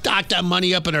just stock that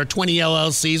money up in our 20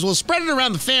 LLCs. We'll spread it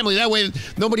around the family. That way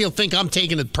nobody will think I'm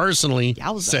taking it personally,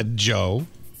 said Joe.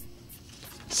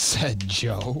 Said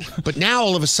Joe. But now,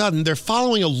 all of a sudden, they're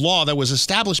following a law that was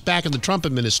established back in the Trump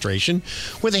administration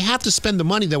where they have to spend the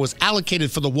money that was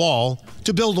allocated for the wall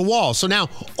to build a wall. So now,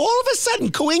 all of a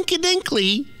sudden,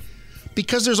 coinkydingly,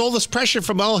 because there's all this pressure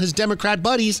from all his Democrat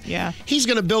buddies. Yeah. He's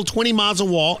going to build 20 miles of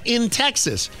wall in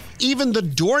Texas. Even the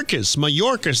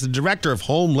Mayorkas, the director of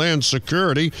Homeland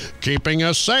Security, keeping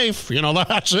us safe.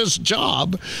 That's his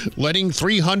job. Letting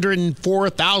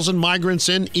 304,000 migrants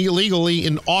in illegally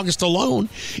in August alone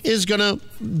is going to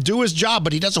do his job,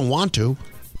 but he doesn't want to.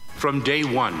 From day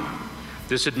one,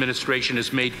 this administration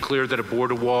has made clear that a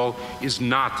border wall is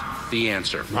not the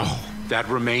answer. That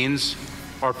remains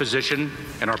our position,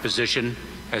 and our position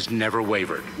has never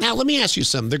wavered. Now, let me ask you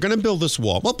something. They're going to build this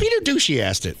wall. Well, Peter Ducey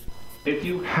asked it. If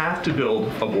you have to build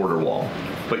a border wall,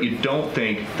 but you don't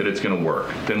think that it's going to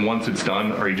work, then once it's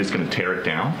done, are you just going to tear it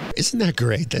down? Isn't that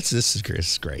great? This is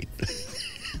great.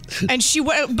 And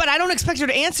but I don't expect her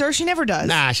to answer. She never does.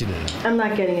 Nah, she didn't. I'm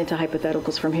not getting into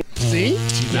hypotheticals from here. See?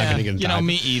 She's not going to get into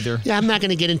me either. Yeah, I'm not going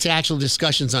to get into actual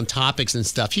discussions on topics and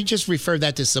stuff. She just referred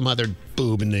that to some other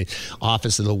boob in the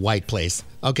office of the White Place.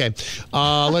 Okay,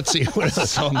 let's see. What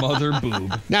else? Some other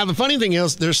boob. Now, the funny thing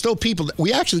is, there's still people.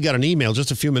 We actually got an email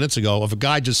just a few minutes ago of a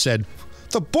guy just said,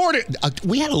 the border.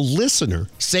 We had a listener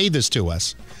say this to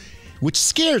us, which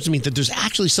scares me that there's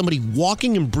actually somebody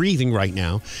walking and breathing right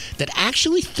now that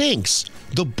actually thinks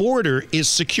the border is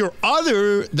secure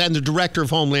other than the director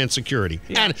of Homeland Security.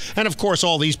 Yeah. And of course,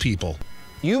 all these people.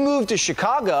 You moved to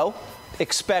Chicago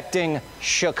expecting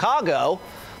Chicago.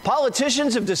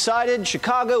 Politicians have decided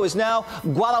Chicago is now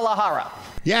Guadalajara.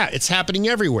 Yeah, it's happening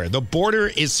everywhere. The border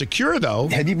is secure, though.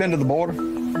 Have you been to the border?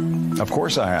 Of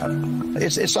course I have.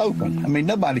 It's open. I mean,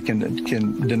 nobody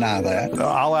can deny that.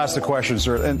 I'll ask the question,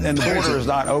 sir. And the border is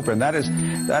not open. That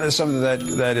is something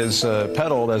that is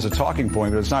peddled as a talking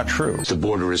point, but it's not true. The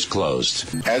border is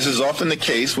closed. As is often the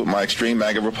case with my extreme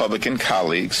MAGA Republican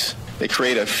colleagues, they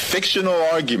create a fictional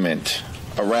argument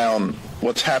around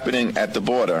what's happening at the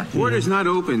border. The border is not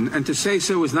open, and to say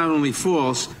so is not only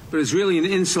false, but it's really an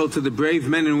insult to the brave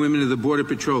men and women of the Border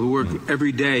Patrol who work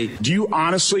every day. Do you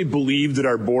honestly believe that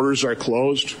our borders are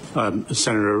closed?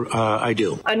 Senator, I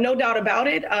do. No doubt about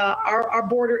it. Our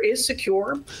border is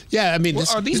secure. Yeah, I mean,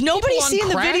 are these nobody seeing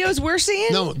the videos we're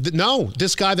seeing? No.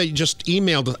 This guy that you just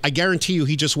emailed, I guarantee you,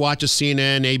 he just watches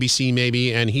CNN, ABC,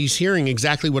 maybe, and he's hearing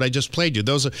exactly what I just played you.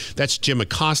 That's Jim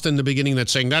Acosta in the beginning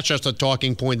that's saying that's just a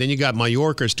talking point. Then you got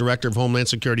Mayorkas, director of Homeland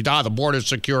Security. The border's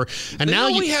secure, and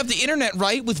now we have the internet,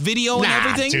 right, with video and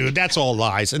everything. Dude, that's all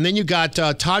lies. And then you got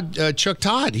Chuck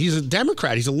Todd. He's a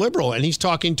Democrat. He's a liberal, and he's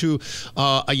talking to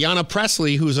Ayanna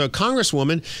Pressley, who's a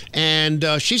congresswoman, and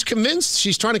she's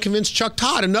trying to convince Chuck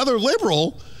Todd, another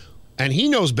liberal, and he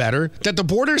knows better, that the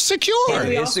border is secure.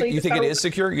 You think it is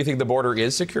secure? You think the border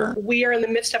is secure? We are in the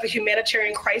midst of a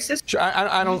humanitarian crisis.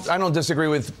 I don't disagree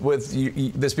with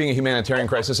this being a humanitarian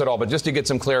crisis at all, but just to get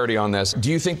some clarity on this, do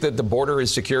you think that the border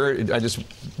is secure?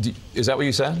 Is that what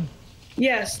you said?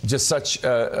 Yes. Just such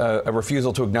a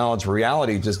refusal to acknowledge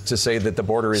reality, just to say that the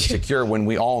border is secure when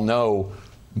we all know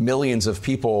millions of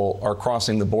people are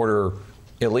crossing the border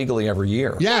illegally every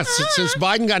year. Yes, since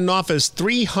Biden got in office,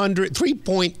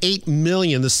 3.8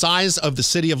 million, the size of the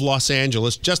city of Los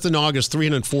Angeles, just in August,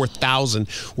 304,000,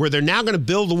 where they're now going to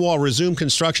build the wall, resume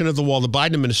construction of the wall, the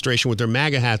Biden administration with their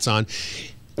MAGA hats on.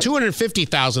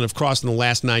 250,000 have crossed in the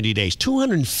last 90 days.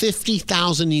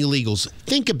 250,000 illegals.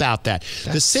 Think about that.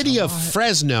 The city of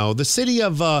Fresno, the city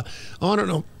of, I don't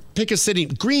know, pick a city,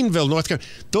 Greenville, North Carolina.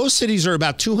 Those cities are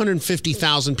about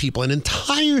 250,000 people. An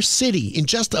entire city in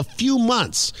just a few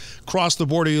months crossed the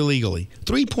border illegally.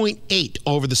 3.8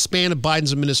 over the span of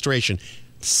Biden's administration.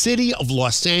 City of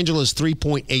Los Angeles,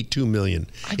 3.82 million.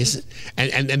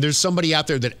 And there's somebody out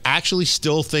there that actually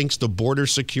still thinks the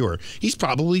border's secure. He's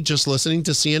probably just listening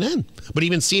to CNN. But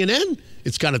even CNN,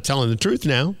 it's kind of telling the truth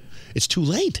now. It's too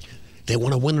late. They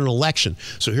want to win an election.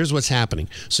 So here's what's happening.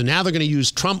 So now they're going to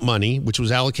use Trump money, which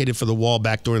was allocated for the wall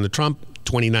back during the Trump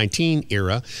 2019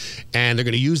 era, and they're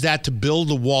going to use that to build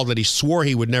the wall that he swore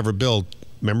he would never build.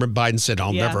 Remember, Biden said,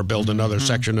 I'll never build another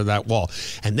section of that wall.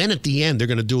 And then at the end, they're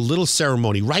going to do a little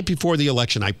ceremony right before the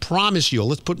election. I promise you,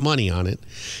 let's put money on it.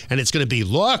 And it's going to be,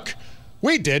 look,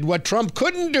 we did what Trump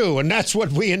couldn't do, and that's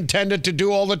what we intended to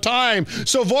do all the time.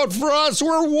 So vote for us.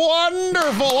 We're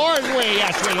wonderful, aren't we?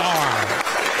 Yes, we are.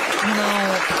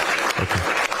 Okay.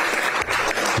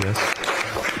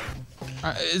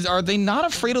 Yes. Are they not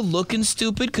afraid of looking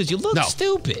stupid? Because you look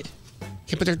stupid.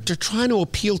 Yeah, but they're trying to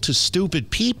appeal to stupid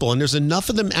people, and there's enough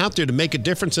of them out there to make a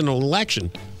difference in an election.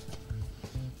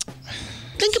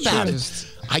 Think about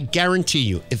it. I guarantee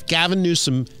you, if Gavin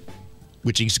Newsom,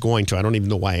 which he's going to, I don't even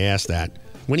know why I asked that,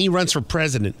 when he runs for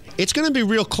president, it's going to be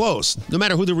real close, no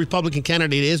matter who the Republican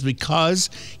candidate is, because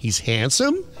he's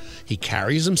handsome. He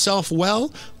carries himself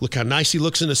well. Look how nice he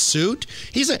looks in a suit.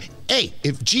 Hey,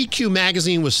 if GQ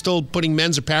magazine was still putting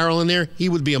men's apparel in there, he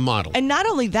would be a model. And not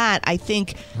only that, I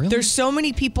think there's so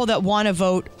many people that want to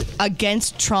vote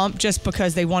against Trump just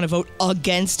because they want to vote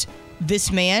against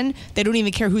this man. They don't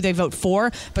even care who they vote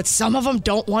for, but some of them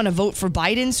don't want to vote for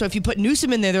Biden. So if you put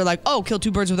Newsom in there, they're like, oh, kill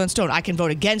two birds with one stone. I can vote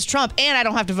against Trump and I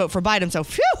don't have to vote for Biden. So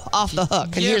phew, off the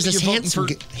hook. And here's this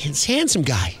handsome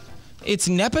guy. It's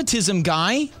nepotism,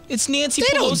 guy. It's Nancy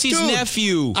Pelosi's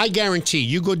nephew. I guarantee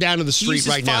you go down to the street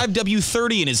right now.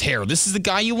 5W30 in his hair. This is the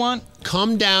guy you want?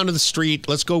 Come down to the street.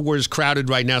 Let's go where it's crowded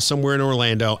right now, somewhere in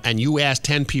Orlando, and you ask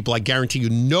 10 people, I guarantee you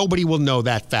nobody will know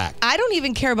that fact. I don't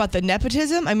even care about the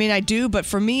nepotism. I mean, I do, but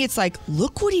for me, it's like,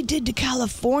 look what he did to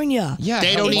California. Yeah,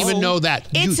 they don't even know that.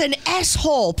 It's an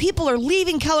S-hole. People are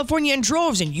leaving California in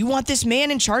droves, and you want this man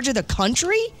in charge of the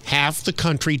country? Half the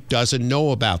country doesn't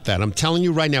know about that. I'm telling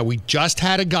you right now, we just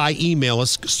had a guy email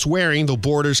us swearing the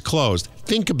border's closed.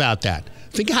 Think about that.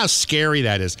 Think how scary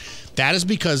that is. That is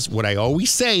because what I always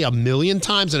say a million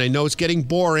times, and I know it's getting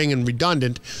boring and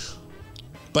redundant,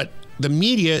 but the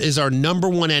media is our number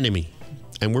one enemy.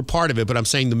 And we're part of it, but I'm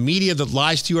saying the media that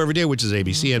lies to you every day, which is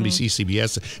ABC, NBC,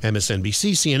 CBS,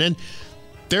 MSNBC, CNN,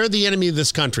 they're the enemy of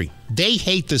this country. They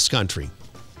hate this country.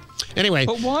 Anyway.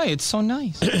 But why? It's so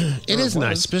nice. It is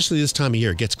nice, especially this time of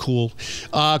year. It gets cool.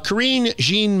 Karine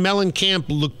Jean Mellencamp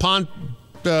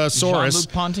Soros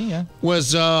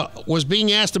was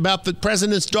being asked about the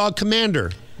president's dog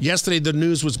Commander. Yesterday, the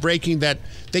news was breaking that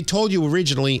they told you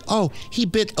originally, he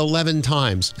bit 11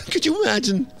 times. Could you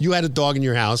imagine you had a dog in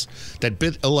your house that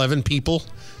bit 11 people?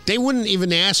 They wouldn't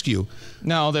even ask you.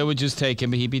 No, they would just take him,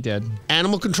 but he'd be dead.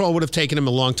 Animal control would have taken him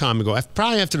a long time ago,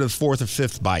 probably after the fourth or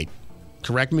fifth bite.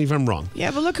 Correct me if I'm wrong. Yeah,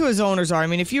 but look who his owners are. I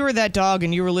mean, if you were that dog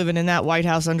and you were living in that White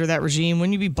House under that regime,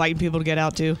 wouldn't you be biting people to get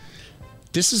out too?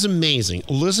 This is amazing.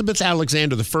 Elizabeth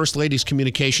Alexander, the First Lady's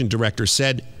communication director,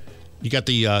 said, you got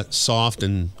the soft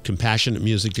and compassionate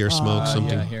music there, Smoke?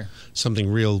 Something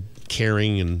real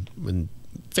caring and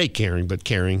fake caring, but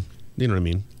caring. You know what I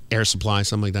mean? Air supply,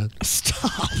 something like that.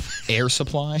 Stop. Air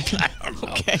supply? I don't know.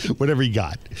 Okay. Whatever you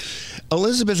got.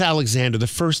 Elizabeth Alexander, the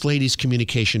First Lady's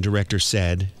communication director,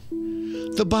 said,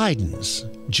 the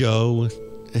Bidens, Joe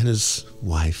and his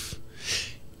wife,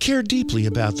 care deeply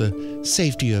about the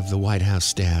safety of the White House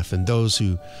staff and those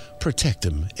who protect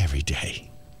them every day.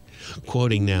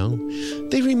 Quoting now,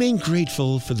 they remain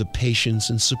grateful for the patience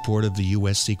and support of the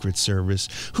U.S. Secret Service,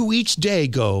 who each day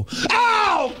go,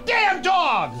 ow, damn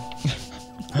dog!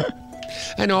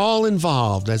 And all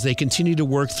involved as they continue to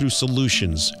work through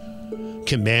solutions.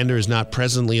 Commander is not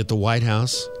presently at the White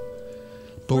House,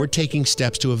 but we're taking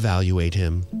steps to evaluate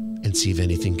him and see if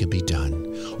anything can be done.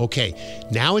 Okay,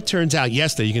 now it turns out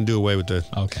yesterday, you can do away with the...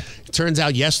 Okay. It turns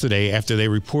out yesterday, after they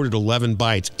reported 11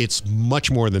 bites, it's much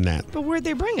more than that. But where'd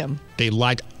they bring him? They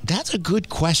lied. That's a good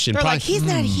question. They're like, he's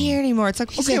not here anymore. It's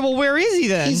like, okay, well, where is he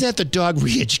then? He's at the dog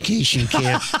re-education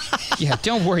camp. Yeah,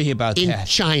 don't worry about that. In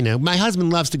China. My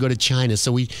husband loves to go to China,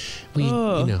 so we you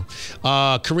know.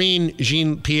 Karine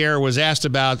Jean-Pierre was asked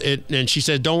about it, and she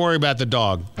said, don't worry about the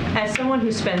dog. As someone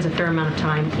who spends a fair amount of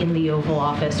time in the Oval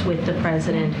Office with the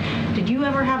president, did you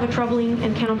ever have a troubling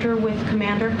encounter with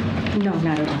Commander? No,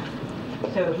 not at all.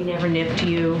 So he never nipped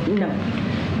you? No.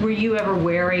 Were you ever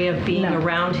wary of being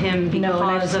around him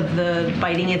because of the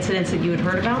biting incidents that you had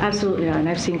heard about? Absolutely not. And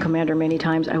I've seen Commander many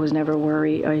times. I was never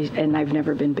worried, and I've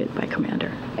never been bit by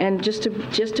Commander. And just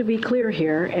to be clear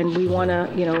here, and we want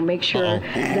to, make sure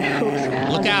that folks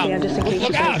understand, just in case you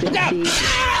guys didn't see.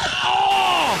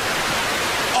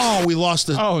 Oh, we lost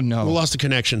the. Oh no, we lost the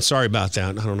connection. Sorry about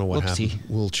that. I don't know what happened.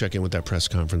 We'll check in with that press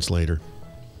conference later.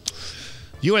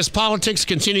 U.S. politics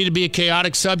continue to be a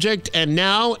chaotic subject, and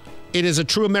now it is a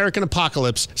true American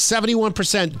apocalypse.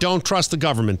 71% don't trust the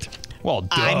government. Well, duh.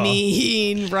 I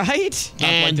mean, right?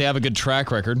 Not like they have a good track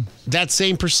record. That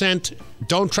same percent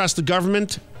don't trust the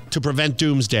government to prevent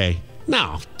doomsday.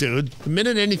 No, dude. The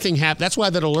minute anything happens, that's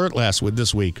why that alert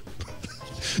this week.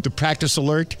 The practice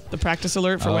alert. The practice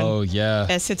alert for when yeah.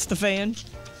 S hits the fan.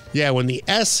 Yeah, when the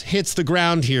S hits the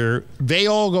ground here, they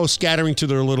all go scattering to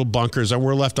their little bunkers, and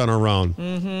we're left on our own.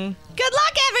 Mm-hmm. Good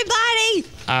luck,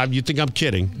 everybody! You think I'm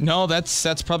kidding? No,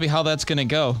 that's probably how that's going to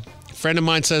go. A friend of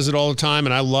mine says it all the time,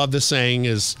 and I love the saying,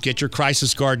 is get your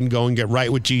crisis garden going, get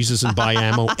right with Jesus, and buy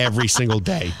ammo every single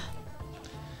day.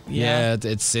 Yeah,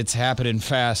 it's happening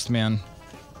fast, man.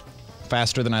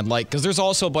 Faster than I'd like. Because there's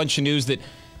also a bunch of news that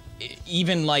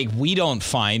even, we don't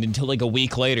find until, a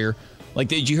week later.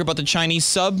 Did you hear about the Chinese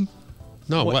sub?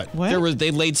 No, what? They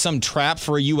laid some trap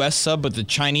for a U.S. sub, but the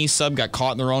Chinese sub got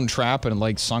caught in their own trap and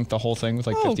like sunk the whole thing with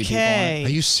like 50 people on it. Are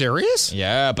you serious?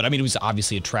 Yeah, but I mean, it was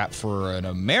obviously a trap for an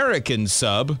American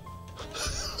sub.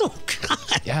 Oh, God.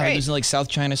 Yeah, it was in like South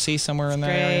China Sea somewhere in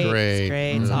there. Great. It's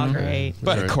great. It's all great.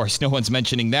 But of course, no one's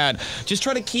mentioning that. Just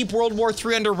try to keep World War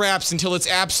III under wraps until it's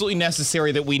absolutely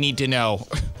necessary that we need to know.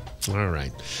 All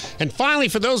right. And finally,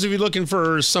 for those of you looking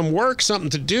for some work,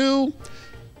 something to do,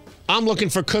 I'm looking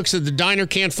for cooks at the diner.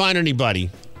 Can't find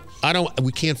anybody.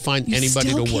 We can't find anybody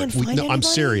to work. I'm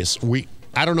serious.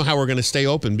 I don't know how we're going to stay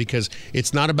open because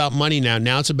it's not about money now.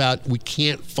 Now it's about we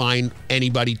can't find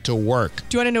anybody to work.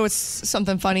 Do you want to know what's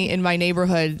something funny? In my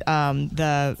neighborhood,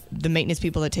 the maintenance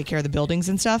people that take care of the buildings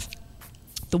and stuff,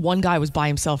 the one guy was by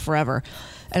himself forever.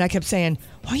 And I kept saying,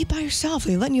 why are you by yourself? Are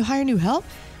they letting you hire new help?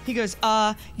 He goes,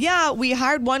 yeah, we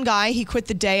hired one guy. He quit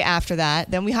the day after that.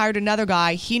 Then we hired another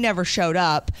guy. He never showed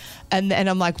up. And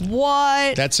I'm like,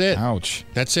 what? That's it. Ouch.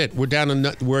 That's it. We're down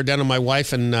to my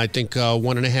wife and I think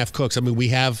 1.5 cooks. I mean, we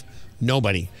have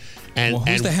nobody. And,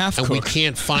 who's the half and cook? we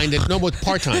can't find it. No, but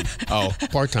part-time.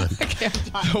 Part-time.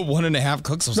 1.5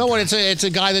 cooks. No, it's a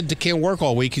guy that can't work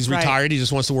all week. He's retired. He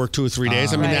just wants to work 2 or 3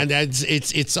 days. I mean,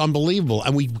 it's unbelievable.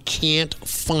 And we can't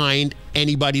find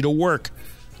anybody to work.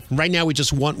 Right now, we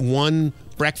just want one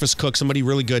breakfast cook, somebody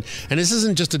really good. And this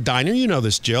isn't just a diner. You know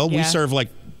this, Jill. Yeah. We serve like,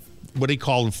 what do you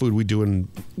call the food we do in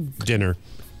dinner?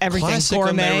 Everything. Classic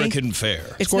gourmet. American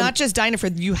fare. It's not just diner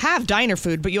food. You have diner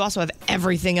food, but you also have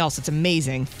everything else. It's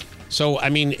amazing. So, I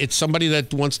mean, it's somebody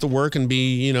that wants to work and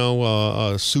be,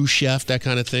 a sous chef, that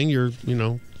kind of thing.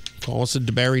 Call us a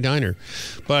DeBarry Diner.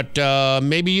 But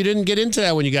maybe you didn't get into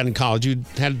that when you got in college. You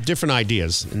had different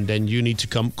ideas. And then you need to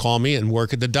come call me and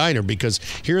work at the diner because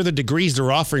here are the degrees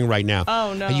they're offering right now.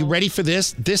 Oh, no. Are you ready for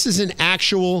this? This is an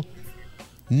actual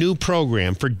new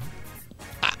program for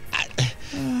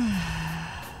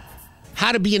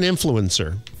how to be an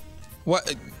influencer.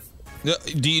 What?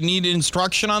 Do you need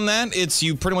instruction on that? It's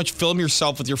you pretty much film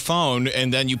yourself with your phone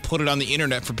and then you put it on the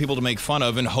internet for people to make fun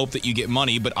of and hope that you get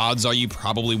money, but odds are you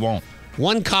probably won't.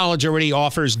 One college already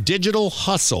offers Digital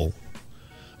Hustle,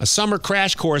 a summer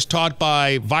crash course taught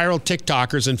by viral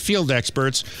TikTokers and field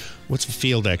experts. What's a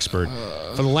field expert?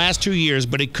 For the last 2 years,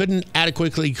 but it couldn't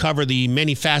adequately cover the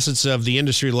many facets of the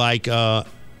industry like an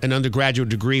undergraduate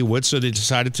degree would, so they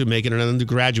decided to make it an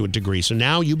undergraduate degree. So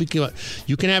now you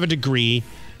can have a degree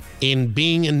in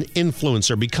being an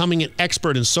influencer, becoming an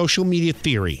expert in social media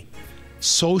theory.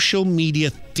 Social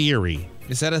media theory.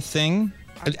 Is that a thing?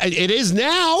 It is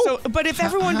now. But if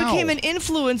everyone became an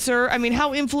influencer, I mean,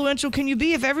 how influential can you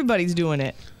be if everybody's doing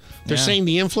it? They're saying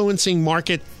the influencing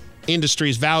market industry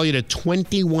is valued at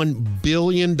 $21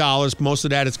 billion. Most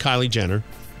of that is Kylie Jenner.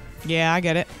 Yeah, I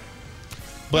get it.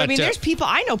 But I mean, there's people,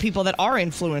 I know people that are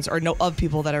influencers, or know of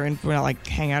people that are in, well, like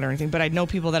hang out or anything, but I know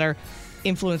people that are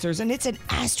influencers, and it's an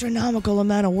astronomical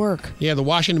amount of work. Yeah, the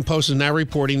Washington Post is now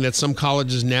reporting that some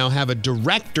colleges now have a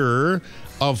director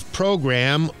of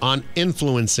program on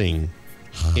influencing,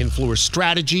 influencer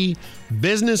strategy,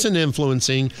 business and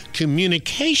influencing,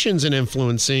 communications and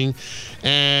influencing,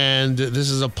 and this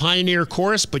is a pioneer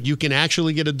course, but you can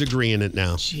actually get a degree in it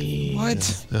now. Jeez.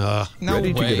 What? No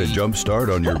Ready way. to get a jump start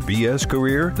on your BS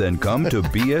career? Then come to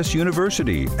BS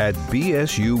University. At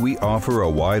BSU, we offer a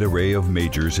wide array of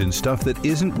majors in stuff that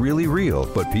isn't really real,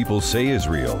 but people say is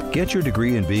real. Get your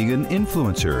degree in being an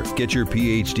influencer. Get your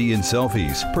PhD in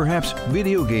selfies. Perhaps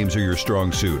video games are your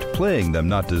strong suit, playing them,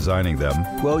 not designing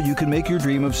them. Well, you can make your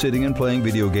dream of sitting and playing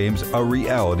video games a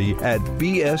reality at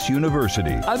BS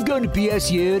University. I'm going to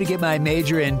BSU to get my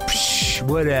major in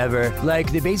whatever.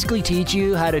 Like, they basically teach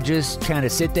you how to just kind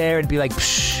of sit there and be like,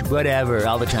 whatever,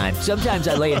 all the time. Sometimes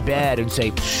I lay in bed and say,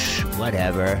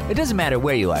 whatever. It doesn't matter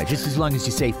where you are, just as long as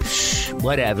you say,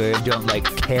 whatever, and don't, like,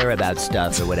 care about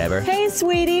stuff or whatever. Hey,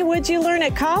 sweetie, what'd you learn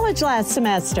at college last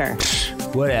semester?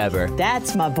 Whatever.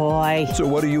 That's my boy. So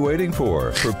what are you waiting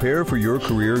for? Prepare for your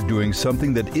career doing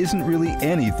something that isn't really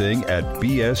anything at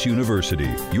BS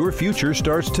University. Your future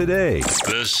starts today.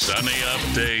 The Sunny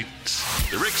Update.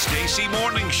 The Rick Stacy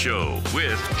Morning Show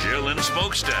with Jill and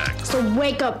Smokestack. So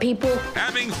wake up, people.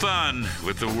 Having fun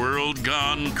with the world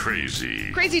gone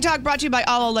crazy. Crazy Talk brought to you by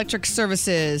All Electric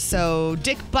Services. So,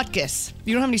 Dick Butkus.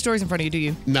 You don't have any stories in front of you, do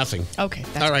you? Nothing. Okay.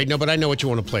 All right, no, but I know what you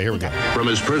want to play. Here we go. From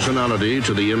his personality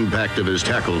to the impact of his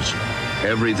tackles,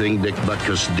 everything Dick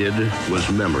Butkus did was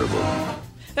memorable.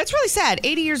 That's really sad.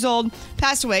 80 years old,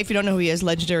 passed away. If you don't know who he is,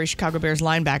 legendary Chicago Bears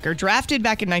linebacker. Drafted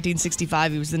back in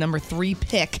 1965. He was the number 3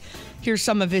 pick. Here's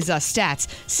some of his stats.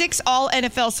 6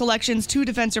 All-NFL selections, 2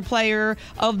 Defensive Player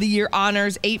of the Year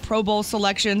honors, 8 Pro Bowl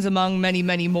selections, among many,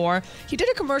 many more. He did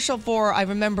a commercial for, I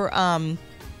remember,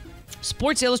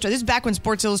 Sports Illustrated. This is back when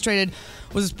Sports Illustrated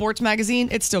was a sports magazine.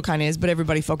 It still kind of is, but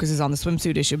everybody focuses on the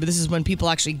swimsuit issue. But this is when people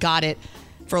actually got it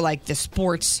for like the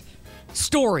sports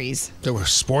stories. There were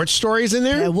sports stories in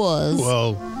there? There was.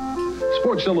 Whoa.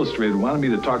 Sports Illustrated wanted me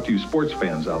to talk to you sports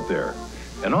fans out there,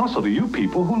 and also to you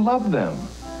people who love them.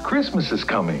 Christmas is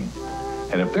coming,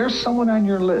 and if there's someone on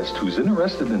your list who's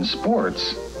interested in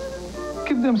sports,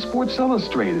 give them Sports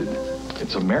Illustrated.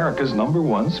 It's America's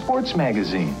 #1 sports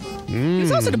magazine.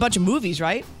 He's also in a bunch of movies,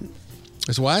 right?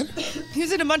 It's what?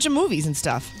 He's in a bunch of movies and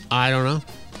stuff. I don't know.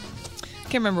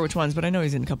 Can't remember which ones, but I know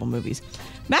he's in a couple movies.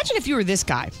 Imagine if you were this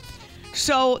guy.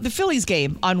 So the Phillies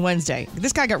game on Wednesday,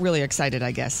 this guy got really excited,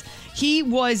 I guess. He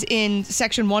was in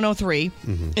section 103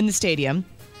 in the stadium,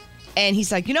 and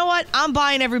he's like, you know what? I'm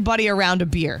buying everybody a round of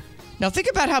beer. Now think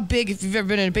about how big, if you've ever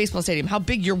been in a baseball stadium, how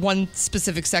big your one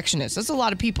specific section is. That's a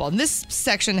lot of people. And this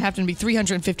section happened to be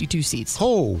 352 seats.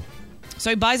 Oh. So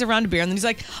he buys a round of beer, and then he's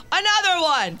like, another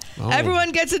one. Oh.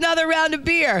 Everyone gets another round of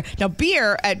beer. Now,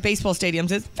 beer at baseball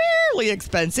stadiums is fairly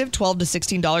expensive, $12 to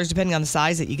 $16, depending on the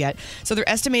size that you get. So they're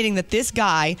estimating that this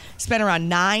guy spent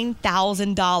around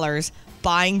 $9,000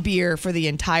 buying beer for the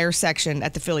entire section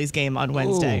at the Phillies game on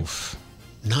Wednesday. Oof.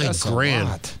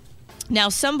 $9,000. Now,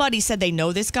 somebody said they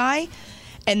know this guy,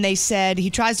 and they said he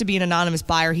tries to be an anonymous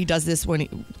buyer. He does this when he,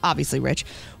 obviously rich,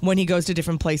 when he goes to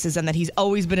different places, and that he's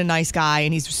always been a nice guy,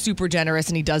 and he's super generous,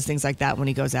 and he does things like that when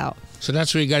he goes out. So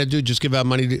that's what you got to do, just give out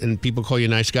money and people call you a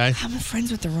nice guy? I'm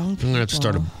friends with the wrong people. I'm going to have to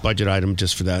start a budget item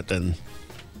just for that then.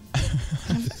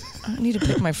 I need to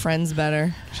pick my friends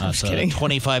better. I'm just kidding.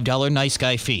 $25 nice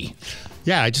guy fee.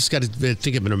 Yeah, I just got to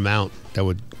think of an amount that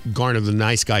would garner the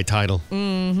nice guy title.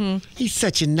 Mm-hmm. He's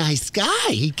such a nice guy.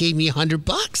 He gave me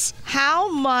 $100.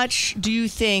 How much do you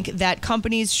think that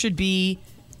companies should be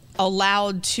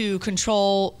allowed to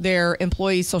control their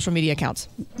employees' social media accounts?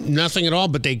 Nothing at all,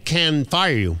 but they can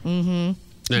fire you. Mm-hmm.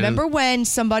 Remember when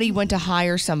somebody went to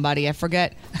hire somebody? I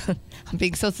forget. I'm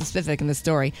being so specific in the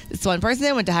story. This one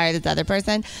person went to hire this other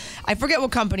person. I forget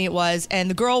what company it was, and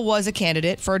the girl was a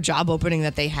candidate for a job opening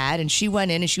that they had, and she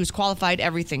went in and she was qualified,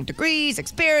 everything, degrees,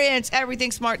 experience,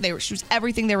 everything smart. She was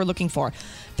everything they were looking for.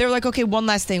 They were like, okay, one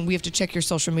last thing. We have to check your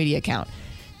social media account.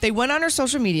 They went on her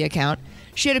social media account.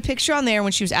 She had a picture on there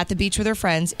when she was at the beach with her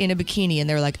friends in a bikini, and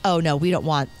they were like, oh, no, we don't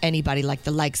want anybody like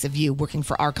the likes of you working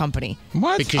for our company.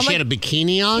 What? Because she had a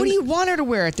bikini on? What do you want her to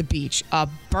wear at the beach? A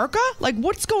burqa? Like,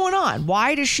 what's going on?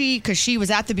 Why does she, because she was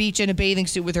at the beach in a bathing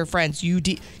suit with her friends, you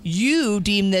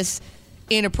deem this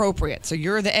inappropriate. So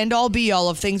you're the end-all, be-all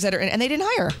of things that are, and they didn't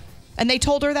hire her. And they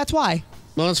told her that's why.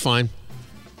 Well, that's fine.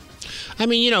 I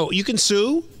mean, you can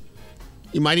sue.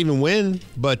 You might even win,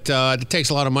 but it takes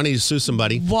a lot of money to sue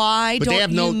somebody. Why but don't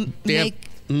they have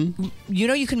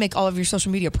you you can make all of your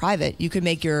social media private. You can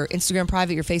make your Instagram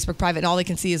private, your Facebook private, and all they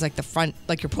can see is like the front,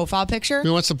 like your profile picture. I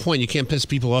mean, what's the point? You can't piss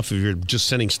people off if you're just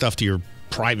sending stuff to your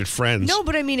private friends. No,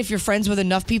 but I mean, if you're friends with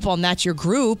enough people and that's your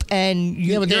group, and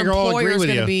your all agree employer is with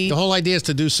going you. to be... The whole idea is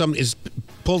to do is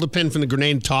pull the pin from the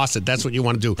grenade and toss it. That's what you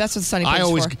want to do. That's what Sunny Page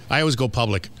is for. I always go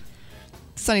public.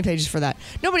 Sunny Pages for that.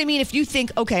 No, but I mean, if you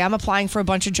think, okay, I'm applying for a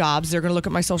bunch of jobs, they're going to look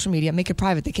at my social media, make it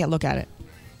private. They can't look at it.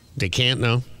 They can't,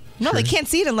 no? No, they can't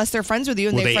see it unless they're friends with you.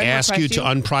 And Will they ask you to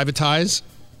unprivatize?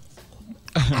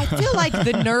 I feel like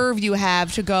the nerve you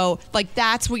have to go, like,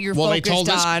 that's what you're focused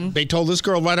on. They told this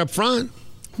girl right up front.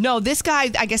 No, this guy,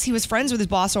 I guess he was friends with his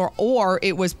boss, or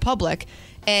it was public.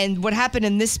 And what happened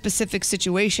in this specific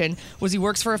situation was he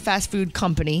works for a fast food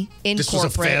company in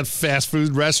corporate. This was a fast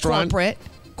food restaurant?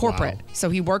 Corporate. Wow.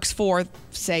 So he works for,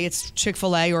 say it's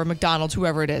Chick-fil-A or McDonald's,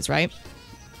 whoever it is, right?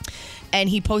 And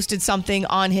he posted something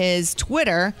on his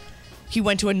Twitter. He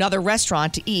went to another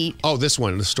restaurant to eat. Oh, this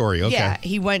one, the story. Okay. Yeah,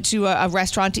 he went to a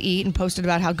restaurant to eat and posted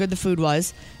about how good the food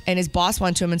was. And his boss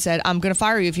went to him and said, I'm going to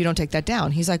fire you if you don't take that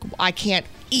down. He's like, I can't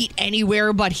eat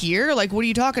anywhere but here? Like, what are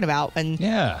you talking about? And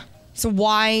yeah. So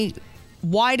why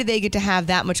do they get to have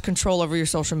that much control over your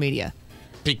social media?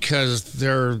 Because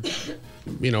they're...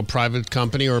 private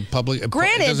company or public.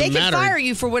 Granted, they can fire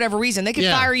you for whatever reason. They can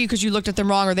fire you because you looked at them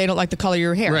wrong or they don't like the color of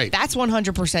your hair. Right. That's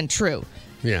 100% true.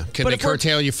 Yeah. Can they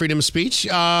curtail your freedom of speech?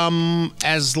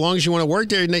 As long as you want to work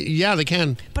there, yeah, they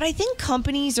can. But I think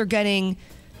companies are getting...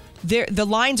 the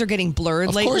lines are getting blurred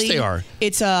lately. Of course they are.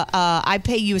 It's I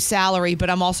pay you a salary, but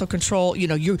I'm also control.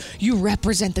 You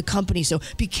represent the company, so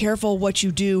be careful what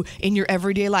you do in your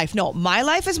everyday life. No, my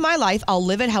life is my life. I'll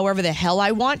live it however the hell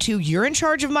I want to. You're in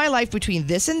charge of my life between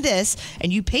this and this,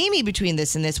 and you pay me between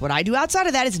this and this. What I do outside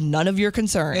of that is none of your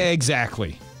concern.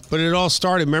 Exactly. But it all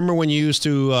started, remember when you used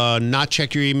to not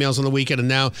check your emails on the weekend, and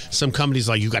now some companies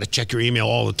like, you got to check your email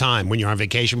all the time when you're on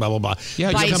vacation, blah, blah, blah.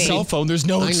 Yeah, you have a cell phone. There's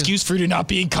no excuse for you to not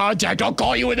be in contact. I'll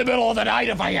call you in the middle of the night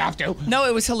if I have to. No,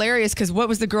 it was hilarious because what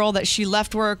was the girl that she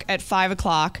left work at 5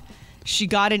 o'clock? She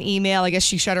got an email. I guess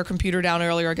she shut her computer down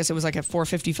earlier. I guess it was like at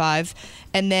 4:55.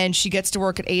 And then she gets to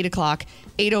work at 8 o'clock.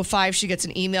 8:05, she gets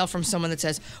an email from someone that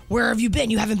says, where have you been?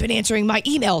 You haven't been answering my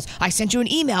emails. I sent you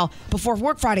an email before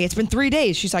work Friday. It's been 3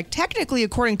 days. She's like, technically,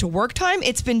 according to work time,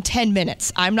 it's been 10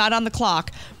 minutes. I'm not on the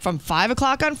clock from 5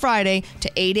 o'clock on Friday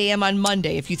to 8 a.m. on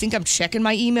Monday. If you think I'm checking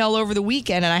my email over the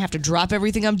weekend and I have to drop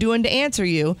everything I'm doing to answer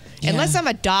you, unless I'm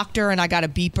a doctor and I got a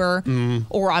beeper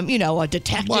or I'm, a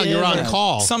detective. Well, you're on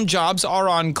call. Some jobs are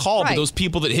on call, Right. but those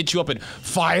people that hit you up at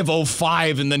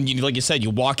 5:05 and then, like you said, you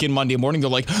walk in Monday morning, they're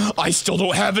like, I still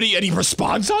don't have any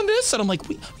response on this? And I'm like,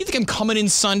 you think I'm coming in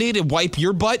Sunday to wipe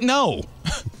your butt? No.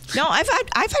 No, I've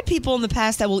had people in the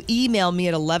past that will email me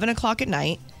at 11 o'clock at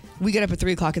night. We get up at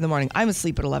 3 o'clock in the morning. I'm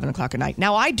asleep at 11 o'clock at night.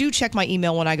 Now, I do check my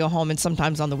email when I go home and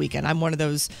sometimes on the weekend. I'm one of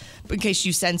those, in case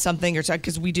you send something or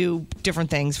because we do different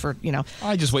things for,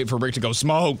 I just wait for Rick to go,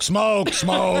 smoke, smoke,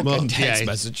 smoke, and text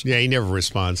message. Yeah, he never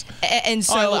responds. And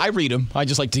so I read him. I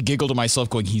just like to giggle to myself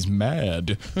going, he's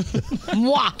mad.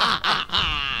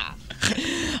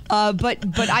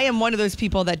 But I am one of those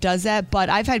people that does that. But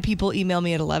I've had people email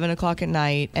me at 11 o'clock at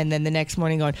night and then the next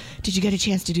morning going, did you get a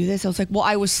chance to do this? I was like, well,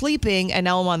 I was sleeping and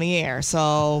now I'm on the air.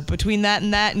 So between that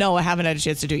and that, no, I haven't had a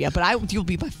chance to do it yet. But you'll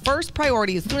be my first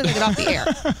priority as soon as I get off the air.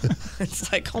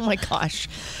 It's like, oh my gosh.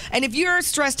 And if you're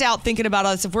stressed out thinking about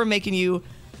us, if we're making you,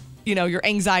 your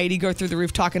anxiety go through the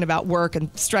roof talking about work and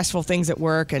stressful things at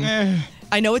work. And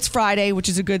I know it's Friday, which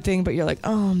is a good thing, but you're like,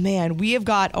 oh man, we have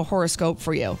got a horoscope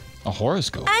for you. A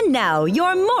horoscope. And now,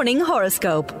 your morning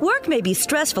horoscope. Work may be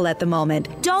stressful at the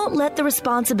moment. Don't let the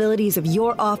responsibilities of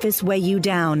your office weigh you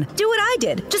down. Do what I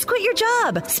did. Just quit your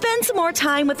job. Spend some more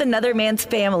time with another man's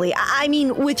family. I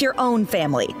mean, with your own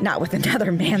family, not with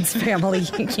another man's family.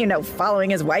 Following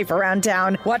his wife around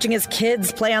town, watching his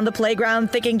kids play on the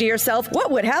playground, thinking to yourself, what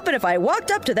would happen if I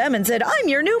walked up to them and said, I'm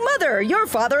your new mother. Your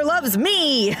father loves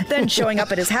me. Then showing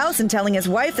up at his house and telling his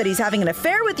wife that he's having an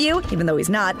affair with you, even though he's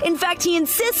not. In fact, he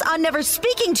insists on never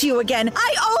speaking to you again.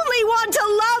 I only want to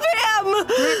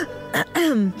love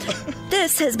him.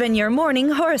 This has been your morning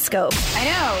horoscope. I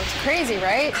know, it's crazy,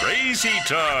 right? Crazy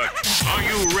talk. Are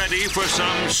you ready for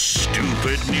some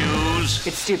stupid news?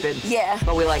 It's stupid. Yeah.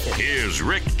 But we like it. Here's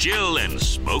Rick, Jill, and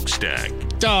Smokestack.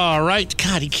 All right.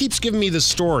 God, he keeps giving me the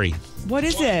story. What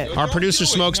is it? Our producer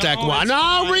Smokestack.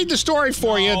 I'll read the story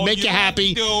for you. Make you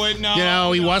happy. Do it.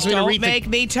 No. He wants me to read. Don't make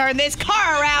me turn this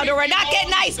car around, or we're not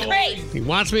getting ice cream. He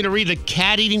wants me to read the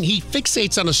cat eating. He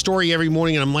fixates on a story every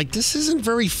morning, and I'm like, this isn't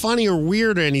very funny or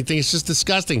weird or anything. It's just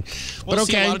disgusting. Well, But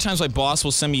see, okay. a lot of times my boss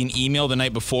will send me an email the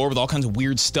night before with all kinds of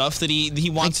weird stuff that he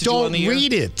wants to do on the air. Don't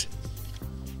read it.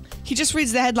 He just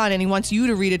reads the headline and he wants you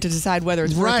to read it to decide whether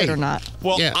it's worth it or not.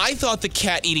 Well, I thought the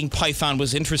cat-eating python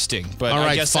was interesting, but All right,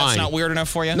 I guess fine. that's not weird enough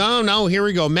for you? No, here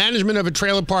we go. Management of a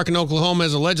trailer park in Oklahoma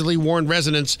has allegedly warned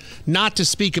residents not to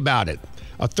speak about it.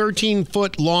 A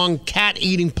 13-foot-long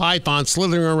cat-eating python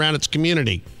slithering around its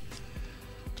community.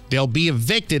 They'll be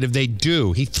evicted if they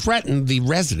do. He threatened the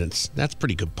residents. That's a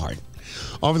pretty good part.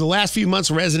 Over the last few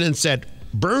months, residents at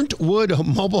Burnt Wood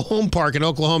Mobile Home Park in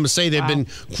Oklahoma say they've been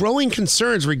growing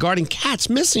concerns regarding cats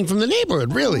missing from the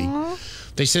neighborhood. Really?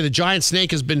 They say the giant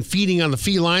snake has been feeding on the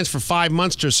felines for 5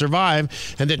 months to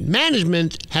survive, and that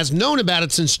management has known about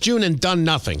it since June and done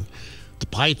nothing. The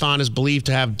python is believed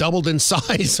to have doubled in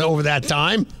size over that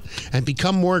time and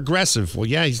become more aggressive. Well,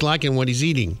 yeah, he's liking what he's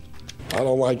eating. I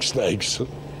don't like snakes.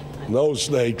 No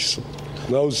snakes.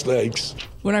 No snakes.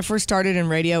 When I first started in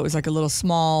radio, it was like a little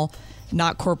small,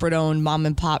 not corporate-owned mom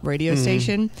and pop radio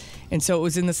station. And so it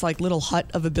was in this like little hut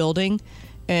of a building,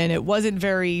 and it wasn't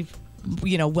very,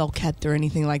 well kept or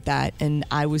anything like that. And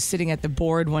I was sitting at the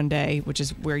board one day, which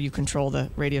is where you control the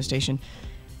radio station,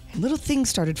 and little things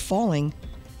started falling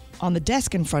on the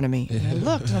desk in front of me. And I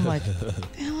looked and I'm like,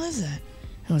 what the hell is that?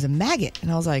 And it was a maggot.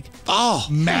 And I was like, oh,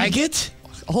 maggot?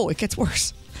 Oh, it gets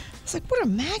worse. I was like, what are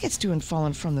maggots doing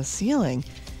falling from the ceiling?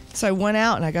 So I went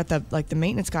out and I got the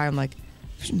maintenance guy. I'm like,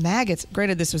 there's maggots.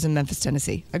 Granted, this was in Memphis,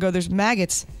 Tennessee. I go, there's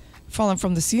maggots falling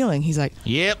from the ceiling. He's like,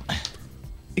 yep.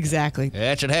 Exactly.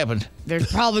 That's what happened. There's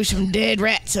probably some dead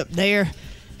rats up there.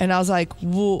 And I was like,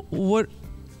 well, what?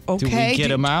 Okay. Do we get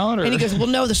them out? Or? And he goes, well,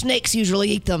 no, the snakes usually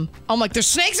eat them. I'm like, there's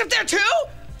snakes up there too?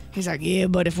 He's like, yeah,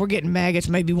 but if we're getting maggots,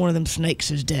 maybe one of them snakes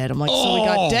is dead. I'm like, so we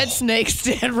got dead snakes,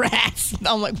 dead rats.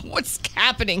 I'm like, what's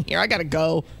happening here? I got to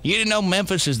go. You didn't know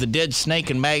Memphis is the dead snake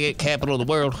and maggot capital of the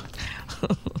world?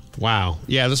 Wow.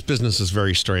 Yeah, this business is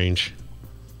very strange.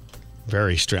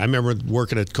 Very strange. I remember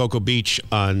working at Cocoa Beach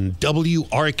on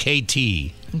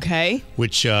WRKT. Okay.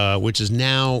 Which is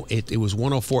now, it was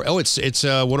 104. Oh, it's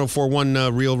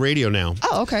 104.1 Real Radio now.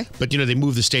 Oh, okay. But, they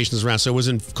moved the stations around. So it was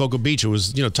in Cocoa Beach. It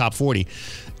was, top 40.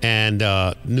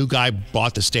 And new guy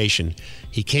bought the station.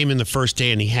 He came in the first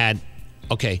day and he had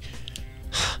the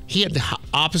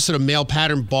opposite of male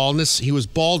pattern baldness. He was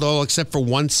bald all except for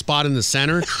one spot in the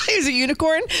center. He was a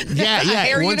unicorn? Yeah, one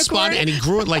unicorn? spot, and he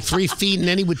grew it like 3 feet, and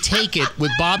then he would take it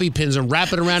with bobby pins and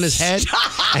wrap it around his head,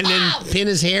 and then pin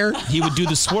his hair. He would do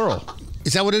the swirl.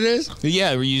 Is that what it is?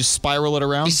 Yeah, where you spiral it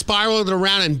around? He spiraled it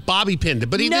around and bobby pinned it.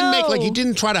 But he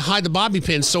didn't try to hide the bobby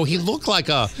pins, so he looked like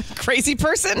a crazy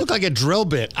person. Looked like a drill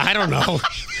bit. I don't know.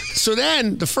 So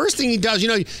then the first thing he does,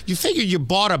 you figure you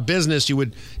bought a business, you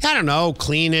would,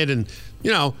 clean it and,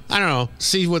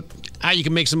 see how you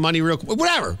can make some money real quick.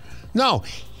 Whatever. No.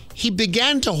 He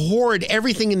began to hoard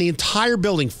everything in the entire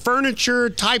building. Furniture,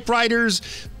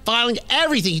 typewriters, filing,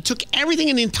 everything. He took everything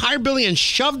in the entire building and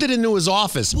shoved it into his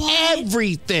office. What?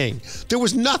 Everything. There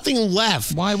was nothing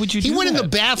left. Why would you do that? He went in the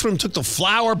bathroom, took the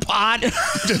flower pot.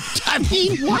 I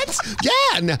mean, what?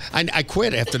 Yeah. And I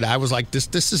quit after that. I was like,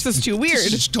 this is too weird.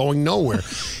 This is going nowhere.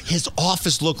 His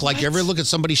office looked like, you ever look at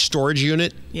somebody's storage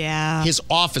unit? Yeah. His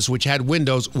office, which had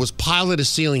windows, was piled to the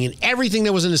ceiling, and everything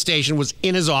that was in the station was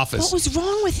in his office. What was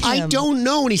wrong with him? I don't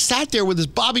know. And he sat there with his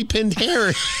bobby-pinned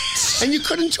hair, and you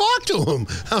couldn't talk to him.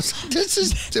 I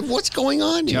was like, what's going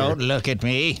on here? Don't look at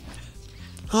me.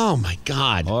 Oh, my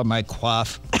God. Or my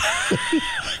quaff.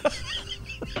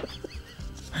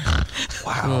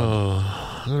 Wow.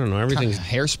 I don't know. Everything's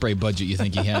hairspray budget you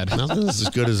think he had. Nothing's as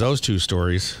good as those two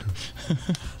stories.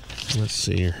 Let's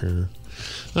see here.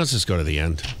 Let's just go to the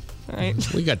end. All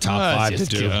right. We got top five to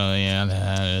do. Oh,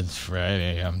 yeah, it's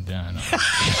Friday. I'm done.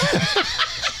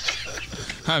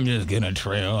 I'm just going to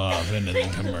trail off into the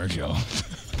commercial.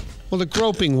 Well, the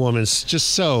groping woman's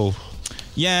just so...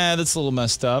 Yeah, that's a little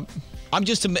messed up. I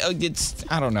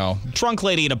don't know. Drunk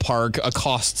lady in a park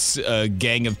accosts a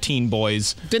gang of teen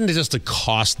boys. Didn't it just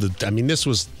accost this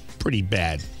was pretty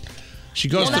bad. She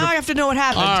goes now I have to know what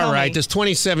happened. All right, this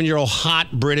 27-year-old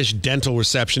hot British dental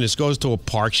receptionist goes to a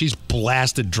park. She's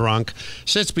blasted drunk,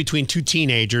 sits between two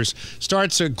teenagers,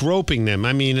 starts groping them,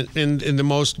 in the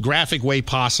most graphic way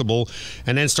possible,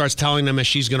 and then starts telling them that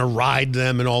she's going to ride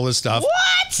them and all this stuff.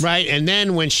 What? Right, and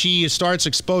then when she starts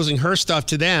exposing her stuff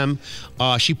to them,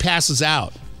 she passes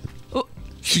out.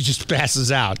 She just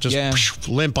passes out, just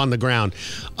limp on the ground.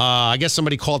 I guess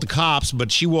somebody called the cops,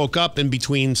 but she woke up in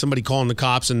between somebody calling the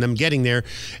cops and them getting there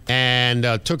and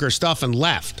took her stuff and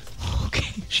left.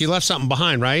 Okay. She left something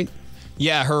behind, right?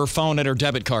 Yeah, her phone and her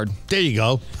debit card. There you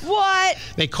go. What?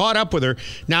 They caught up with her.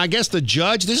 Now, I guess the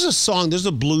judge, there's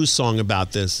a blues song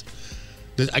about this.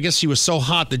 I guess she was so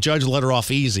hot, the judge let her off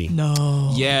easy.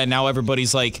 No. Yeah, now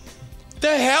everybody's like,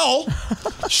 the hell?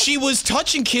 She was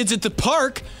touching kids at the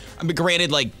park.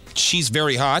 Granted, she's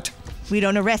very hot. We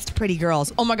don't arrest pretty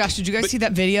girls. Oh my gosh, did you guys see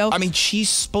that video? She's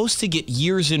supposed to get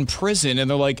years in prison, and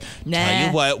they're like, tell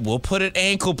you what, we'll put an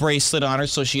ankle bracelet on her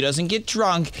so she doesn't get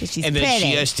drunk, and then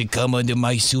she has to come under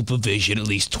my supervision at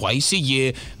least twice a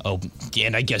year. Oh,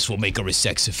 and I guess we'll make her a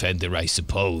sex offender, I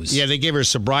suppose. Yeah, they gave her a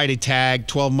sobriety tag,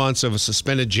 12 months of a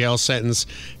suspended jail sentence,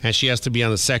 and she has to be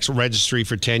on the sex registry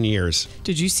for 10 years.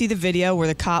 Did you see the video where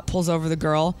the cop pulls over the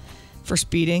girl for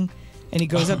speeding? And he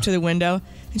goes up to the window,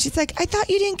 and she's like, I thought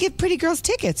you didn't give pretty girls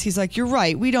tickets. He's like, you're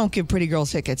right. We don't give pretty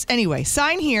girls tickets. Anyway,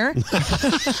 sign here.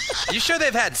 You sure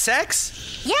they've had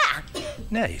sex? Yeah.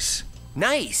 Nice.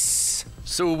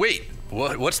 So wait,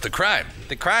 what's the crime?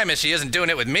 The crime is she isn't doing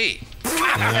it with me.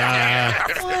 What? Hey,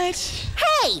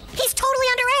 he's totally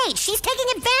underage. She's taking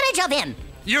advantage of him.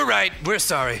 You're right. We're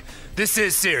sorry. This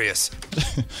is serious.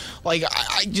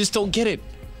 I just don't get it.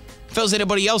 If it was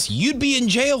anybody else, you'd be in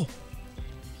jail.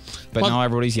 But now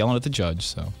everybody's yelling at the judge,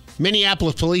 so.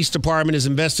 Minneapolis Police Department is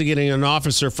investigating an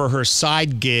officer for her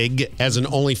side gig as an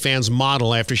OnlyFans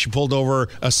model after she pulled over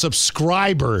a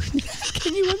subscriber.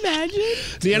 Can you imagine?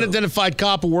 The unidentified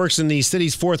cop who works in the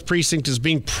city's 4th precinct is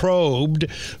being probed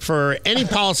for any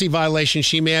policy violation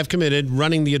she may have committed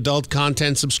running the adult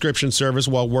content subscription service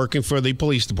while working for the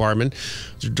police department.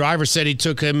 The driver said he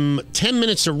took him 10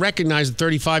 minutes to recognize the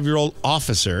 35-year-old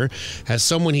officer as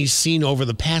someone he's seen over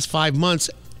the past 5 months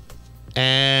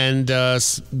and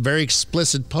very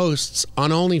explicit posts on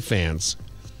OnlyFans.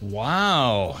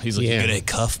 Wow. He's like, you gonna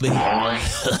cuff me?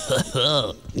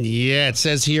 Yeah, it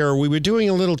says here, we were doing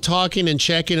a little talking and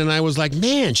checking, and I was like,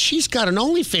 man, she's got an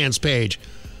OnlyFans page.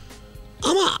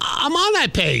 I'm on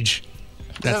that page.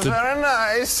 That's very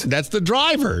nice. That's the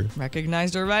driver.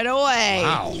 Recognized her right away.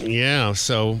 Wow. Yeah.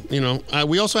 So,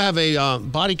 we also have a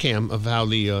body cam of how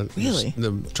the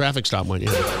traffic stop went.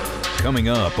 Yeah. Coming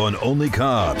up on Only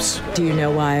Cops. Do you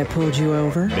know why I pulled you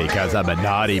over? Because I'm a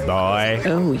naughty boy.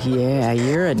 Oh, yeah,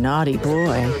 you're a naughty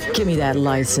boy. Give me that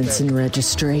license and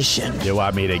registration. You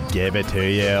want me to give it to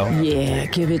you? Yeah,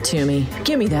 give it to me.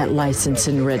 Give me that license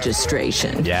and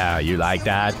registration. Yeah, you like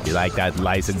that? You like that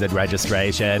license and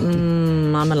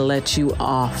registration? I'm gonna let you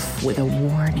off with a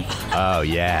warning. Oh,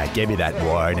 yeah, give me that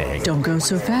warning. Don't go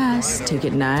so fast. Take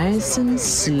it nice and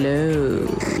slow.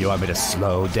 You want me to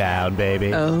slow down,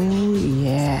 baby? Oh,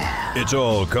 yeah. It's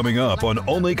all coming up on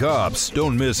Only Cops.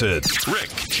 Don't miss it. Rick,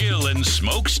 Jill, and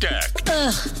Smokestack.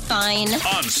 Ugh, fine.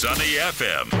 On Sunny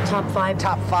FM. Top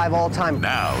 5 all time.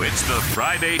 Now it's the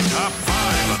Friday Top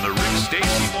 5 on the Rick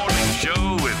Stacy Morning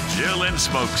Show with Jill and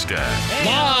Smokestack.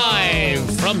 Live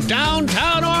from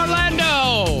downtown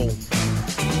Orlando.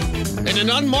 In an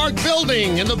unmarked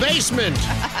building in the basement.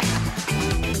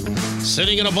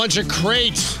 Sitting in a bunch of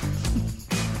crates.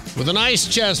 With an ice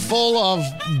chest full of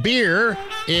beer,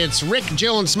 it's Rick,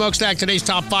 Jill, and Smokestack. Today's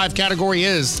top 5 category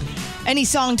is... Any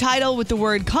song title with the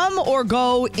word come or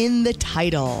go in the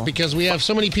title. Because we have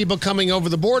so many people coming over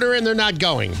the border and they're not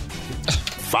going.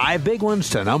 5 big ones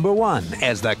to number 1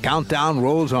 as the countdown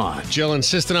rolls on. Jill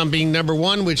insisted on being number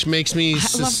 1, which makes me...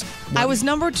 I was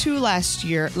number 2 last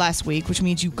week, which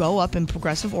means you go up in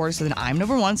progressive order. So then I'm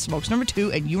number 1, Smoke's number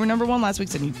 2, and you were number 1 last week,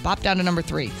 so then you popped down to number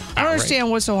 3. I don't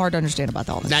understand what's so hard to understand about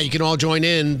all this. Now you can all join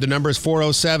in. The number is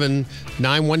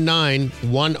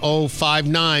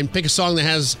 407-919-1059. Pick a song that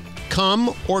has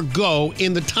come or go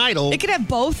in the title. It could have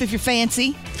both if you're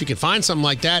fancy. If you can find something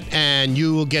like that, and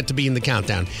you will get to be in the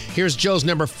countdown. Here's Joe's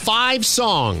number 5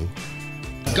 song.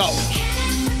 Go.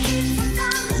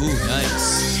 Ooh,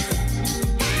 nice.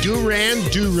 Duran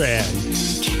Duran.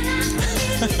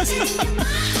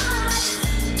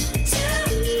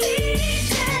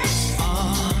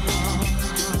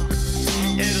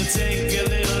 It'll take a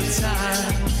little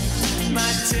time,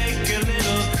 might take a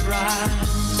little cry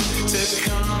to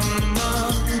come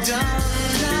undone.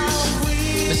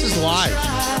 This is live.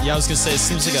 Yeah, I was going to say, it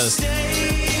seems like a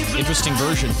interesting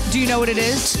version. Do you know what it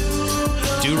is?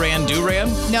 Duran Duran?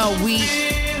 No,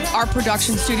 our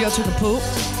production studio took a poop,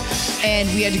 and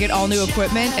we had to get all new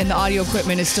equipment, and the audio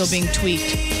equipment is still being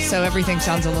tweaked, so everything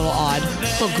sounds a little odd.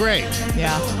 Oh, great.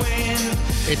 Yeah.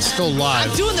 It's still live.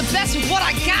 I'm doing the best with what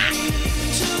I got.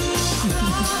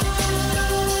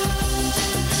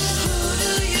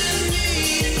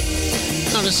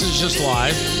 No, this is just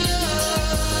live.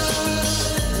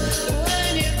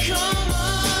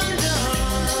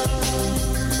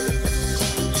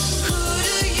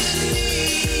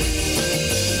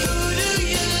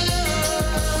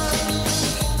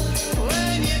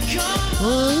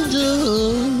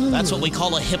 That's what we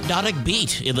call a hypnotic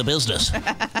beat in the business.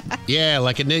 Yeah,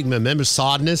 like Enigma. Remember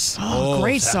Sadness? Oh,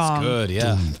 great song. Good,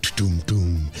 yeah. Doom, doom,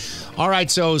 doom. All right,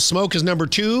 so Smoke is number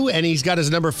 2, and he's got his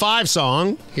number 5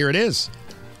 song. Here it is.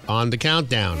 On the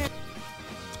countdown.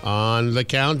 On the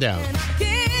countdown.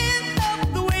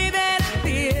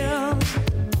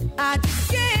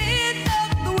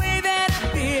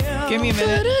 Give me a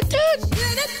minute.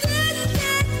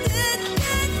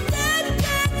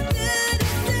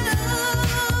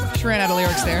 She ran out of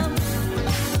lyrics there.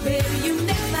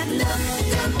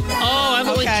 Oh,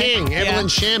 Evelyn King. Yeah. Evelyn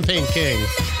Champagne King.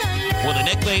 With a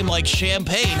nickname like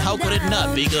Champagne, how could it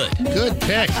not be good? Good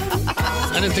pick.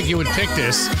 I didn't think you would pick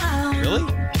this. Really?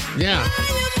 Yeah.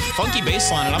 Funky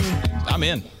bass line, and I'm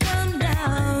in.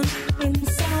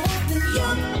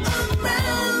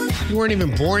 You weren't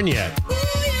even born yet.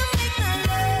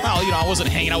 Well, I wasn't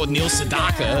hanging out with Neil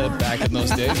Sedaka back in those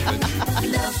days. But...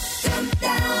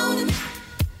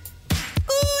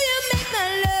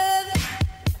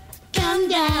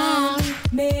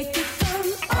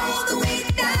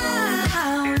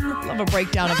 Love a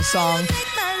breakdown of a song.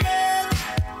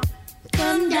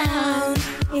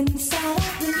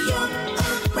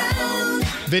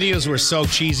 Videos were so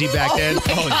cheesy back then.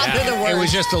 Oh, yeah. They're the worst. It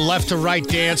was just a left to right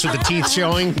dance with the teeth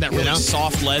showing. That really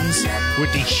soft lens.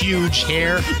 With the huge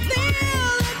hair. A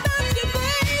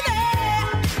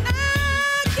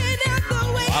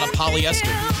lot of polyester.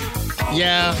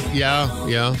 Yeah.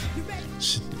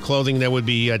 Clothing that would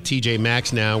be TJ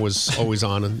Maxx now was always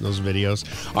on in those videos.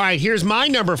 All right, here's my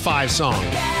number 5 song.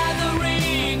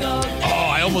 Oh,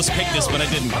 I almost picked this, but I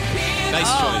didn't.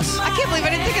 Nice choice. I can't believe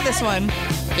I didn't think of this one.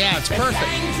 Yeah, it's perfect.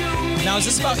 Now, is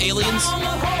this about aliens?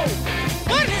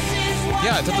 What?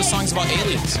 Yeah, I thought the song's about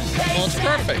aliens. Well, it's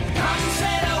perfect.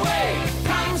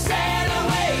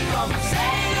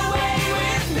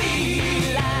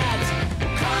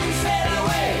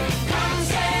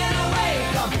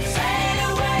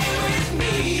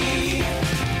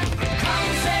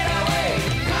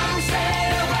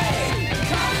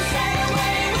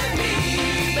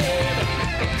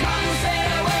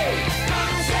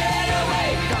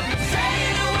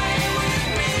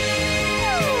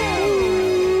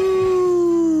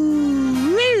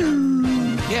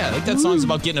 I think that song's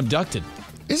about getting abducted.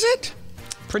 Is it?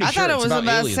 Pretty I sure thought it it's was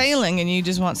about aliens. sailing, and you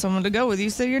just want someone to go with you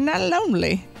so you're not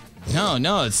lonely.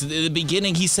 No. It's at the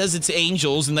beginning. He says it's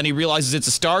angels, and then he realizes it's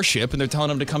a starship, and they're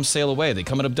telling him to come sail away. They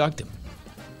come and abduct him.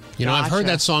 You know, I've heard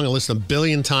that song and listened a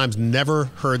billion times, never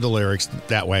heard the lyrics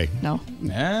that way. No.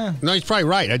 Yeah. No, he's probably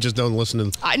right. I just don't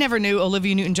listen to I never knew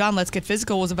Olivia Newton-John, Let's Get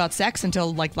Physical was about sex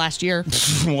until like last year.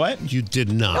 What? You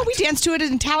did not. No, we danced to it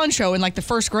in a talent show in like the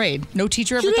first grade. No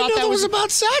teacher ever You didn't thought know that was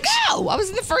about sex? No, I was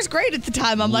in the first grade at the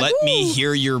time. I'm like, Let me ooh.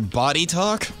 hear your body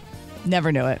talk.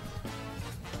 Never knew it.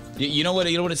 You know what?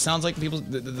 You know what it sounds like. People.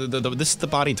 This is the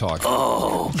body talk.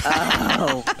 Oh.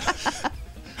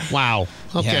 Wow.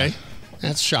 Okay. Yeah.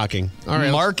 That's shocking. All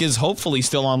right. Mark is hopefully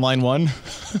still on line one.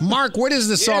 Mark, what is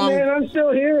the song? Yeah, man, I'm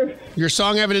still here. Your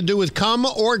song having to do with Come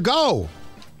or Go?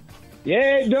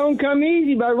 Yeah, Don't Come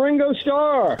Easy by Ringo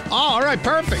Starr. Oh, all right.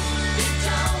 Perfect.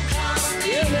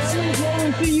 Yeah, man, I'm going to go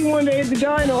and see you one day at the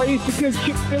diner. I used to cook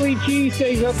Philly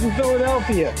cheesesteaks up in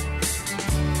Philadelphia.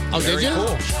 Oh, did you?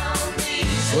 Cool.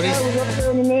 I was up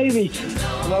there in the Navy.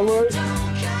 And I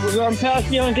was on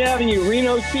Passyunk Avenue,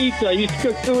 Reno's Pizza. I used to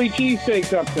cook Philly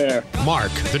cheesesteaks up there.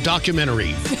 Mark, the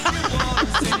documentary.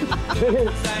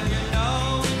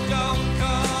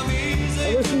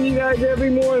 I listen to you guys every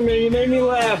morning, man. You made me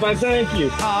laugh. I thank you.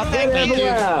 Oh, thank you.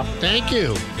 Laugh. Thank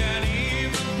you.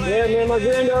 Yeah, man, my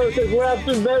granddaughter says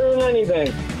laughter's better than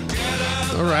anything.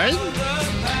 All right.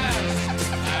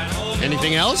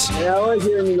 Anything else? Yeah, I like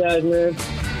hearing you guys, man.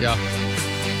 Yeah.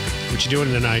 What you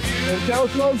doing tonight? And tell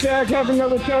Smoke Jack have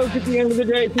another toast at the end of the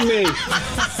day for me. You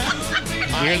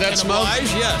hear that, Smoke?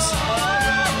 Yes.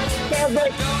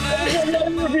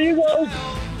 For you guys.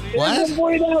 What?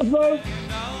 For you now, folks.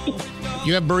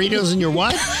 You have burritos in your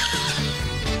what?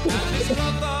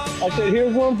 I said,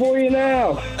 here's one for you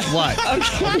now. What?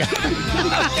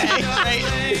 Okay,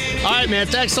 great. All right, man.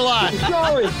 Thanks a lot.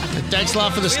 Sorry. Thanks a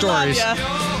lot for the stories.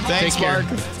 Thanks, Take care.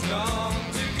 Mark.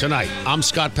 Tonight, I'm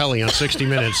Scott Pelley on 60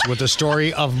 Minutes with the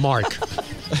story of Mark.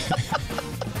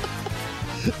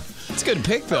 It's a good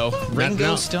pick, though.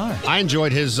 Ringo Starr. I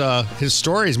enjoyed his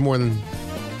stories more than...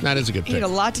 That is a good You pick. had a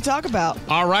lot to talk about.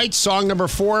 All right, song number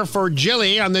 4 for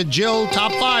Jilly on the Jill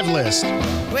Top 5 list.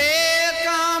 Well,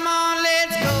 come on,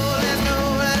 let's go,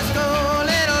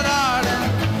 little darling.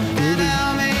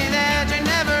 Tell me that you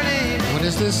never leave. What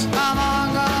is this? Come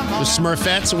on. The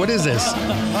Smurfettes? What is this?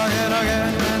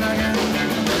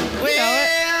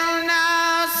 Well,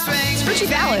 now swing. It's Richie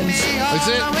Valens. What's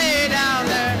it?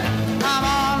 Come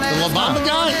on, The La Bamba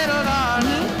guy?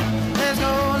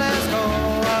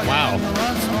 Wow.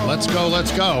 Let's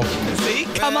go. See?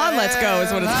 Come on, let's go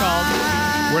is what it's called.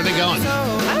 Where are they going?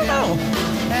 I don't know.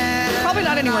 Probably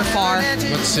not anywhere far. Let's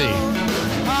see.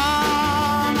 Come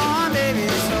on, baby,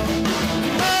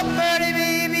 oh, pretty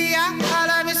baby, I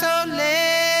love you so.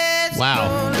 Let's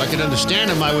Wow. If I could understand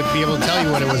him, I would be able to tell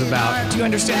you what it was about. Do you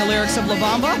understand the lyrics of La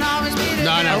Bamba?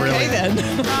 No, not really. Okay, then.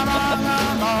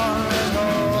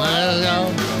 Let's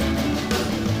go.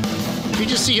 Did you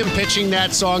just see him pitching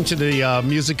that song to the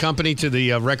music company, to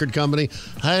the record company?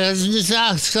 Let's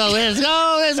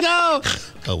go.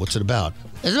 Oh, what's it about?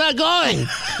 It's about going.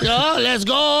 Let's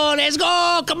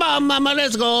go. Come on, mama,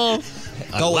 let's go.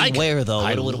 Going where, though?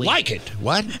 I What do we- like it.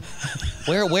 What?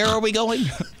 Where are we going?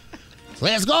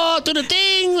 Let's go to the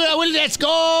thing. Let's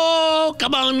go.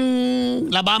 Come on,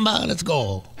 La Bamba, let's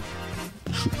go.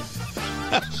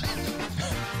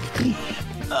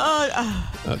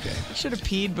 Okay. Should have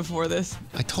peed before this.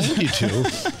 I told you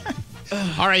to.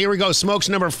 All right, here we go. Smoke's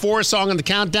number 4 song on the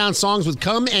countdown. Songs with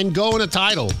come and go in the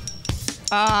title.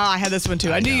 I had this one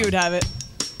too. I knew you would have it.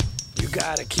 You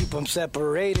gotta keep them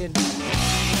separated.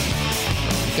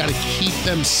 You got to keep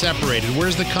them separated.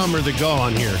 Where's the come or the go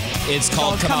on here? It's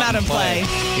called Come Out and Play.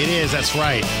 It is. That's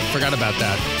right. Forgot about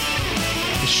that.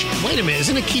 Wait a minute.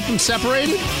 Isn't it keep them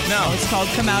separated? No, it's called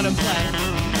Come Out and Play.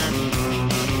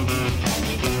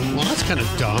 Well, that's kind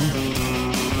of dumb.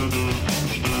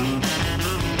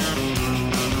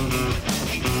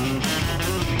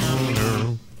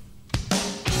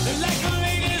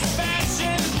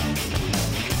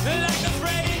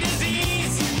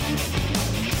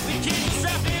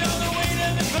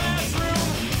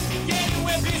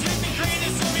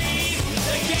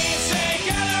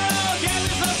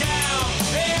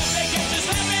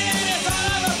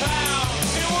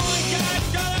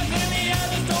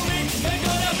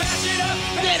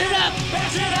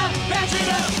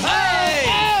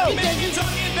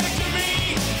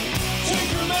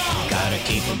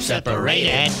 Keep them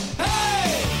separated.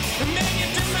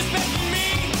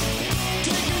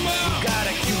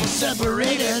 Gotta keep them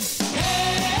separated.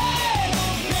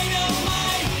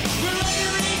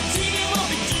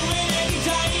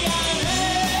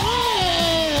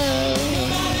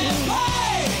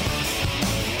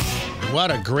 What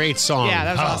a great song. Yeah,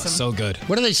 that was awesome. So good.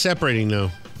 What are they separating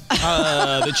though?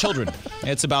 The children.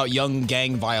 It's about young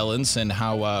gang violence and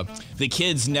how the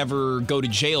kids never go to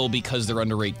jail because they're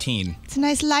under 18. It's a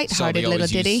nice lighthearted little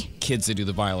ditty. Kids that do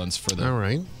the violence for them. All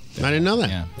right. I didn't know that.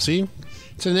 Yeah. See?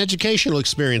 It's an educational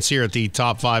experience here at the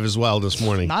Top 5 as well this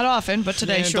morning. Not often, but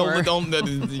today, sure.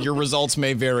 Your results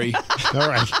may vary. All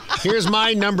right. Here's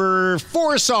my number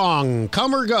 4 song,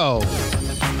 Come or Go.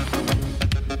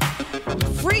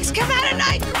 Freaks come out at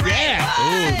night. Yeah.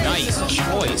 Ooh, nice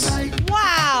choice.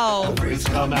 Wow. Freaks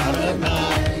come out at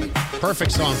night.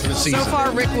 Perfect song for the season. So far,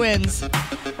 Rick wins.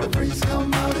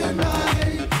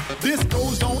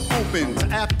 Discos don't open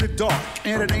till after dark,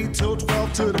 and it ain't till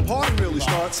 12 till the party really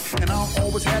starts. And I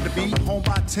always had to be home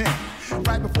by 10,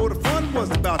 right before the fun was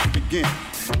about to begin.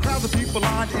 Crowds of people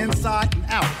lined inside and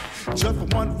out, just for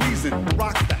one reason,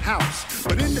 rock the house.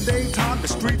 But in the daytime, the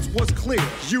streets was clear.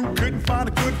 You couldn't find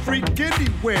a good freak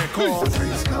anywhere, cause the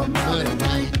freaks come out at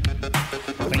night.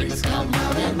 The freaks come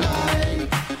out at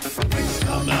night. The freaks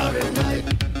come out at night.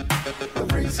 The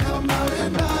freaks come out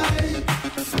at night.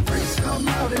 The freaks come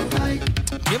out at night.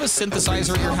 Do you have a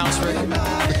synthesizer at your house, Rick?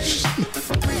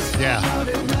 Yeah.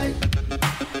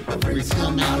 Freaks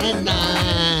come out at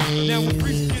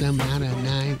night. Come out at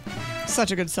night.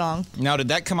 Such a good song. Now, did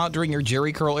that come out during your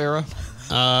Jerry Curl era?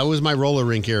 It was my roller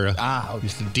rink era. Ah, okay.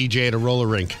 Used to DJ at a roller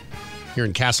rink here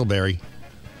in Castleberry.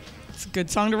 It's a good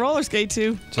song to roller skate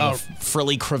to. So a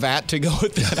frilly cravat to go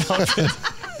with that outfit.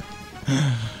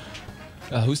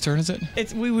 Whose turn is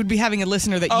it? We would be having a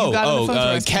listener that you got on the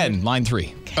phone. Ken, line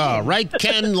 3. Right,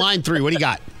 Ken, line 3. What do you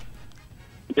got?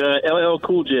 LL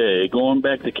Cool J, Going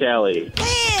Back to Cali.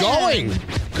 Going.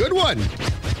 Good one.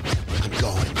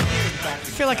 I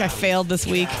feel like I failed this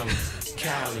week.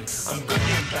 Cali. I'm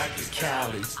going back to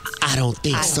Cali. I don't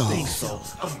think so.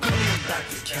 I'm going back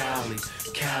to Cali.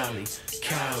 Cali.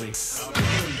 I'm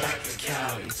going back to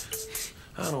Cali.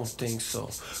 I don't think so.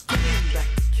 Going back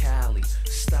to Cali.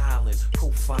 Styling,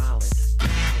 profiling.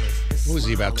 What was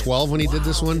he, about 12 when he did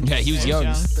this one? Yeah, he was young.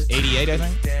 88, I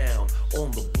think. Down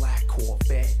on the black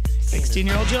Corvette.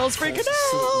 16-year-old Jill's freaking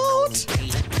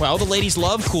out. Well, the ladies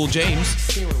love Cool James.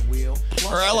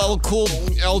 Or LL Cool,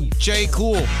 LJ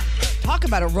Cool. Talk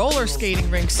about a roller skating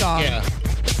rink song. Yeah.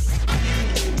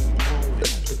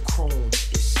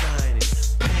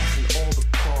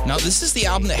 Now, this is the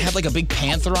album that had like a big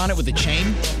panther on it with a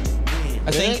chain. I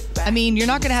think. I mean, you're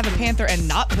not going to have a panther and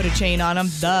not put a chain on him.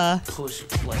 Duh.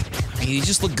 I mean, he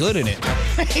just looked good in it.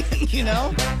 You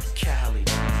know?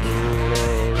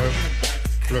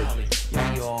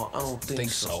 I don't think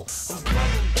so.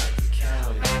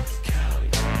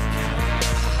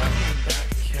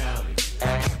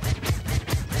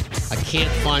 I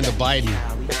can't find the Biden.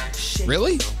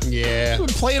 Really? Yeah. We've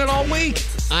been playing it all week.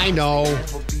 I know.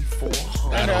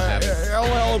 I don't have it.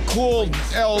 LL Cool,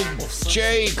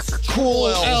 LJ Cool,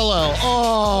 LL.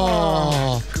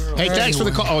 Oh. Hey, thanks for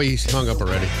the call. Oh, he's hung up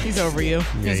already. He's over you.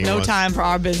 There's he no was. time for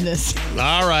our business.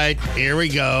 All right, here we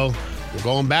go. We're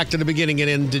going back to the beginning and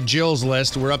into Jill's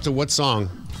list. We're up to what song?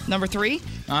 Number 3?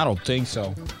 I don't think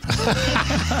so.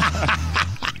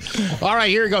 All right,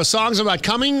 here we go. Songs about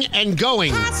coming and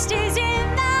going. This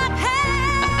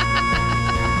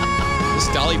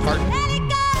Dolly Parton?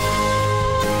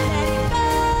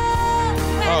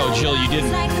 Oh, Jill, you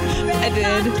didn't. I did. I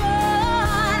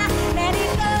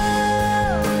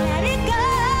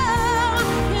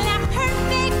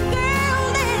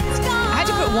had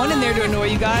to put one in there to annoy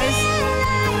you guys.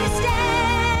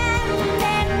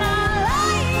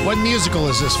 What musical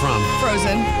is this from?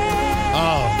 Frozen.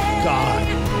 Oh, God.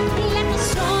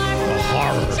 The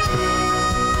horror.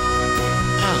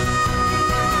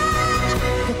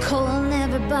 The cold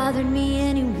never bothered me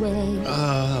anyway.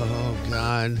 Oh,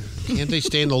 God. Can't they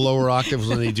stay in the lower octaves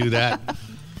when they do that?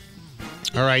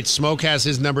 All right, Smoke has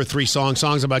his number 3 song.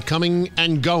 Songs about coming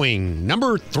and going.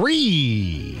 Number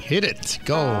 3. Hit it.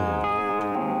 Go.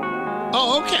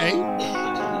 Oh, okay.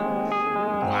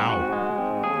 Wow.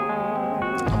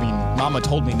 I mean, Mama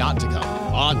told me not to come.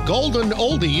 On Golden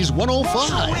Oldies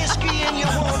 105.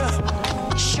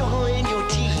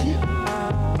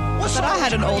 But I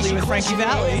had an oldie with Frankie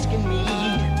Valli.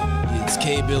 It's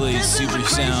K-Billy's Super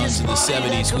Sounds of the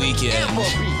 70s weekend.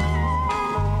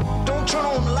 Don't turn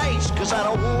on the lights, cause I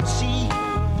don't want to see.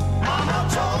 Mama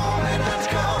told me not to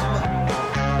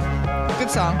come.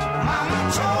 Good song.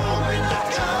 Mama told me not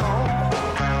to come.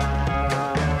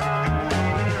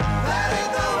 That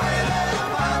ain't the way that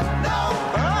I know.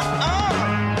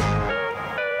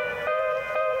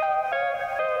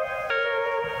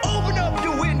 Open up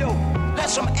your window, let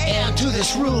some air into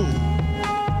this room.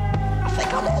 I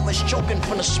think I'm almost choking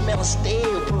from the smell of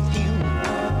stale perfume.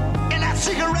 And I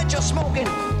cigarette you're smoking,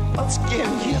 I'll scare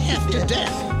you half to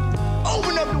death.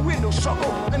 Open up the window, sucker.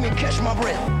 Let me catch my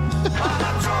breath.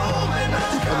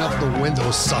 Open up the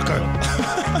window, sucker.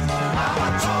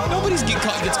 Nobody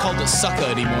gets called a sucker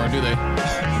anymore, do they?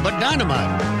 But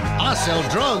Dynamite, I sell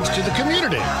drugs to the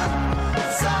community. Be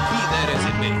that as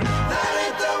it may.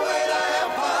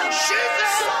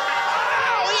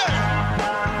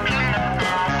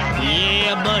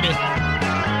 Yeah, buddy.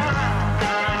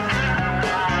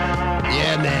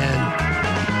 Yeah, man.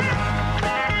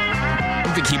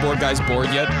 The keyboard guy's bored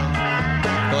yet?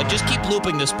 They're like, just keep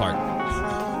looping this part.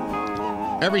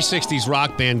 Every 60s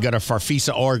rock band got a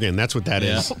Farfisa organ. That's what that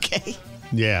is. Okay.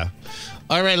 Yeah.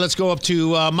 All right, let's go up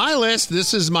to my list.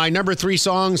 This is my number 3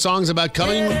 song, songs about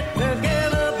coming. I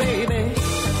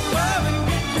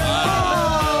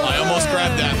almost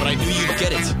grabbed that, but I knew you'd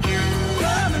get it.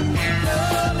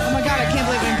 Oh my God, I can't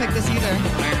believe I didn't pick this either.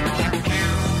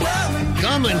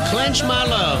 Come and clench my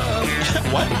love.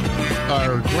 What?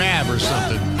 Or grab or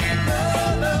something.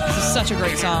 This is such a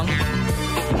great song.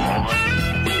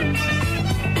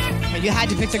 But you had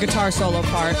to pick the guitar solo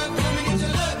part.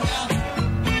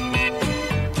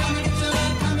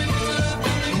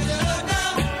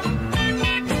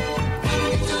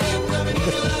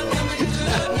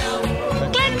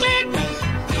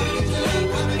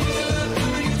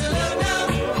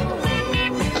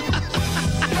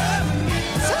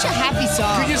 Such a happy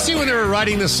song. Did you see when they were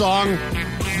writing the song?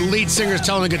 The lead singer's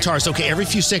telling the guitarist, okay, every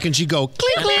few seconds you go,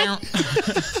 clink, clink.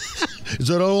 Is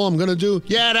that all I'm going to do?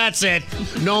 Yeah, that's it.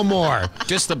 No more.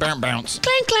 Just the bounce.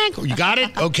 Clink, clink. You got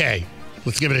it? Okay.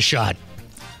 Let's give it a shot.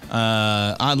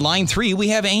 On line 3, we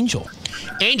have Angel.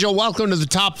 Angel, welcome to the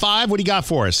top 5. What do you got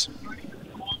for us?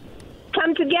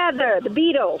 Come Together, the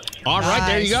Beatles. All right,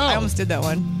 there you go. I almost did that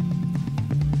one.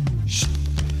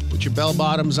 Put your bell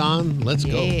bottoms on. Let's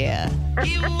go. Yeah.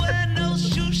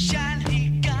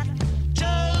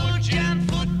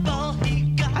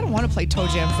 I don't want to play toe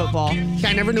jam football. Yeah,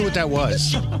 I never knew what that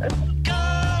was.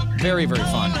 Very, very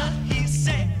fun.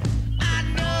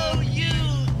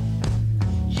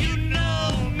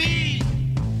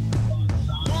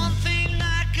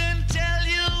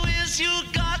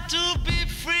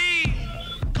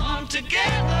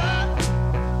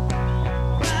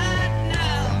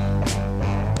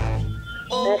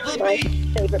 That's my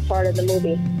favorite part of the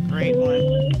movie. Great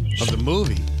one. Of the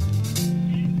movie?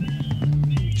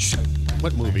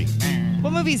 What movie?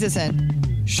 What movie is this in?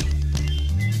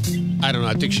 I don't know.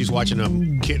 I think she's watching a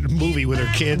movie with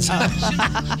her kids. All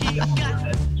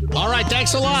right,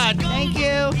 thanks a lot. Thank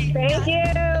you. Thank you.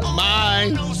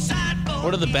 Bye.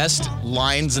 One of the best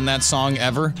lines in that song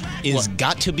ever is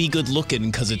got to be good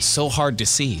looking because it's so hard to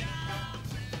see.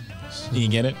 You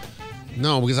get it?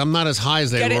 No, because I'm not as high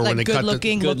as they Get were it, like when they good cut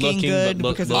looking, the... looking good.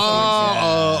 Because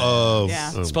Yeah.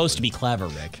 Yeah. It's supposed to be clever,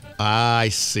 Rick. I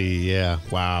see, yeah.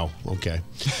 Wow, okay.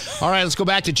 All right, let's go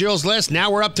back to Jill's list.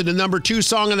 Now we're up to the number 2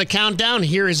 song on the countdown.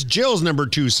 Here is Jill's number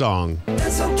 2 song. I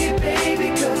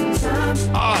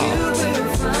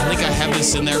think I have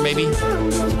this in there, maybe.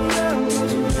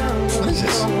 What is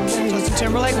this? Justin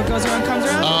Timberlake, What Goes Around Comes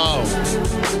Around? Oh,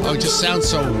 it just sounds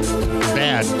so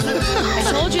bad.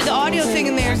 I told you the audio thing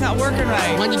in there is not working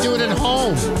right. Why don't you do it at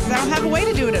home? Because I don't have a way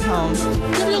to do it at home.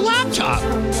 Give me a laptop.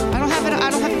 I don't have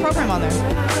a program on there.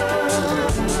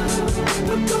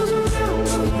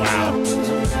 Wow.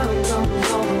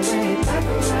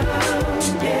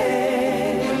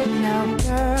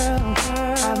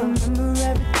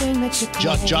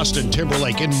 Justin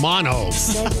Timberlake in mono.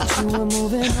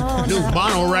 New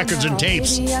mono records and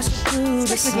tapes.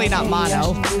 Technically not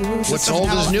mono. What's old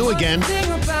is new again.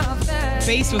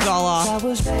 Bass was all off.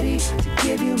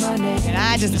 And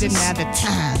I just didn't have the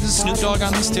time. Is Snoop Dogg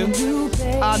on this too?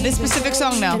 This specific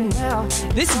song, no.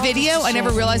 This video, I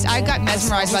never realized. I got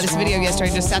mesmerized by this video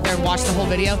yesterday. I just sat there and watched the whole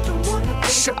video.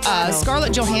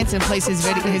 Scarlett Johansson plays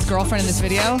his girlfriend in this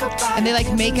video, and they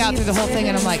like make out through the whole thing.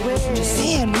 And I'm like,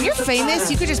 man, when you're famous,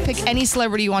 you could just pick any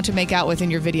celebrity you want to make out with in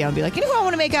your video and be like, you know who I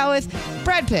want to make out with?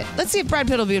 Brad Pitt. Let's see if Brad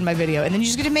Pitt will be in my video, and then you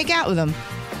just get to make out with him.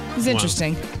 It's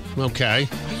interesting. Okay.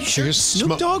 Are you sure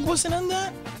Snoop Dogg wasn't on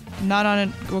that? Not on it.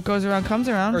 What Goes Around Comes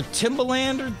Around. Or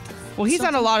Timbaland? Or well, he's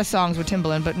on a lot of songs with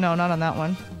Timbaland, but no, not on that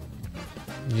one.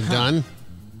 You done?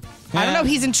 I don't know.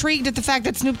 He's intrigued at the fact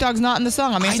that Snoop Dogg's not in the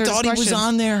song. I thought he was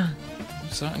on there.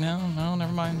 So, no,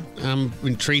 never mind. I'm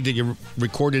intrigued that you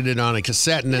recorded it on a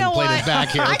cassette and then played it back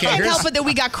here. I can't help it that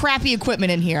we got crappy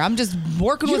equipment in here. I'm just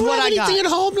working with what I got. You don't have anything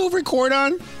at home to record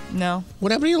on? No.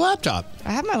 What happened to your laptop?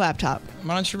 I have my laptop.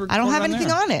 Why don't you record I don't have on anything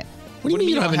there? on it. What do you mean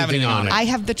you don't have anything on it? I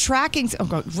have the tracking.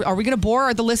 Are we going to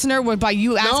bore the listener by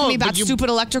you asking me about stupid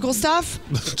electrical stuff?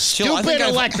 Stupid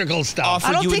electrical stuff. Offered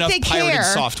I don't you think enough they pirated care.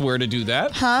 software to do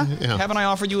that. Huh? Yeah. Haven't I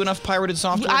offered you enough pirated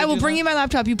software? I will bring you my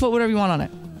laptop. You put whatever you want on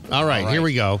it. All right, here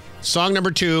we go. Song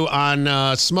number 2 on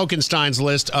Smokenstein's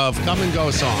list of come and go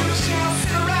songs.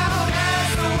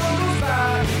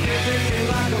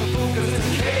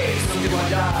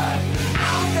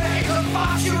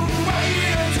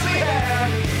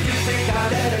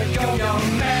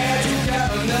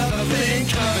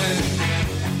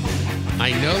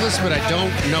 I know this, but I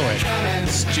don't know it.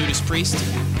 It's Judas Priest.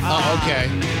 Oh, okay.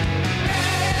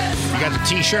 You got the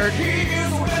T-shirt?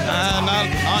 Not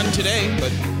on today,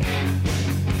 but...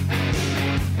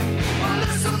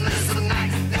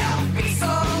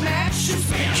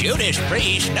 Judas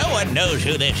Priest, no one knows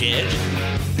who this is.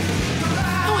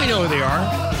 Oh, I know who they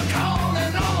are.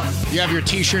 You have your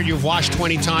T-shirt you've washed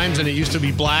 20 times, and it used to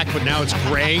be black, but now it's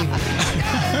gray.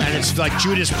 And it's like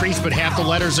Judas Priest, but half the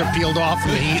letters are peeled off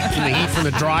from the heat from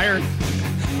the dryer.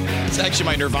 It's actually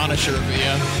my Nirvana shirt, but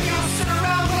yeah.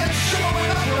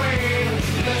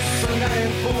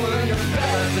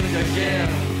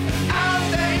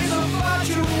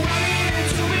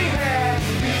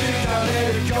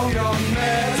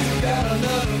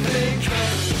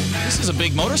 This is a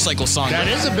big motorcycle song. That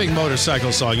is a big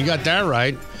motorcycle song. You got that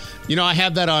right. You know, I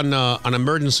have that on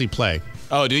emergency play.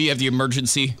 Oh, do you have the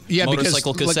emergency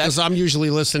motorcycle cassette? Because I'm usually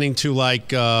listening to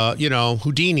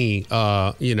Houdini,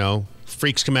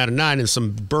 Freaks Come Out at Night, and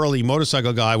some burly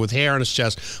motorcycle guy with hair on his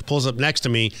chest pulls up next to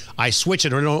me. I switch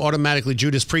it, and automatically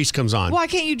Judas Priest comes on. Why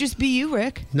can't you just be you,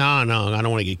 Rick? No, I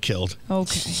don't want to get killed.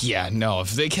 Okay. Yeah, no.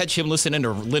 If they catch him listening to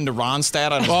Linda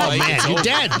Ronstadt on his bike, man, you're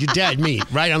dead. You're dead, me,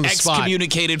 right on the spot.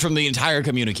 Excommunicated from the entire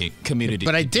community.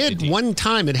 But I did one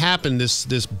time. It happened.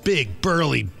 This big,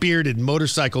 burly, bearded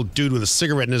motorcycle dude with a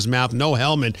cigarette in his mouth, no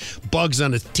helmet, bugs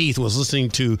on his teeth, was listening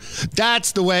to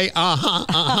 "That's the Way."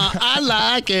 I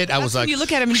like it. I was like, you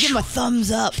look at him and give him a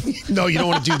thumbs up. No, you don't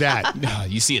want to do that. No,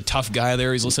 you see a tough guy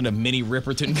there. He's listening to Minnie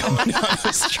Riperton going down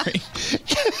the street.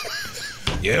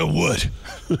 Yeah, what?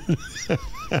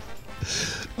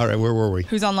 All right, where were we?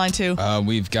 Who's on line 2?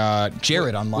 We've got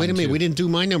Jared on line 2. Wait a minute, we didn't do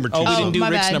my number 2. Oh, we didn't do my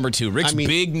Rick's bad. number 2. Rick's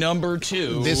big number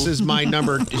 2. This is my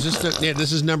number.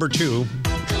 This is number 2.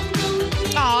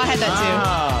 Oh, I had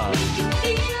that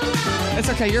too. It's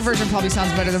okay. Your version probably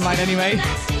sounds better than mine anyway.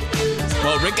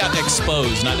 Well, Rick got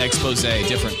exposed, not expose.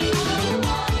 Different.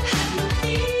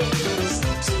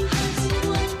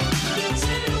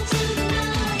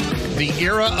 The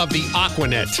era of the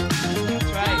Aquanet. That's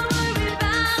right.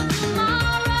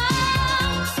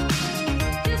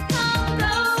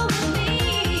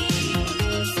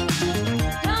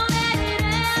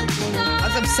 I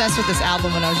was obsessed with this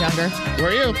album when I was younger.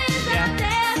 Were you?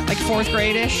 Yeah. Like 4th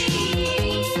grade-ish.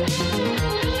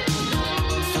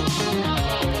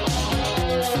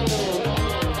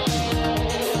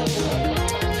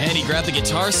 And he grabbed the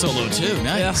guitar solo, too.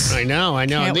 Nice. I know.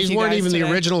 Can't These with you weren't guys even the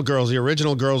today. original girls. The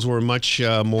original girls were much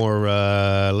more,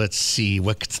 let's see,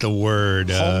 what's the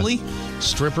word? Homely?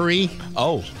 Strippery?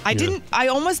 Oh. I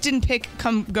almost didn't pick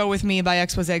Come Go With Me by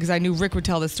Expose because I knew Rick would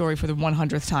tell this story for the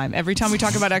 100th time. Every time we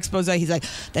talk about Expose, he's like,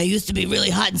 they used to be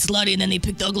really hot and slutty, and then they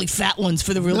picked the ugly fat ones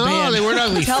for the real band. No, they weren't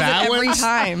ugly Tells fat it every ones.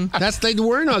 time. They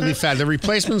weren't ugly fat. The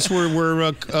replacements were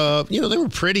they were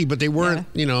pretty, but they weren't,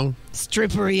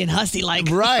 strippery and hussy like.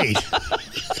 Right.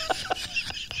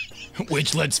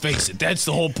 Which, let's face it, that's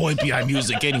the whole point behind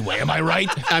music anyway. Am I right?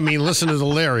 I mean, listen to the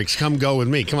lyrics. Come go with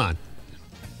me. Come on.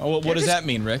 Oh, what does that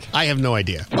mean, Rick? I have no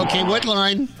idea. Okay, what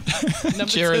line?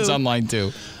 Jared's on line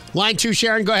 2. Line 2,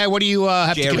 Sharon, go ahead. What do you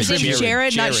have to contribute?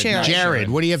 Jared, not Sharon. Jared,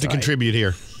 what do you have to contribute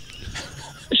here?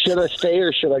 Should I stay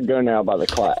or should I go now by the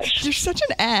Clash? You're such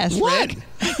an ass, What? Rick.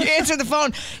 You answer the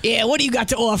phone. Yeah, what do you got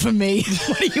to offer me?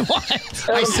 What do you want?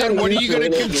 I said, what are you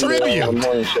going to contribute? On the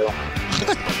morning show.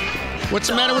 What's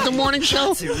the matter with the morning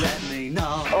show?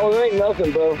 Oh, there ain't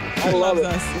nothing, bro. I love it. You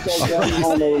guys got me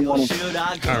on every morning.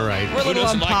 All right. We're a little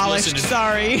unpolished.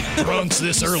 Sorry. Drunks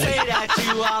this early. Say that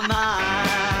you are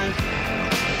mine.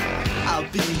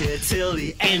 I'll be here till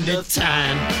the end of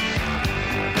time.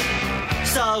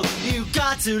 So you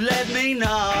got to let me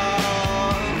know.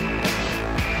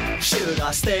 Should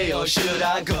I stay or should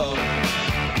I go?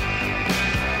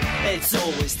 It's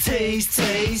always taste,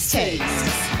 taste, taste.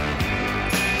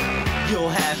 You're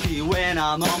happy when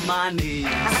I'm on my knees.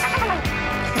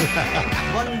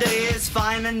 One day it's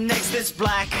fine and next it's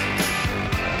black.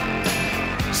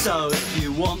 So if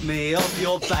you want me off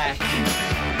your back,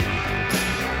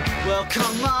 well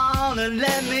come on and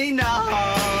let me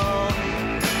know.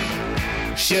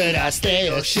 should I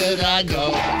stay or should I go?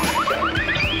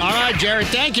 All right, Jared,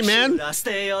 thank you, man.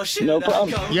 No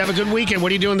problem. You have a good weekend.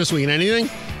 What are you doing this weekend? Anything?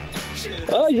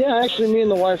 Yeah, actually, me and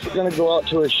the wife are going to go out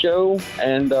to a show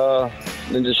and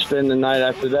then just spend the night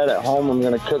after that at home. I'm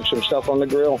going to cook some stuff on the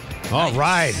grill. All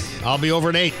right. I'll be over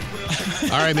at 8. All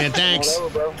right, man. Thanks.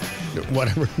 Whatever, bro.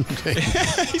 Whatever.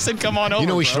 He said, come on over. You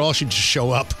know, we bro. should just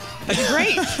show up. That'd be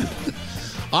great.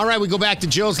 All right, we go back to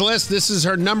Jill's list. This is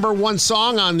her number 1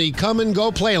 song on the Come and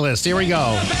Go playlist. Here we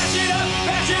go.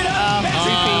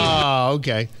 Oh,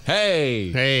 okay.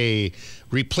 Hey.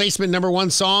 Replacement number 1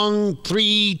 song.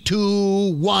 3,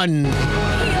 2, 1.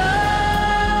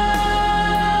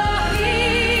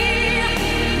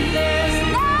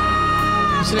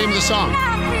 What's the name of the song?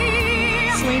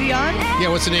 Celine Dion? Yeah,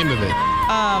 what's the name of it?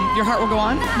 Your Heart Will Go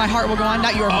On. My Heart Will Go On.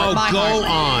 Not Your Heart, My Go Heart.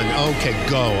 On. Okay,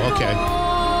 go. Okay.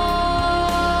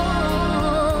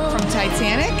 From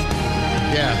Titanic?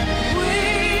 Yeah.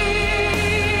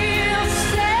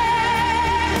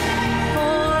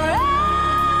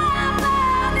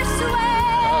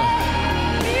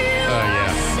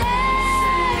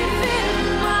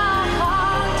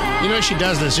 You know she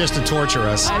does this just to torture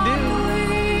us. I do.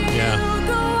 Yeah.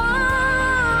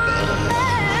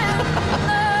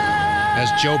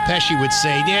 As Joe Pesci would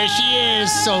say, there she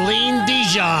is, Celine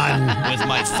Dion. With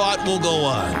My Thought Will Go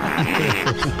On.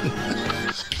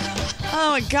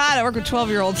 Oh, my God. I work with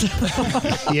 12-year-olds.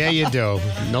 Yeah, you do.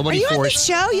 Nobody Are you forced.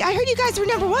 on the show? I heard you guys were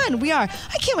number 1. We are.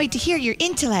 I can't wait to hear your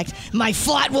intellect. My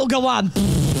thought will go on.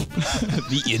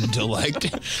 The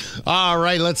intellect. All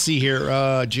right, let's see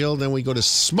here. Jill, then we go to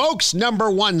Smoke's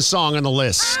number 1 song on the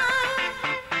list.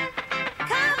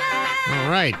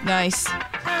 All right. Nice.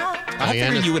 I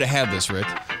figured you would have had this, Rick.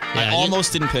 I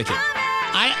almost didn't pick it.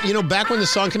 Back when the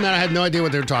song came out, I had no idea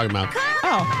what they were talking about.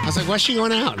 Oh. I was like, why's she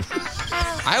going out?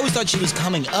 I always thought she was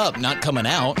coming up, not coming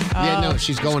out. Yeah, no,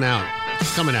 she's going out.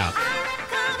 She's coming out.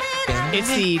 It's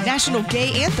the National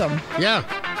Gay Anthem. Yeah.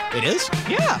 It is?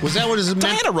 Yeah. Was that what it meant?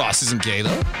 Diana Ross isn't gay,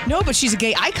 though. No, but she's a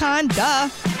gay icon. Duh.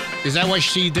 Is that why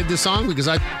she did this song? Because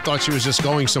I thought she was just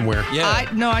going somewhere. Yeah.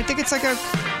 I think it's like a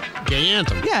gay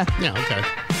anthem. Yeah. Yeah, okay.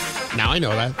 Now I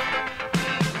know that.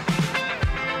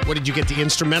 What did you get, the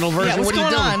instrumental version? Yeah, what's what are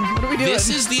you going doing? on? What are we doing? This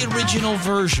is the original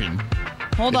version.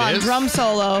 Hold on, is? drum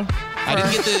solo. I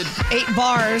didn't get the 8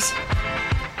 bars.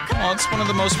 Oh, it's one of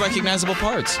the most recognizable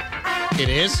parts. It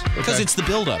is? Because it's the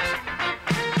build-up.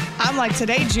 I'm like,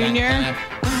 today, Junior.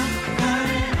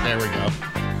 There we go.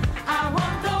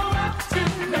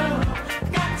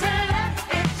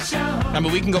 I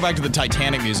mean, we can go back to the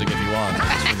Titanic music if you want.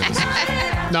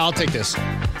 No, I'll take this.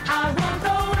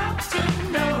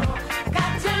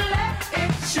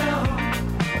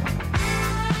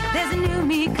 There's a new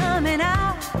me coming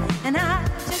out, and I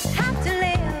just have to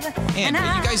live. And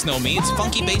you guys know me. It's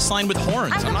funky bass line with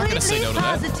horns. I'm not going to say no to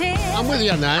that. I'm with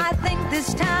you on that. I think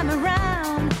this time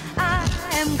around, I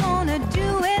am gonna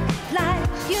do it like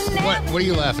you never. What are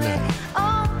you laughing at?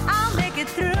 Oh, I'll make it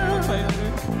through.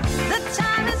 The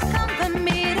time has come for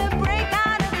me to break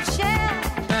out of the shell.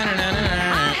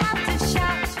 I have to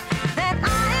shout that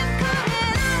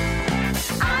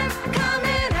I'm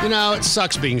coming out. You know, it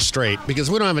sucks being straight because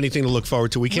we don't have anything to look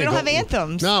forward to. We can't don't have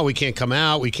anthems. No, we can't come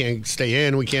out. We can't stay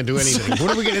in. We can't do anything.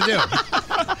 What are we going to do?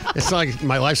 It's not like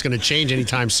my life's going to change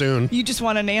anytime soon. You just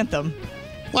want an anthem.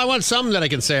 Well, I want something that I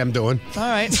can say I'm doing. All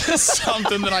right.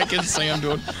 Something that I can say I'm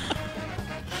doing.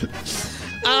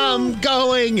 I'm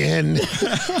going in.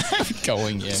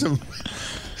 Going in.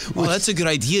 Well, that's a good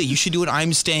idea. You should do an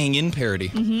I'm Staying In parody.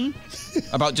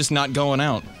 Mm-hmm. About just not going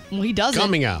out. Well, he does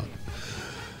Coming out.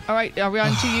 All right, are we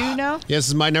on to you now? Yes, this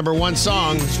is my number 1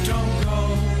 song.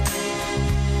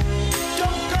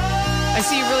 I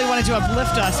see you really wanted to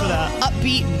uplift us with a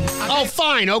upbeat. Oh,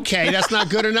 fine. Okay, that's not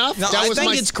good enough. No, I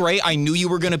think it's great. I knew you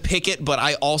were going to pick it, but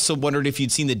I also wondered if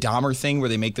you'd seen the Dahmer thing where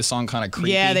they make the song kind of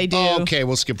creepy. Yeah, they do. Oh, okay,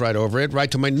 we'll skip right over it. Right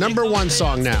to my number 1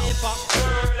 song now. Oh,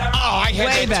 I had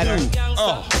Way that better. too.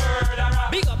 Oh.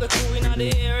 Big up the crew in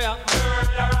the area.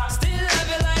 Still have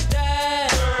it like that.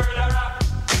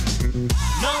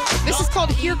 This is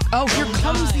called Here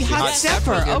Comes the Hot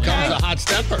Stepper. Here Okay. comes the hot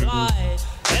stepper.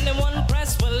 Anyone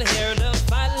press will hear the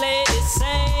fat lady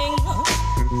sing.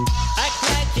 Act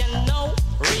like you know,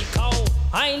 Rico.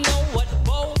 I know what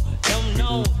Bo don't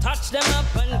know. Touch them up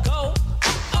and go.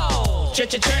 Oh, Chang.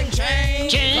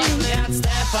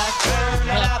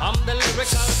 I'm the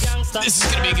lyrical gangster. This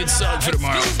is going to be a good song for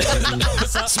tomorrow.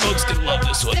 Smoke's going to love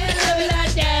this one.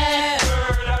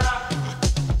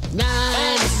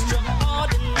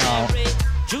 Extraordinary,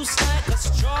 juice like a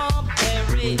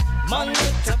strawberry, money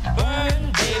to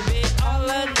burn, baby, all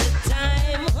of the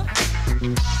time.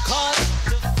 Call it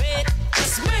the fate,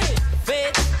 it's me.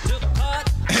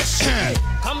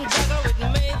 Come juggle with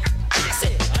me.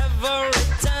 Every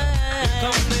time.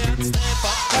 Come there, step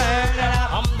up.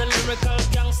 I'm the lyrical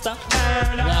gangster.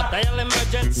 Dial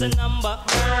emergency number.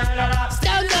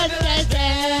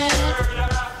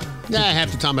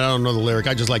 Half the time I don't know the lyric.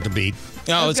 I just like the beat.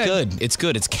 Oh, it's good. It's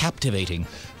good. It's captivating.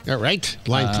 All right.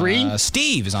 Line 3.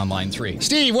 Steve is on line 3.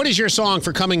 Steve, what is your song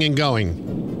for coming and going?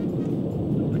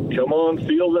 Come on,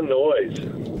 feel the noise.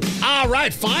 All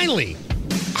right, finally.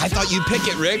 I thought you'd pick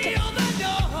it, Rick.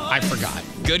 I forgot.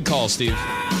 Good call, Steve.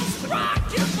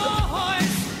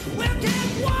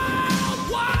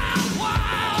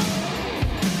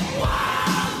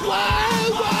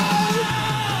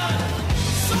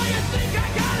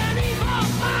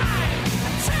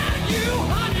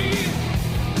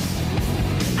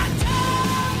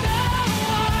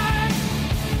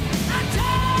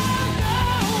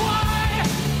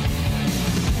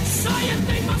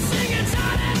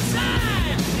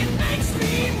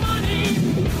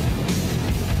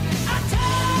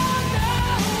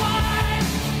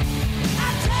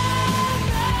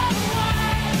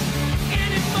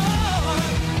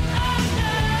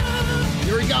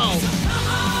 Here we go.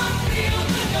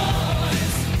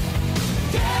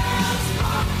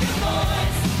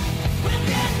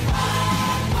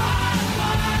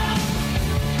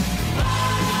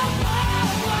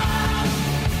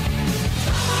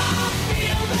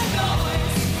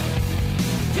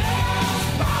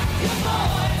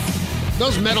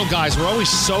 Those metal guys were always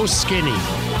so skinny.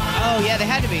 Oh, yeah, they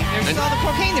had to be. There's all the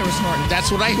cocaine they were snorting.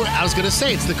 That's what I was going to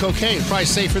say. It's the cocaine. It's probably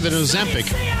safer than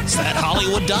Ozempic. It's that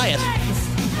Hollywood diet.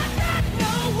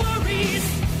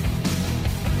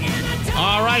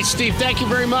 All right, Steve. Thank you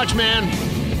very much, man.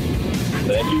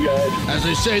 Thank you, guys. As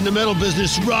they say in the metal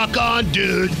business, rock on,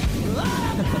 dude.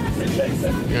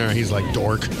 Yeah, he's like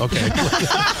dork. Okay.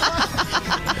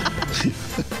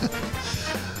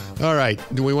 All right.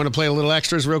 Do we want to play a little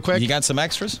extras real quick? You got some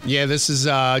extras? Yeah, this is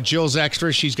Jill's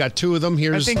extras. She's got 2 of them.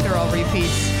 Here's. I think they're all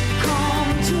repeats.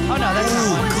 Oh, no, that's not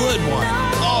one. Good one.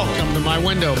 Oh, come to my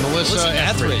window. Melissa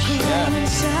Etheridge.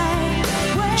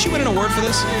 Yeah. She win an award for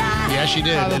this? Yeah, she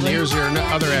did. Probably. And here's your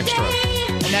other extra.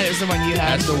 And that is the one you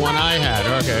had. That's the one I had.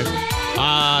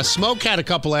 Okay. Smoke had a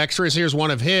couple extras. Here's one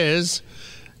of his.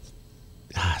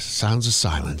 Sounds of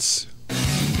Silence.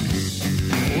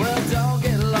 Well, don't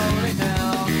get lonely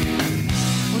now.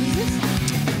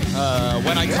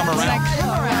 When I Come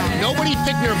Around. Nobody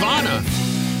picked Nirvana.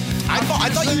 I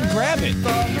thought you'd grab it.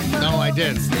 No, I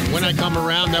did. When I Come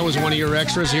Around, that was one of your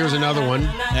extras. Here's another one.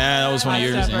 Yeah, that was one of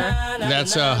yours. Yeah.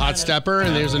 That's Hot Stepper,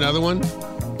 and there's another one.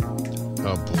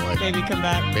 Oh, boy. Baby Come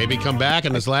Back. Baby Come Back,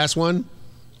 and this last one.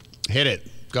 Hit it.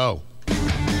 Go.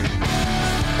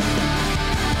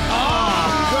 Oh,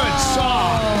 good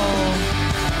song.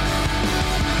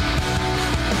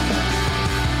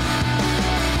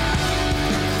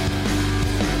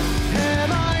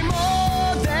 Am I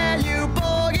more than you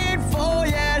bargained for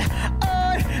yet?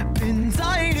 I've been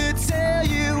dying to tell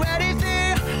you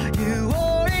anything you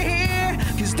want to hear,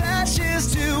 'cause that's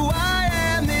just who I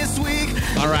am this week.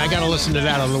 All right, I got to listen to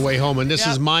that on the way home, and this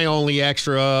is my only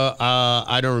extra.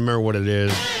 I don't remember what it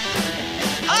is.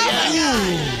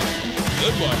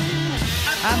 Good one.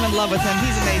 I'm in love with him.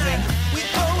 He's amazing.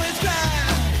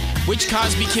 Which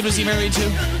Cosby kid was he married to?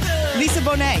 Lisa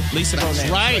Bonet. Lisa Bonet.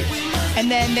 Right.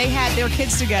 And then they had their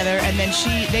kids together, and then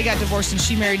they got divorced, and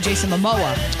she married Jason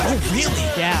Momoa. Oh, really?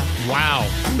 Yeah. Wow.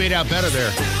 Who made out better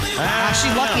there?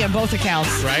 She's lucky on both accounts.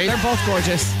 Right? They're both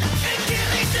gorgeous.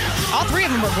 All 3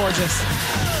 of them were gorgeous.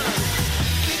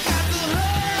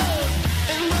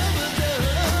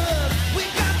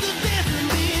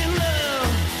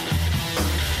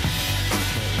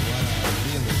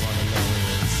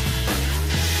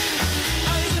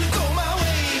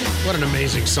 What an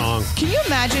amazing song. Can you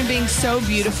imagine being so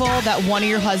beautiful that one of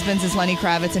your husbands is Lenny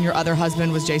Kravitz and your other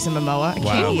husband was Jason Momoa? I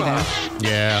can't even.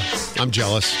 Yeah, I'm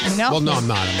jealous. I know. Well, no, I'm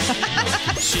not.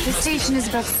 The station is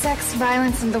about sex,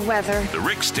 violence, and the weather. The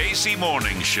Rick Stacy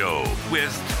Morning Show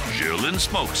with Jill and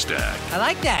Smokestack. I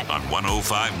like that. On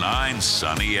 105.9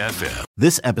 Sunny FM.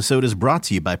 This episode is brought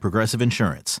to you by Progressive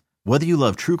Insurance. Whether you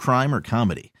love true crime or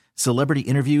comedy, celebrity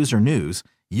interviews or news,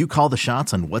 you call the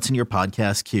shots on what's in your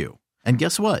podcast queue. And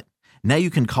guess what? Now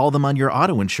you can call them on your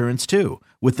auto insurance too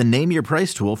with the Name Your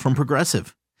Price tool from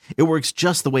Progressive. It works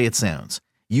just the way it sounds.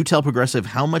 You tell Progressive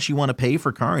how much you want to pay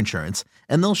for car insurance,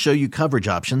 and they'll show you coverage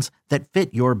options that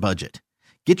fit your budget.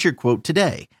 Get your quote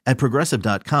today at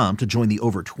Progressive.com to join the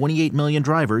over 28 million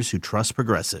drivers who trust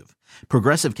Progressive.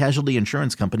 Progressive Casualty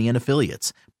Insurance Company and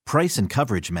Affiliates. Price and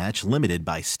coverage match limited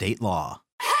by state law.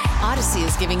 Odyssey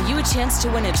is giving you a chance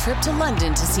to win a trip to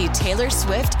London to see Taylor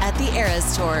Swift at the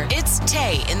Eras Tour. It's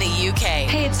Tay in the UK.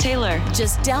 Hey, it's Taylor.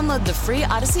 Just download the free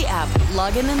Odyssey app,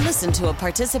 log in and listen to a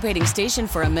participating station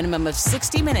for a minimum of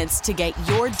 60 minutes to get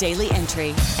your daily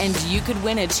entry. And you could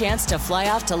win a chance to fly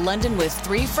off to London with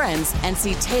 3 friends and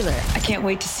see Taylor. I can't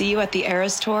wait to see you at the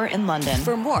Eras Tour in London.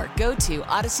 For more, go to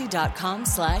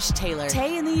odyssey.com/Taylor.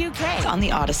 Tay in the UK. It's on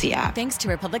the Odyssey app. Thanks to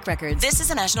Republic Records. This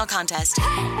is a national contest.